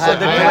movies and had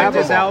the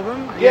collector's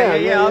album. Yeah,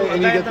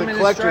 and you get the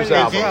collector's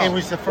album. It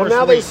was the first. Well,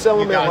 now they sell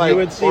them at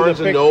like Barnes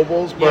and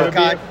Nobles, but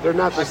they're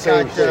not the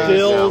same thing.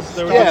 Stills,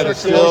 the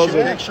stills,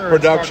 and pictures,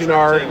 production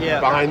art,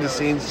 behind the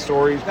scenes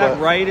stories. That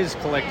Raiders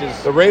collector's.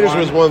 The Raiders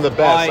was one of the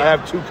best. I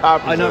have 2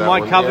 copies. I know of that my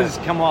one, covers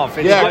come off.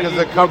 Yeah, because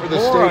the cover, the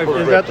staple.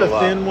 Is that the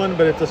thin one,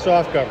 but it's a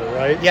soft cover,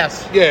 right?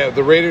 Yes. Yeah,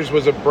 the Raiders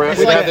was a brand.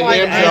 It's It like had the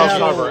five Amstel pages.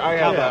 cover. I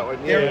have that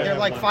one. They're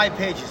like 5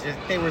 pages.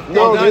 They were.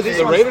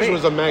 The Raiders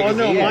was a magazine.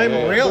 Oh no, mine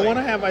really? The one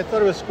I have, I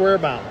thought it was square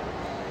bound.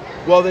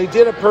 Well, they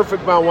did a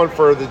perfect bound one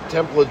for the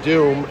Temple of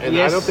Doom, and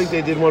I don't think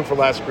they did one for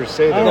Last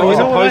Crusade. There was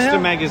a poster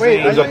magazine. Wait,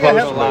 it was a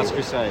poster for Last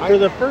Crusade. For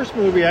the first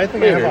movie, I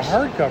think Raiders. I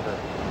have a hardcover.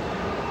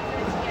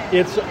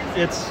 It's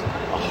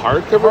a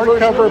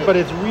hardcover, but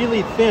it's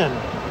really thin.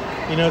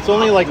 You know, it's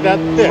only like that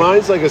thick.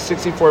 Mine's like a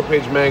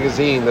 64-page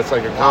magazine that's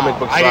like a comic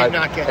book I side, did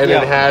not get and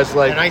that. it has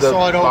like And I the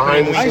saw it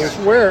behind the opening scenes.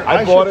 I swear, I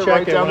I bought should it check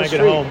right it down when the I get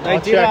street. home. They I'll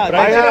did check, but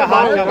I I did a have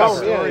hardcover hardcover.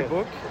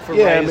 storybook for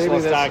Yeah, Raiders maybe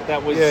Lost that's- Ark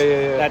that was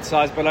yeah. that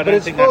size, but I But don't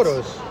it's think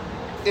photos.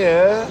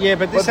 Yeah. Yeah,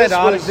 but this had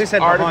was this had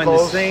behind the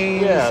articles,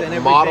 scenes yeah, and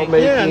everything. model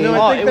making. Yeah, no,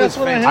 I think it that's was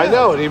what I fantastic. have.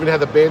 I know. It even had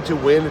the Bantu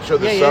wind. It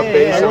showed the sub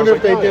base. I wonder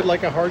if they like, did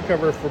like a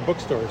hardcover for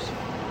bookstores.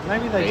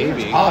 Maybe they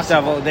Maybe. did. I'll have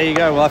to have there you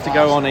go. We'll have to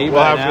go on eBay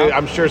Well, now.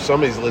 I'm sure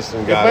somebody's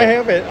listening. If Got I it.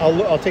 have it,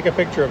 I'll take a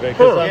picture of it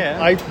because Yeah.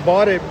 I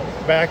bought it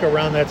back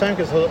around that time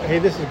because hey,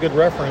 this is a good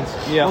reference.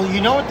 Yeah. Well,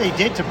 you know what they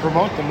did to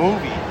promote the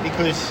movie?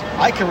 Because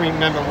I can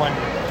remember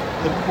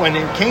when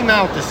it came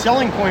out, the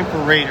selling point for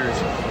Raiders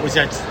was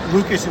that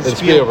Lucas and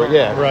Spielberg.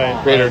 Yeah,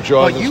 Right. Greater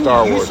Jaws But and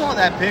Star you Wars. saw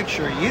that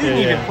picture. You didn't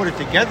Yeah, even yeah. put it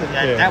together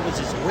that that was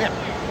his whip.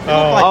 It looked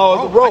Oh. like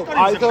Oh, the rope. I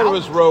thought it about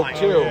was to rope fly.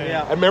 too.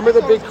 yeah. I remember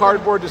the big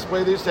cardboard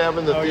display they used to have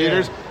in the Oh,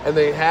 theaters, and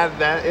they had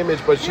that image,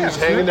 but she Yeah, was it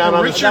was hanging the down on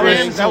the original-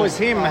 string. That was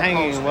him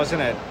hanging,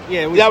 wasn't it?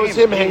 Yeah, it was That was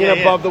him hanging Yeah,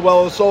 above the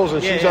Well of Souls,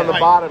 and Yeah, she's yeah, on the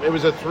right. bottom. It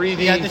was a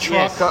 3D. He had the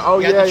truck. Oh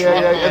He had yeah, the truck,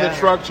 And yeah. the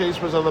truck chase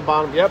was on the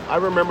bottom. Yep, I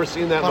remember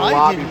seeing that in But the I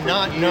lobby. did for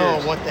not years. know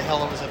what the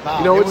hell it was about.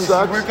 You know It what was,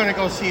 sucks? We're going to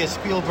go see a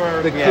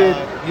Spielberg. The kid,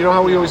 you know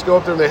how we always go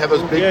up there and they have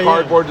those big Yeah,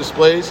 cardboard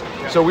displays?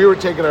 So we were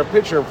taking our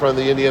picture in front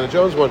of the Indiana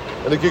Jones one,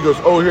 and the kid goes,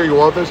 "Oh, here, you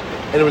want this?"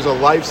 And it was a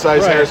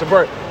life-size Right. Harrison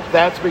Ford.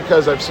 That's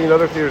because I've seen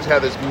other theaters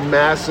have this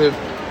massive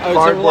Oh, so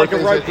cardboard like a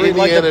things rope that bridge,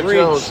 like Indiana the bridge,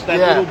 Jones. that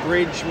yeah. little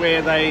bridge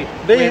where they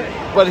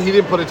But he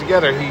didn't put it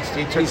together.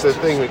 He took the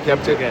thing and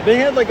kept it. They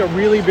had like a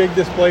really big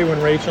display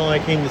when Rachel and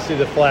I came to see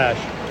The Flash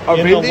Of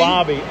in Indy? the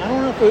lobby. I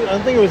don't know if I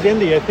don't think it was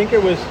Indy. I think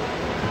it was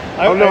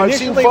I've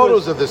seen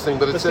photos of this thing,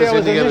 but it says Indiana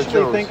Jones. I was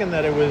initially thinking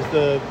that it was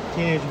the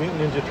Teenage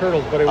Mutant Ninja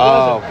Turtles, but it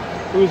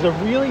wasn't. It was a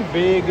really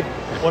big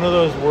one of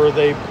those where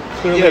they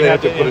clearly they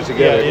had to put it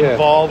together.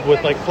 Involved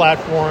with like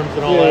platforms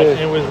and all that, and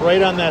it was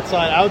right on that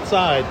side,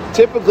 outside.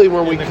 Typically,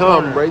 when we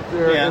come, corner. right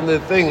there in the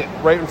thing,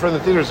 right in front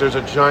of the theaters, there's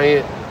a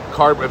giant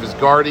card of his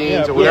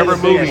Guardians or whatever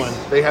movie.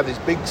 They have these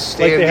big standees.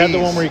 Like they had the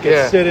one where you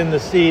could sit in the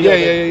seat.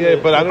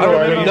 But I don't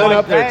know. None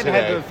up there today.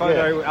 Had the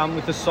photo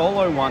with the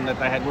Solo one that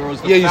they had, where it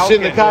was the you sit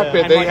in the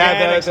cockpit. They had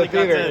that at the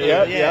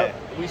theater. Yep.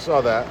 We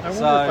saw that. I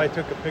wonder if I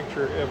took a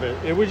picture of it.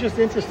 It was just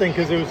interesting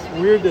because it was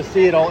weird to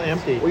see it all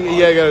empty. Well, you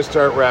got to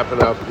start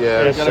wrapping up.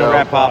 Yeah, got to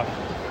wrap up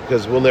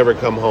because we'll never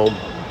come home.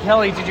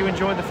 Kelly, did you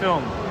enjoy the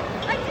film?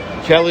 I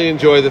did. Kelly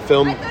enjoyed the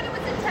film. I thought it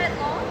was a tad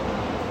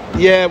long.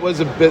 Yeah, it was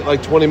a bit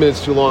like 20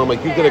 minutes too long. I'm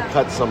like, you could have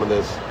cut some of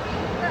this.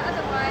 But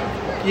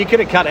otherwise, You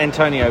could have cut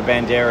Antonio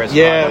Banderas.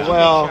 Yeah, right?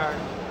 well,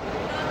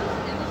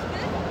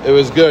 it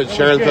was good.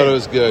 Sharon thought it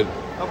was good.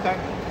 Okay.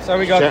 So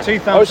we got 2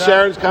 thumbs up.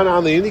 Sharon's kind of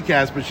on the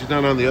IndyCast, but she's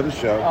not on the other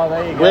show. Oh,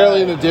 there you go.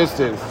 Rarely in the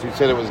distance. She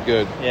said it was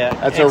good. Yeah.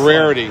 That's a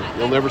rarity.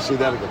 You'll never see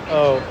that again.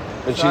 Oh.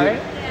 And Sorry?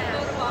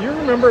 Do you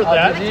remember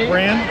that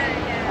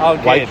brand? Oh,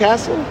 White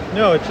Castle?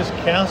 No, it's just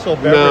Castle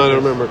beverages. No, I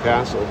don't remember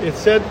Castle. It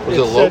said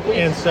local?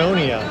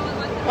 Ansonia.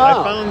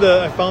 Oh.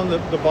 I found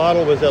the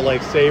bottle was at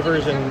like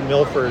Savers and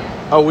Milford.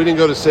 Oh, we didn't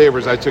go to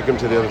Savers. I took him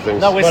to the other things.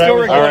 No, we're still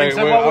recording.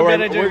 So what we're going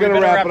to do? We're going to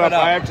wrap it up.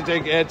 I have to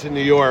take Ed to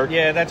New York.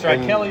 Yeah, that's right.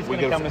 Kelly's going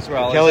to come as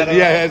well. Kelly,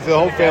 the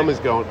whole family's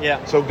going.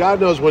 Yeah. So God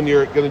knows when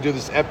you're going to do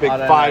this epic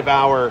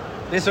 5-hour.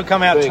 This will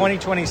come out thing.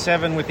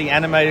 2027 with the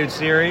animated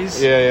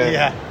series.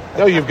 Yeah.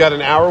 No, you've got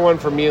an hour one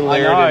for me and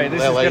Laird. I know. In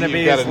This LA. is going to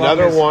be You've got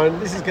another one.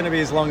 This is going to be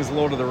as long as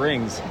Lord of the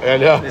Rings. I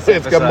know.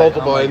 It's got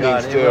multiple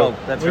endings too.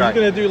 That's We're right.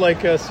 going to do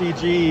like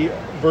CG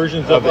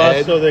versions of us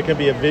Ed? so they can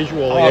be a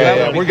visual.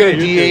 We're going to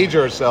de-age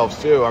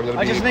ourselves too. I'm going to be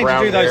I just need to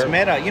do those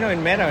Meta. You know,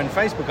 in Meta and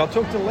Facebook, I'll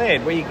talk to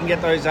Laird where you can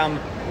get those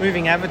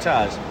moving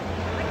avatars.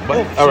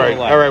 All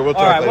right. We'll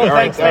talk later. Well,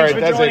 thanks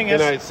for joining us.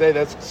 Good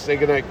night. Say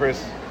good night,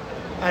 Chris.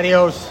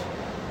 Adios.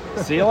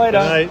 See you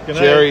later. Good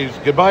night. Jerry.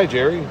 Goodbye,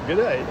 Jerry. Good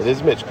night. It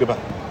is Mitch.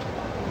 Goodbye.